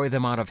destroy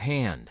them out of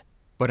hand,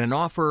 but an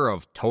offer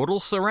of total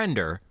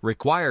surrender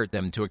required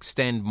them to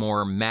extend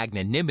more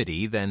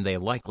magnanimity than they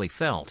likely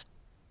felt.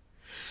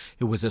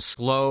 It was a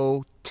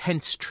slow,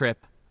 tense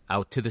trip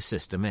out to the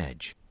system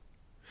edge.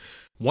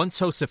 Once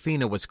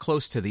Josephina was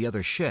close to the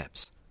other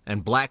ships,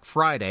 and Black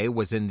Friday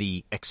was in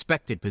the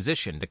expected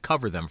position to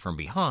cover them from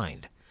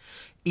behind,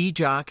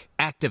 Ejak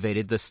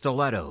activated the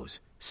stilettos,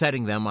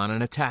 setting them on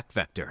an attack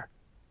vector.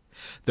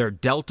 Their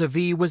delta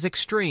V was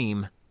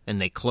extreme,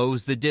 and they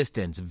closed the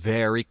distance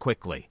very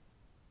quickly.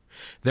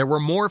 There were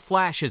more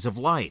flashes of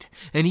light,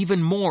 and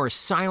even more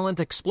silent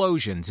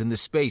explosions in the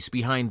space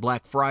behind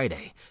Black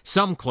Friday,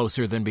 some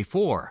closer than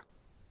before.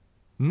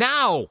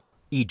 "Now!"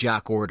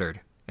 Ejak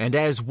ordered, and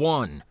as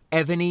one,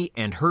 Evany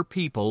and her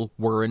people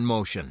were in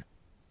motion.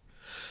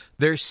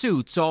 Their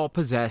suits all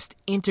possessed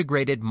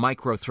integrated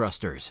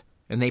microthrusters,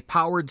 and they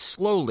powered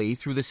slowly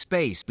through the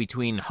space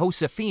between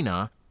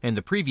Josephina and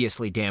the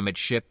previously damaged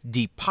ship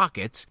Deep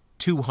Pockets,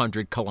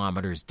 200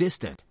 kilometers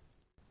distant.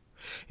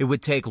 It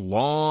would take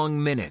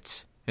long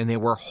minutes, and they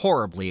were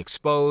horribly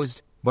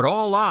exposed, but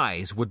all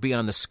eyes would be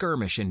on the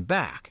skirmish and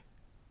back.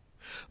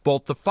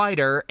 Both the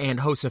fighter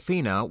and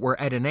Josephina were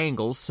at an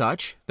angle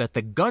such that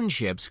the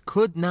gunships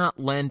could not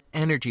lend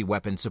energy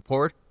weapon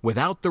support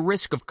without the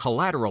risk of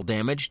collateral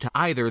damage to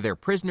either their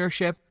prisoner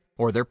ship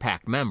or their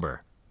pack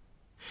member.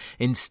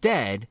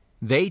 Instead,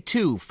 they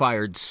too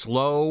fired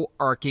slow,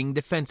 arcing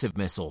defensive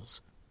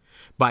missiles.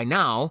 By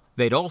now,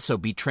 they'd also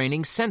be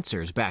training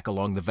sensors back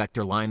along the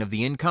vector line of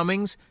the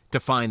incomings to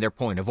find their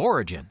point of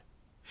origin.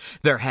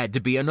 There had to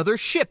be another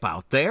ship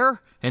out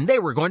there, and they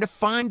were going to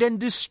find and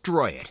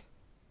destroy it.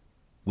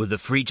 "Will the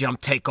Free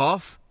Jump take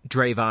off?"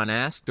 Drayvon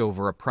asked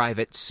over a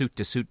private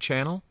suit-to-suit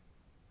channel.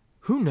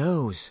 Who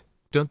knows?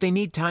 Don't they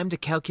need time to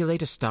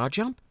calculate a star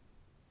jump?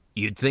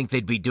 You'd think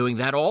they'd be doing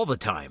that all the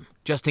time,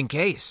 just in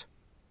case.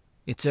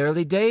 It's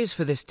early days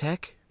for this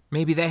tech.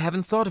 Maybe they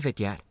haven't thought of it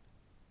yet.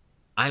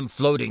 I'm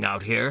floating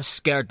out here,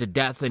 scared to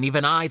death, and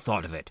even I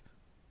thought of it.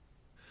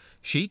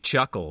 She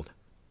chuckled.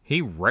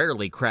 He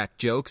rarely cracked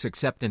jokes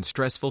except in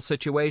stressful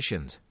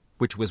situations,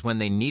 which was when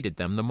they needed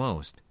them the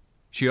most.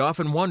 She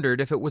often wondered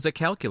if it was a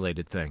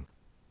calculated thing.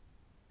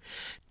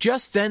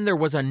 Just then there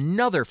was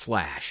another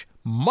flash,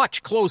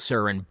 much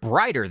closer and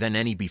brighter than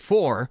any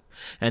before,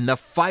 and the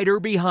fighter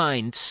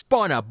behind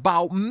spun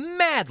about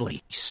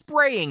madly,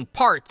 spraying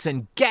parts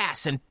and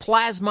gas and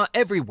plasma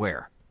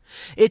everywhere.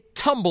 It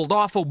tumbled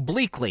off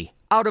obliquely,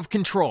 out of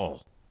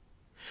control.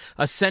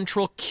 A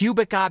central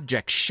cubic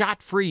object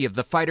shot free of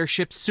the fighter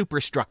ship's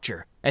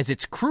superstructure as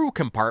its crew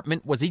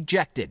compartment was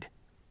ejected.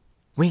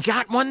 "We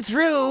got one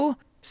through,"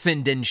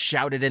 Sinden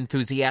shouted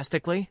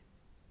enthusiastically.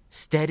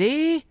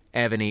 "Steady,"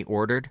 Evany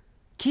ordered.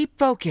 "Keep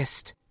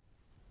focused."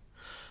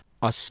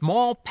 A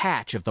small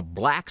patch of the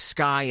black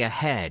sky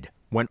ahead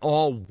went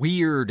all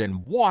weird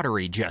and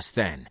watery just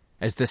then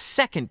as the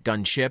second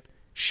gunship,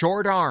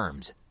 Short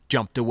Arms,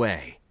 jumped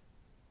away.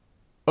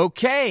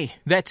 "Okay,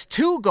 that's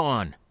 2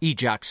 gone,"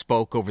 Ejak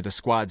spoke over the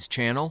squad's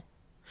channel.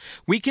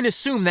 "We can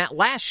assume that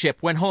last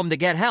ship went home to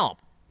get help.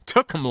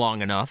 Took 'em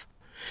long enough.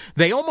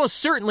 They almost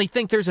certainly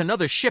think there's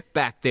another ship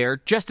back there,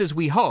 just as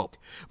we hoped,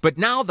 but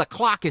now the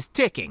clock is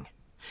ticking.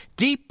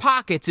 Deep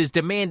Pockets is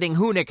demanding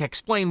Hunik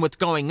explain what's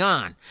going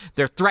on.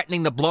 They're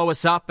threatening to blow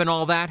us up and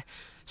all that.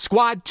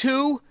 Squad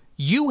 2,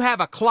 you have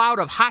a cloud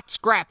of hot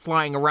scrap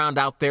flying around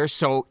out there,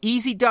 so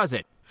easy does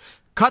it.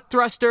 Cut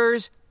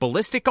thrusters,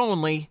 ballistic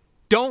only.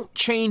 Don't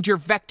change your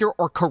vector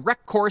or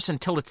correct course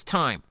until it's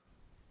time."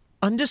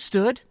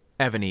 "Understood,"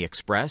 Evany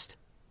expressed.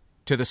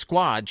 To the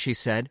squad, she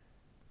said,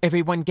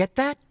 "Everyone get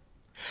that?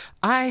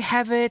 I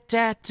have it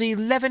at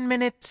 11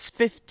 minutes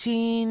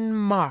 15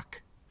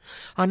 mark.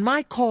 On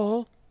my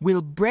call,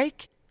 we'll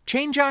brake,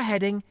 change our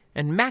heading,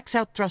 and max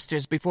out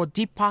thrusters before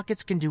Deep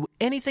Pockets can do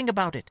anything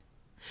about it.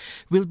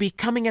 We'll be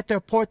coming at their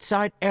port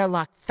side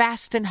airlock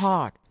fast and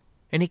hard.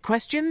 Any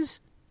questions?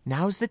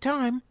 Now's the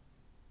time."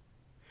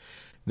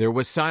 There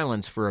was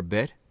silence for a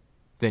bit.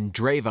 Then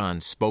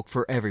Draven spoke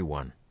for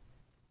everyone.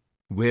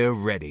 "We're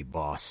ready,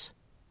 boss."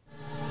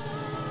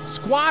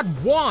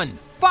 "Squad 1!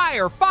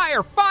 Fire!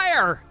 Fire!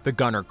 Fire!" the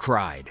gunner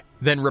cried,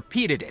 then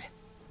repeated it.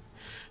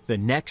 The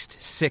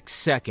next 6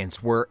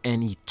 seconds were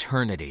an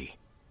eternity.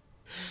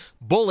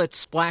 Bullets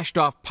splashed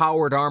off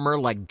powered armor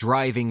like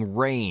driving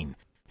rain.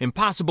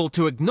 Impossible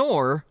to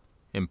ignore,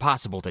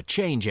 impossible to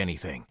change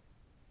anything.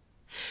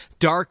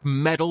 Dark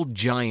metal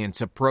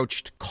giants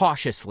approached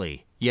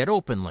cautiously, yet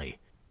openly.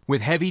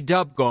 With heavy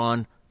dub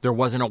gone, there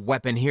wasn't a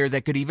weapon here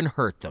that could even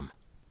hurt them.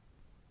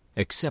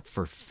 Except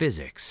for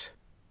physics.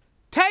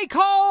 "Take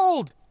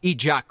hold!"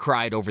 Ejak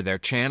cried over their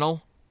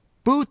channel.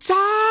 "Boots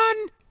on!"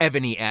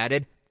 Evany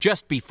added,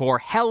 just before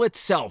hell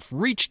itself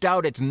reached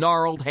out its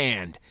gnarled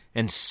hand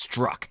and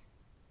struck.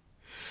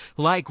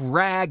 Like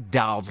rag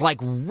dolls, like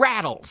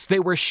rattles, they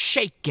were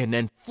shaken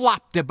and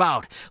flopped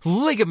about,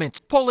 ligaments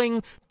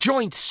pulling,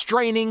 joints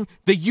straining,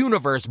 the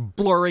universe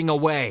blurring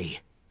away.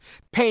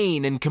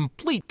 Pain and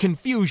complete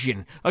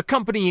confusion,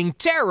 accompanying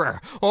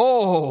terror.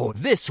 Oh,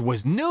 this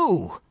was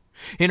new.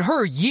 In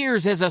her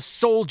years as a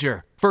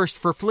soldier, first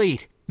for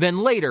Fleet, then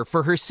later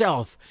for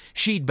herself,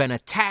 she'd been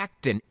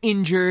attacked and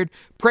injured,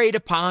 preyed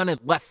upon and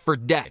left for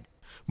dead.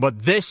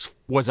 But this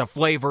was a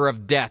flavor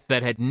of death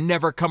that had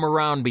never come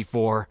around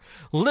before.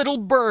 Little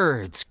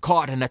birds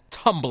caught in a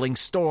tumbling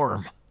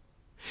storm.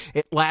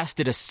 It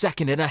lasted a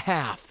second and a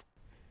half.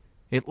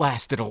 It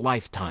lasted a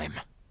lifetime.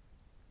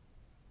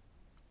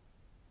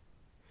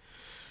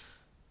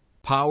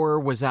 Power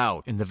was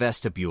out in the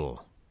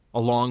vestibule,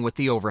 along with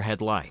the overhead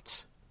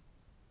lights.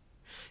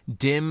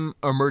 Dim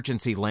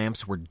emergency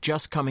lamps were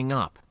just coming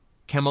up,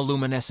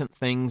 chemiluminescent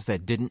things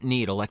that didn't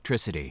need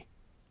electricity.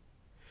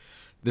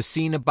 The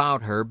scene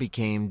about her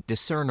became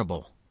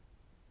discernible.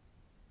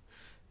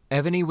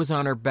 Evany was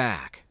on her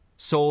back,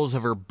 soles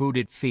of her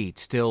booted feet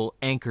still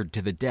anchored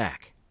to the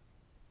deck.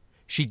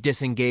 She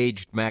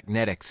disengaged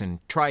magnetics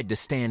and tried to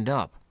stand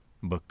up,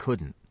 but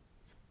couldn't.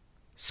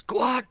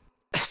 "Squad,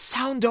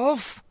 sound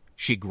off,"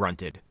 she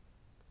grunted.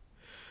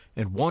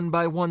 And one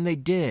by one they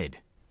did,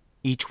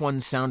 each one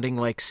sounding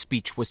like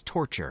speech was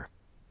torture.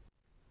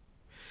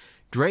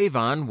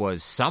 Draven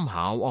was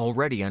somehow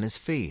already on his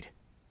feet.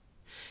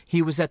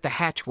 He was at the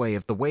hatchway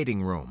of the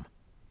waiting room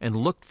and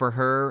looked for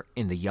her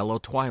in the yellow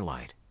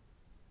twilight.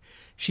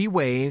 She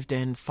waved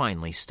and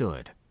finally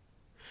stood.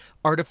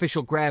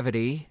 Artificial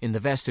gravity in the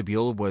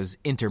vestibule was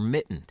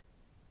intermittent.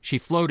 She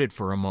floated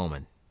for a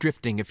moment,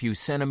 drifting a few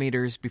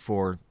centimeters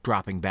before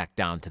dropping back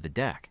down to the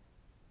deck.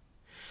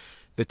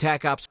 The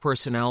TAC Ops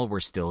personnel were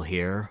still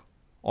here,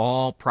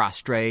 all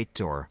prostrate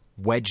or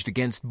wedged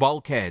against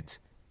bulkheads,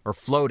 or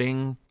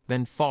floating,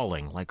 then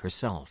falling like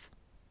herself.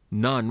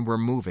 None were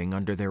moving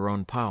under their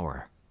own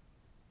power.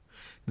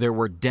 There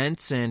were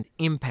dents and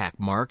impact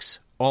marks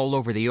all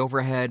over the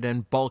overhead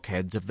and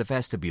bulkheads of the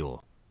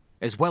vestibule,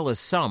 as well as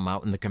some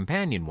out in the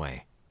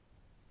companionway.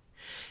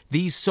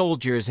 These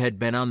soldiers had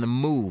been on the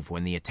move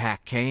when the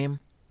attack came.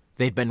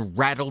 They'd been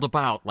rattled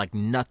about like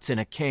nuts in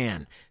a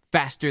can,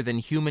 faster than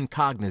human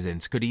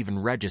cognizance could even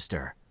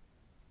register.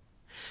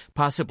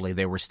 Possibly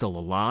they were still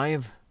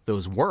alive.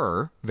 Those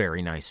were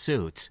very nice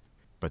suits,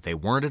 but they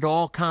weren't at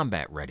all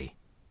combat ready.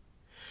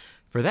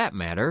 For that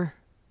matter,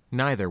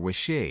 neither was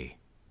she.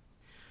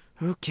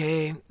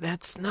 "Okay,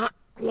 that's not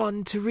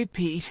one to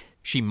repeat,"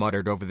 she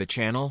muttered over the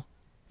channel,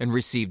 and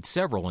received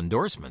several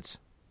endorsements.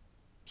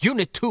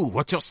 Unit 2,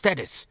 what's your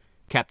status?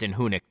 Captain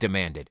Hunick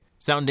demanded,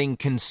 sounding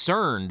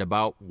concerned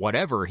about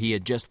whatever he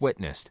had just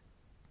witnessed.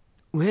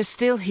 We're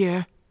still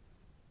here.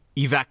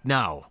 Evac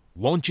now.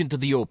 Launch into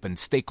the open,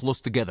 stay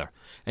close together,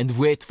 and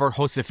wait for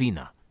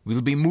Josephina.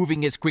 We'll be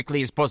moving as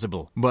quickly as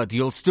possible, but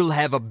you'll still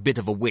have a bit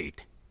of a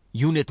wait.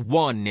 Unit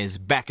 1 is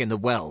back in the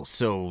well,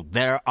 so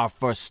they're our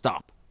first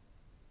stop.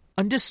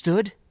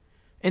 Understood.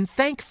 And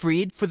thank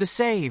Freed for the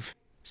save,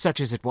 such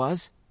as it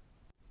was.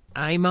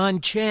 I'm on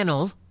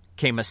channel,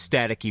 came a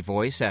staticky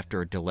voice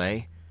after a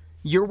delay.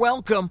 You're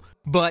welcome,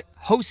 but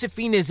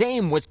Josephina's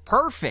aim was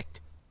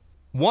perfect.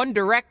 1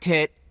 direct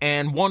hit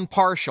and 1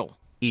 partial,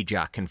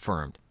 Ejak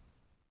confirmed.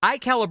 I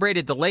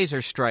calibrated the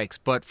laser strikes,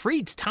 but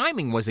Freed's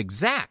timing was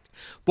exact.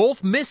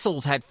 Both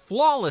missiles had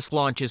flawless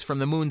launches from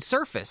the moon's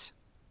surface.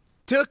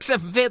 Took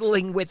some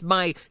fiddling with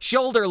my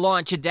shoulder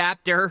launch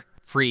adapter,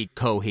 Freed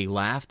Cohey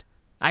laughed.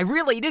 I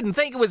really didn't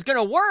think it was going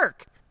to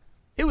work.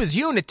 It was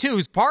Unit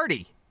 2's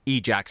party,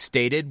 Ejak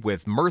stated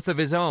with mirth of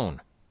his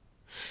own.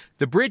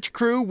 The bridge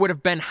crew would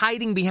have been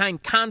hiding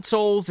behind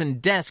consoles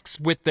and desks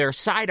with their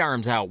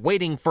sidearms out,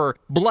 waiting for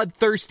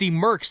bloodthirsty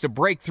mercs to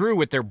break through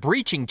with their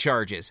breaching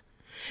charges.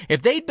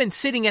 If they'd been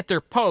sitting at their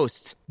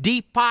posts,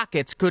 Deep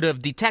Pockets could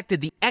have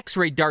detected the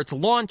X-ray darts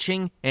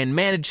launching and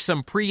managed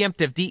some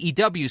preemptive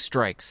DEW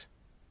strikes.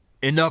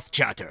 Enough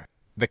chatter,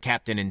 the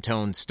captain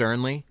intoned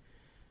sternly.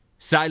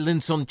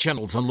 Silence on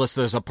channels unless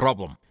there's a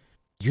problem.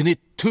 Unit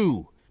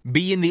 2,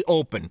 be in the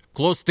open,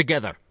 close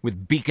together,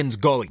 with beacons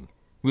going.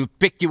 We'll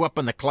pick you up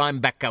on the climb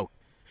back out.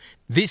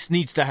 This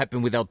needs to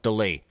happen without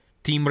delay.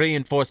 Team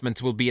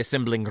reinforcements will be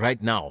assembling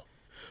right now.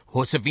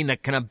 Josephina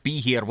cannot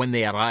be here when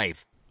they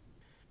arrive.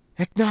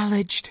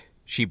 Acknowledged,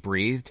 she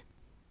breathed.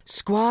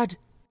 Squad,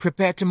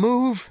 prepare to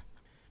move.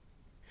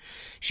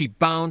 She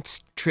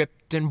bounced,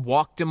 tripped, and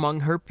walked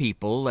among her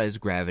people as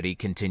gravity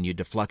continued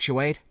to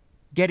fluctuate,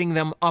 getting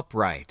them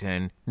upright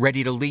and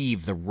ready to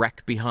leave the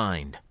wreck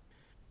behind.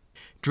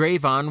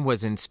 Dravon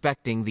was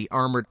inspecting the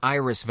armored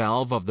iris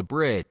valve of the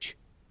bridge.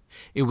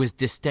 It was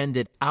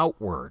distended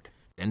outward,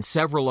 and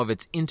several of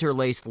its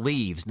interlaced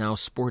leaves now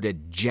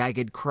sported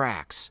jagged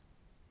cracks.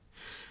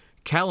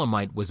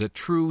 Calamite was a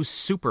true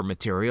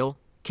supermaterial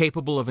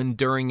capable of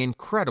enduring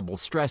incredible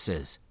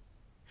stresses.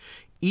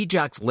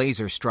 Ejak's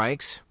laser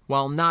strikes,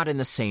 while not in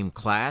the same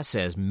class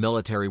as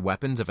military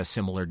weapons of a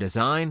similar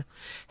design,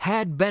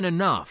 had been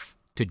enough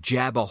to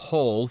jab a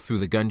hole through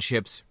the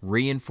gunship's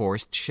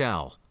reinforced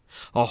shell,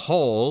 a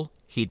hole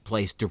he'd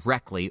placed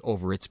directly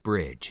over its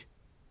bridge.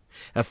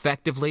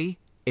 Effectively,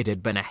 it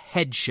had been a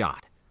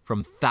headshot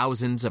from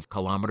thousands of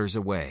kilometers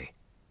away.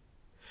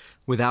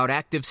 Without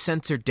active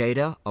sensor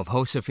data of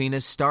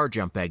Josefina's star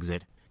jump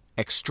exit,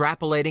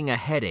 extrapolating a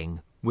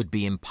heading would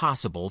be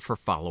impossible for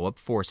follow-up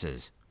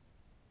forces.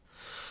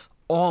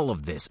 All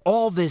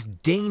this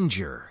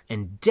danger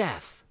and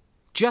death,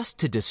 just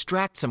to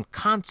distract some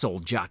console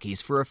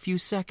jockeys for a few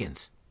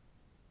seconds.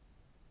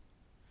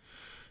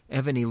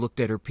 Evany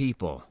looked at her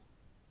people.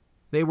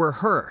 They were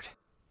hurt,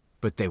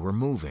 but they were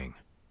moving,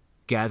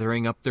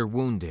 gathering up their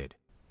wounded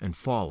and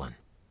fallen.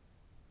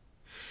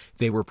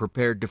 They were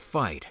prepared to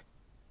fight,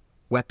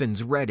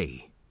 weapons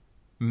ready,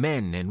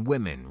 men and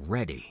women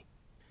ready.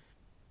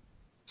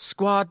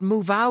 Squad,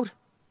 move out.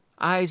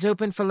 Eyes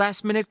open for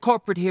last-minute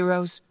corporate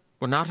heroes.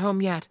 We're not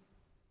home yet.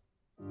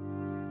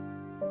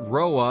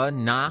 Roa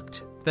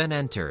knocked, then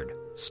entered,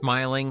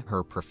 smiling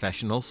her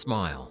professional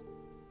smile.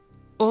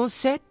 All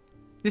set?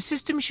 The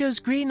system shows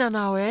green on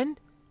our end.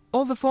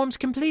 All the forms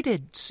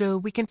completed, so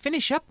we can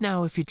finish up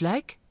now if you'd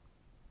like.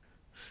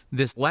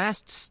 This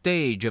last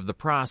stage of the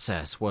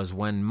process was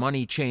when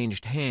money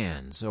changed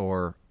hands,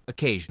 or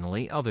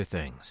occasionally other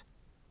things.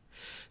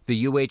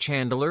 The UH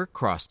handler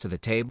crossed to the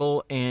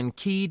table and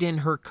keyed in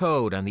her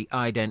code on the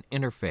ident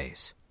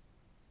interface.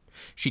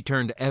 She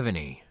turned to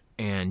Evany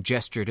and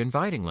gestured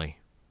invitingly.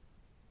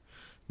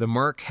 The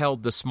merc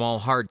held the small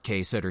hard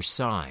case at her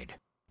side.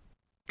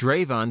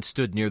 Dravon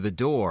stood near the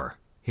door,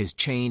 his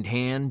chained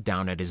hand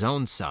down at his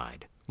own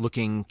side,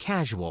 looking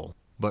casual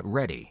but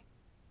ready.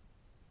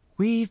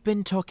 We've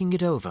been talking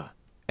it over,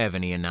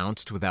 Evany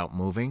announced without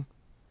moving.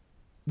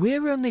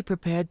 We're only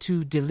prepared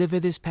to deliver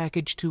this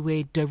package to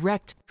a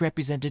direct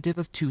representative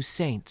of two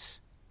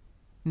saints,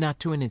 not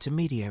to an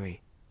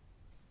intermediary.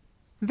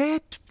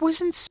 That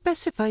wasn't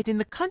specified in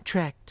the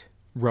contract,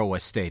 Roa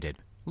stated,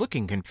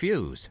 looking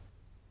confused.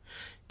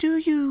 Do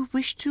you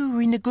wish to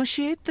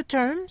renegotiate the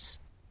terms?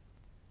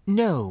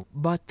 No,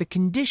 but the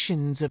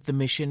conditions of the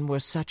mission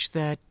were such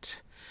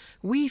that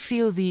we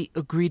feel the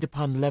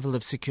agreed-upon level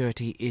of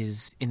security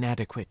is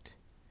inadequate.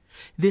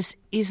 This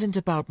isn't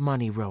about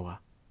money,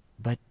 Roa,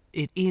 but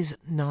it is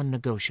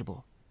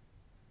non-negotiable.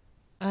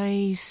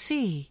 I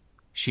see,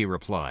 she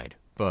replied,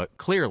 but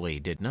clearly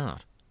did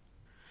not.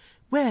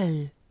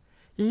 Well,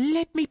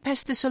 let me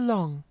pass this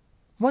along.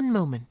 One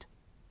moment.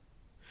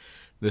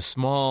 The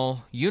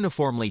small,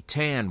 uniformly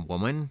tan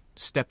woman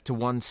stepped to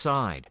one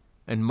side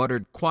and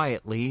muttered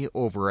quietly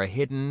over a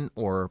hidden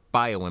or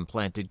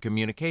bio-implanted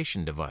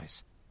communication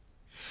device.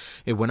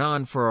 It went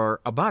on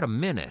for about a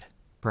minute,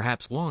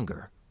 perhaps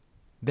longer.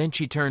 Then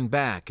she turned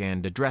back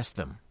and addressed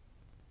them.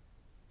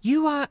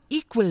 You are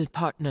equal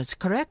partners,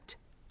 correct?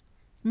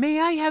 May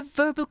I have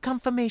verbal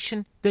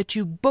confirmation that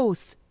you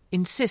both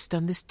insist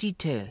on this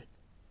detail?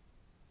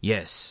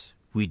 Yes,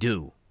 we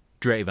do,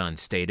 Drayvon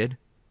stated.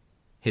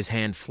 His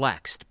hand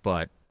flexed,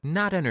 but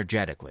not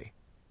energetically.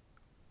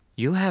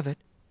 You have it,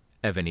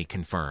 Evany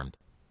confirmed.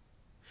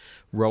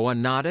 Roa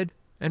nodded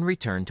and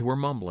returned to her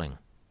mumbling.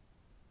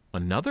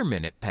 Another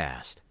minute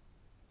passed.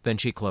 Then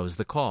she closed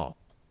the call.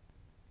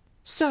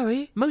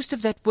 Sorry, most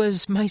of that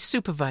was my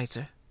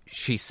supervisor,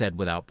 she said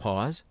without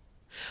pause.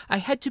 I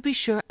had to be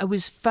sure I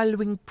was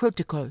following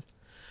protocol.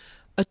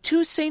 A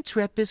Two Saints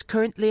rep is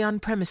currently on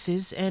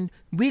premises and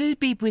will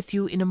be with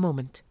you in a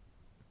moment.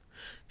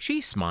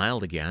 She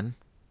smiled again.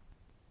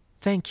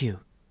 Thank you,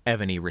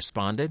 Evany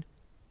responded,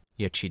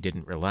 yet she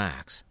didn't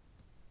relax.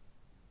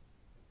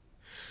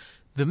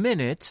 The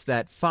minutes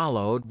that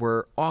followed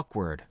were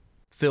awkward,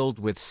 filled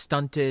with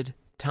stunted,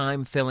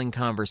 time-filling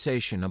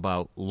conversation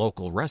about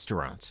local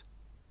restaurants.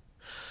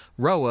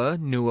 Roa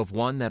knew of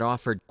one that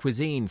offered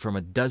cuisine from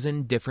a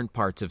dozen different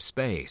parts of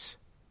space.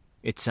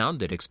 It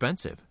sounded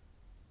expensive.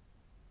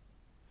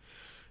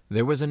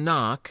 There was a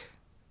knock,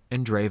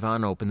 and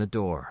Drayvon opened the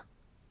door.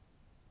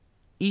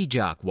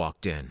 Ejok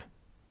walked in,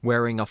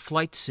 wearing a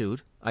flight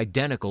suit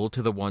identical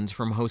to the ones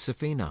from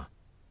Josephina.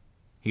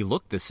 He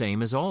looked the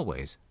same as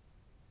always.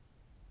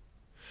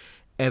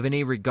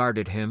 Evany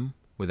regarded him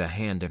with a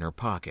hand in her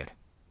pocket.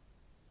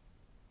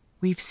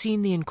 We've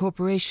seen the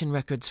incorporation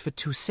records for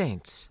Two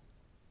Saints.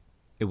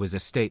 It was a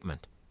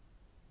statement.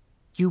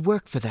 You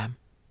work for them.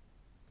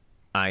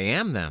 I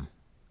am them.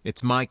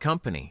 It's my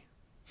company,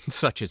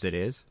 such as it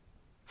is.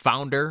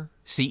 Founder,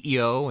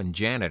 CEO, and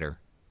janitor.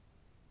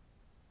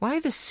 Why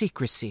the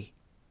secrecy?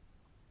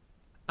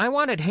 I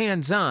wanted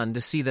hands-on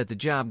to see that the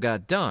job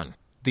got done,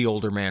 the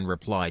older man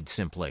replied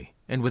simply,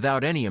 and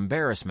without any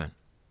embarrassment.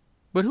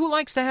 But who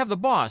likes to have the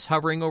boss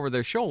hovering over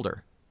their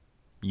shoulder?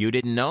 You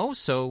didn't know,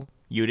 so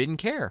you didn't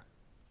care.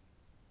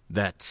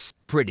 That's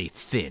pretty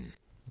thin,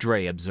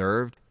 Dre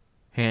observed,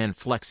 hand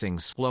flexing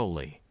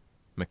slowly,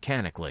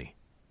 mechanically.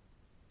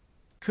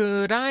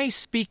 Could I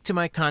speak to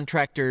my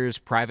contractors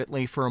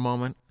privately for a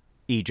moment?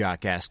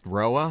 Ejok asked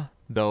Roa,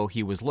 though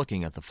he was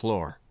looking at the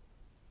floor.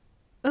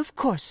 Of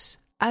course.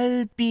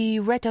 I'll be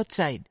right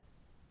outside.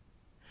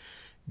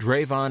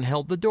 Drayvon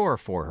held the door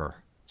for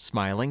her,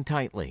 smiling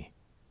tightly,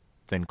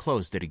 then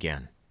closed it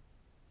again.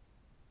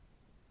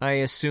 I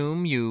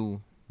assume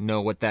you know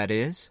what that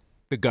is?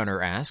 The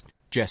gunner asked,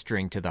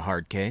 gesturing to the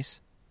hard case.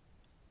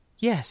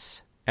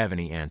 Yes,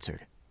 Evany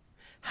answered.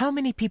 How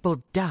many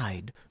people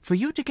died for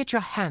you to get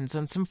your hands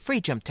on some free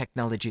jump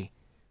technology?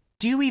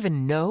 Do you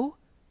even know?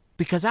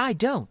 Because I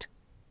don't.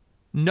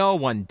 No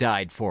one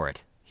died for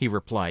it, he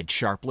replied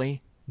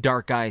sharply,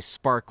 dark eyes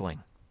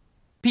sparkling.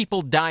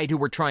 People died who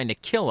were trying to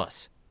kill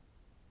us.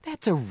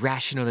 That's a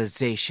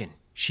rationalization,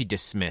 she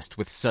dismissed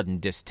with sudden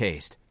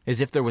distaste,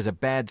 as if there was a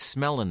bad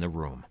smell in the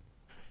room.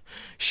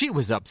 She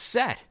was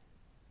upset.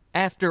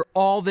 After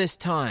all this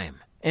time,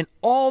 and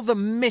all the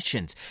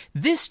missions,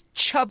 this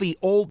chubby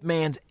old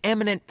man's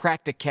eminent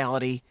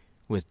practicality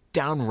was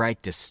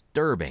downright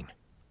disturbing.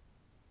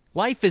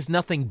 Life is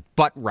nothing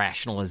but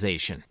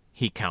rationalization,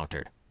 he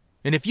countered.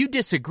 And if you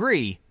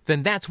disagree,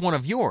 then that's one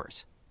of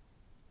yours.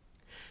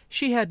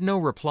 She had no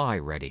reply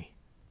ready.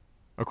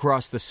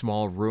 Across the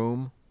small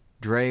room,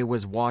 Dre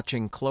was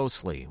watching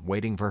closely,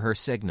 waiting for her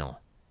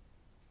signal.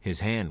 His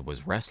hand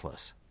was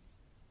restless.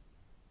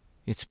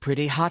 It's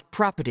pretty hot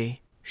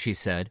property, she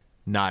said,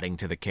 nodding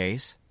to the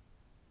case.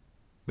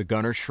 The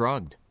gunner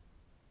shrugged.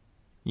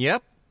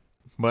 Yep,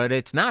 but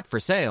it's not for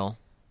sale.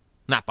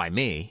 Not by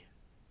me.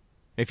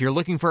 If you're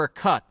looking for a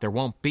cut, there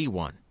won't be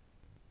one.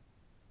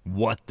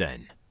 What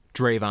then?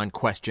 Drayvon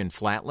questioned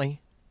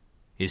flatly.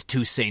 Is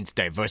Two Saints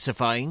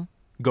diversifying?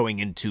 Going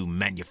into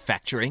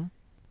manufacturing?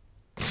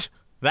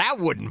 That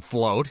wouldn't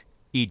float,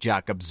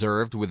 Ejok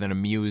observed with an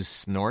amused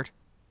snort.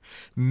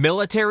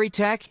 Military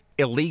tech,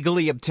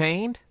 illegally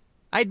obtained?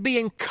 I'd be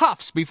in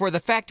cuffs before the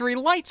factory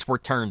lights were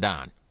turned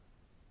on.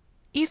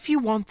 If you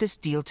want this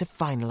deal to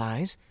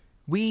finalize,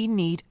 we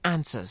need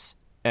answers,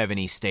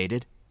 Evany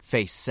stated,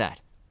 face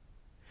set.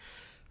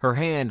 Her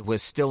hand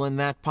was still in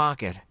that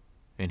pocket,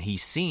 and he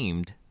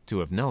seemed to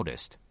have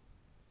noticed.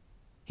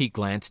 He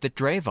glanced at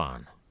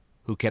Drayvon,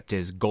 who kept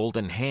his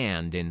golden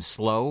hand in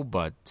slow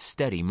but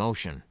steady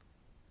motion.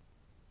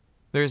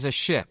 There's a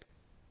ship,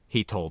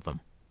 he told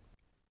them.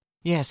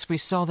 Yes, we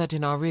saw that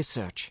in our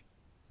research.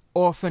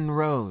 Orphan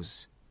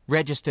Rose,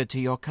 registered to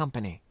your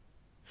company.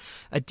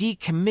 A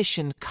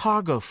decommissioned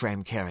cargo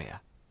frame carrier.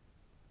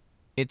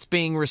 It's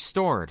being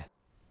restored,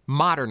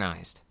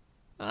 modernized.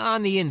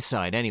 On the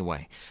inside,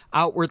 anyway.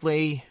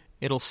 Outwardly,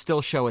 it'll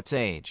still show its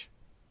age.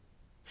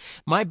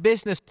 My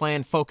business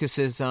plan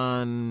focuses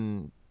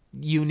on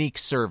unique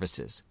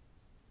services.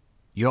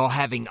 You're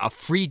having a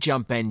free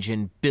jump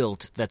engine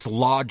built that's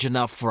large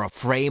enough for a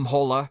frame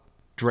hauler?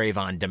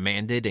 Drayvon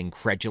demanded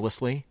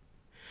incredulously.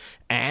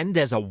 And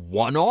as a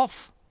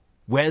one-off?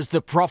 Where's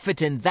the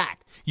profit in that?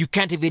 You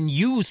can't even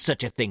use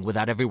such a thing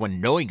without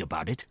everyone knowing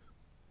about it.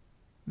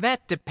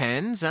 That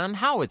depends on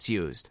how it's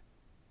used.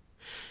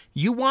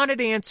 You wanted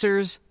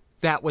answers,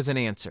 that was an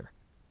answer.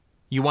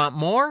 You want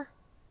more?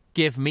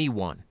 Give me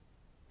one.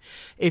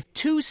 If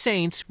two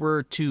saints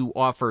were to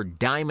offer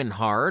Diamond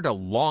Hard a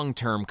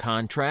long-term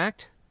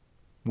contract,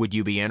 would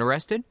you be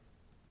interested?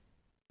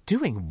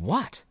 Doing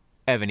what?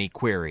 Evany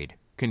queried,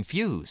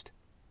 confused.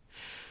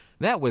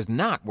 That was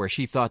not where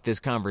she thought this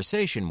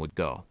conversation would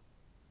go.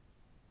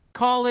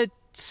 Call it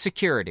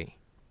security.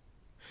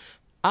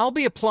 I'll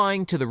be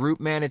applying to the Route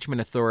Management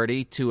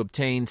Authority to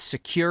obtain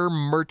secure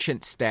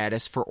merchant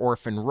status for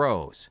Orphan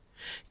Rose.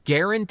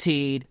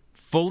 Guaranteed,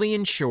 fully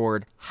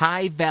insured,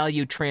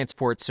 high-value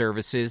transport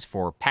services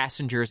for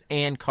passengers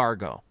and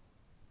cargo.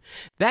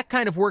 That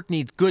kind of work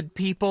needs good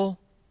people,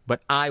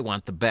 but I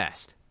want the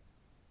best.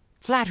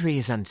 Flattery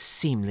is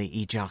unseemly,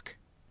 Ejok.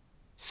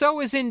 So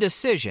is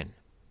indecision.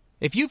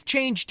 If you've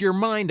changed your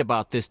mind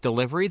about this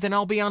delivery, then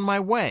I'll be on my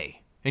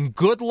way. And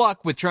good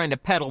luck with trying to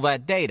peddle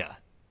that data.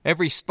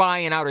 Every spy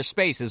in outer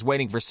space is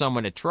waiting for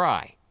someone to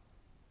try.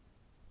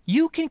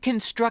 You can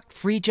construct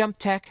free jump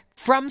tech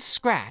from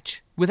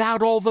scratch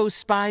without all those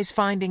spies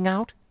finding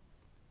out?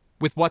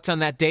 With what's on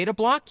that data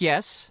block,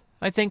 yes,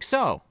 I think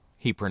so,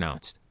 he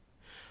pronounced.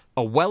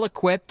 A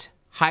well-equipped,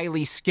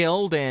 highly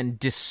skilled, and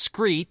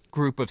discreet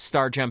group of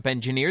Starjump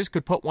engineers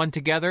could put one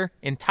together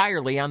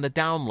entirely on the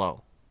down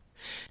low.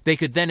 They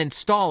could then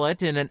install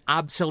it in an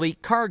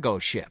obsolete cargo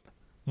ship,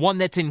 one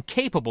that's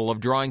incapable of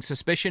drawing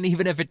suspicion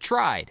even if it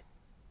tried.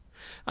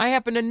 I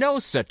happen to know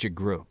such a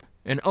group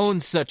and own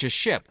such a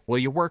ship. Will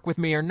you work with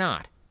me or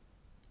not?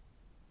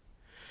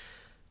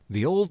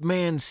 The old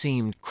man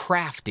seemed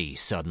crafty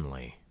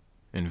suddenly,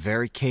 and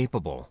very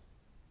capable.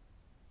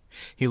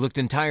 He looked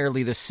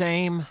entirely the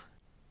same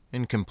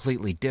and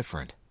completely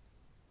different.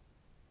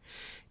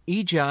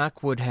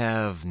 Ejok would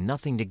have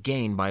nothing to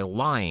gain by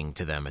lying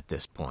to them at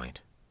this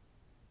point.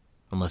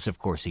 Unless, of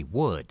course, he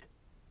would,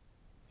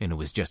 and it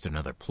was just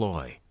another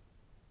ploy.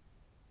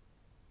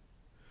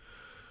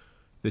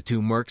 The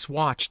two mercs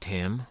watched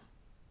him.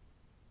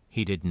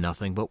 He did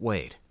nothing but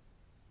wait.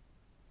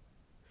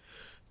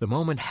 The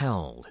moment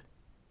held.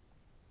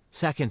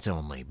 Seconds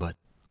only, but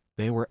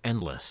they were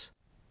endless.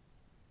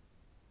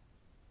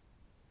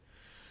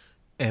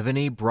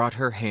 Evany brought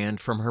her hand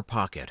from her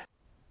pocket,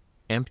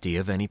 empty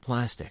of any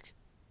plastic.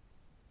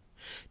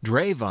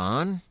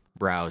 Drayvon,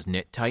 brows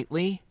knit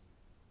tightly,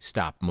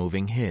 stopped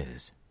moving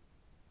his.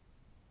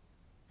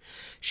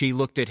 She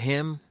looked at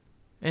him,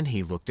 and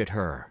he looked at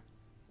her.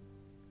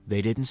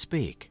 They didn't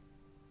speak.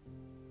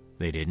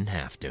 They didn't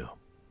have to.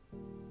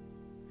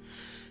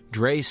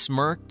 Dray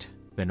smirked,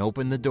 then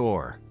opened the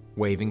door,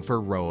 waving for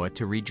Roa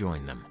to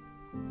rejoin them.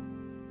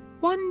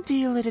 One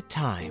deal at a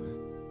time,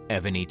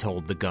 Evany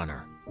told the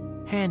gunner,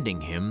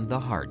 handing him the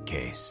hard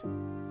case.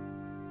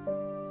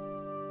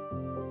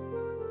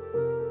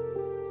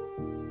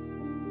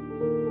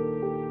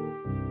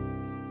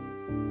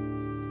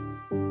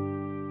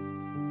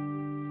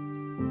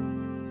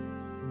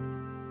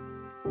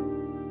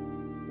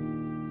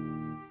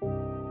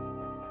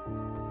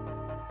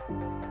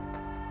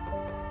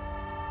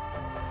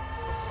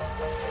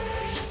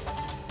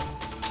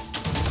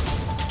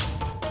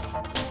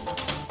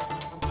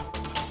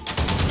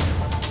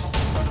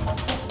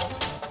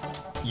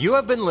 You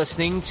have been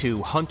listening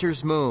to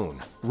Hunter's Moon,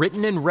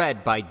 written and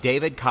read by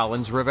David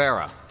Collins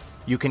Rivera.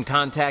 You can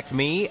contact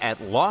me at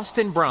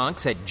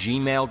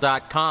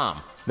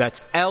lostnbronx@gmail.com.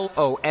 That's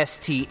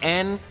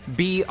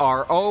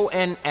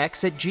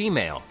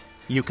LOSTNBRONX@gmail.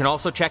 You can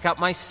also check out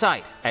my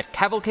site at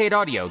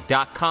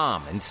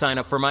cavalcadeaudio.com and sign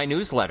up for my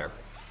newsletter.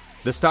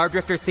 The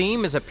Stardrifter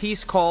theme is a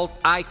piece called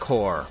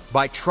I-Core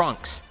by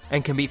Trunks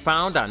and can be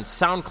found on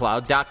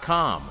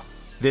SoundCloud.com.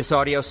 This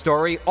audio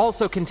story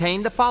also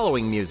contained the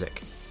following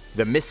music: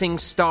 The Missing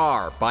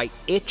Star by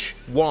Itch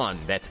One,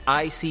 that's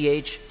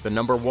ICH, the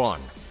number 1.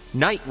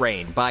 Night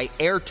Rain by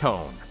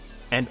Airtone.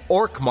 And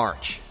Orc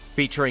March,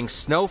 featuring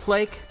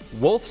Snowflake,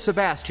 Wolf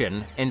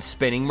Sebastian, and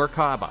Spinning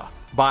Merkaba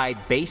by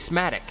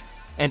Bassmatic.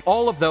 And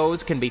all of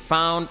those can be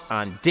found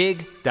on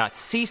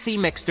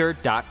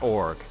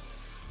dig.ccmixter.org.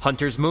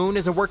 Hunter's Moon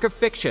is a work of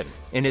fiction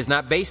and is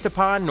not based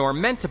upon nor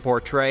meant to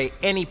portray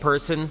any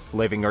person,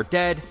 living or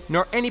dead,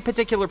 nor any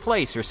particular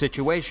place or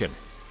situation.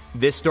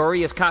 This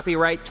story is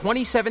copyright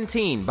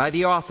 2017 by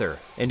the author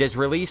and is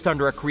released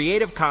under a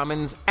Creative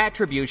Commons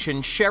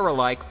Attribution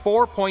Share-alike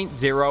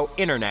 4.0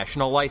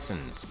 international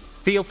license.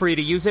 Feel free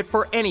to use it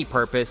for any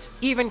purpose,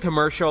 even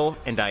commercial,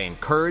 and I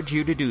encourage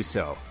you to do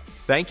so.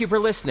 Thank you for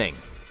listening.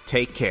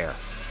 Take care.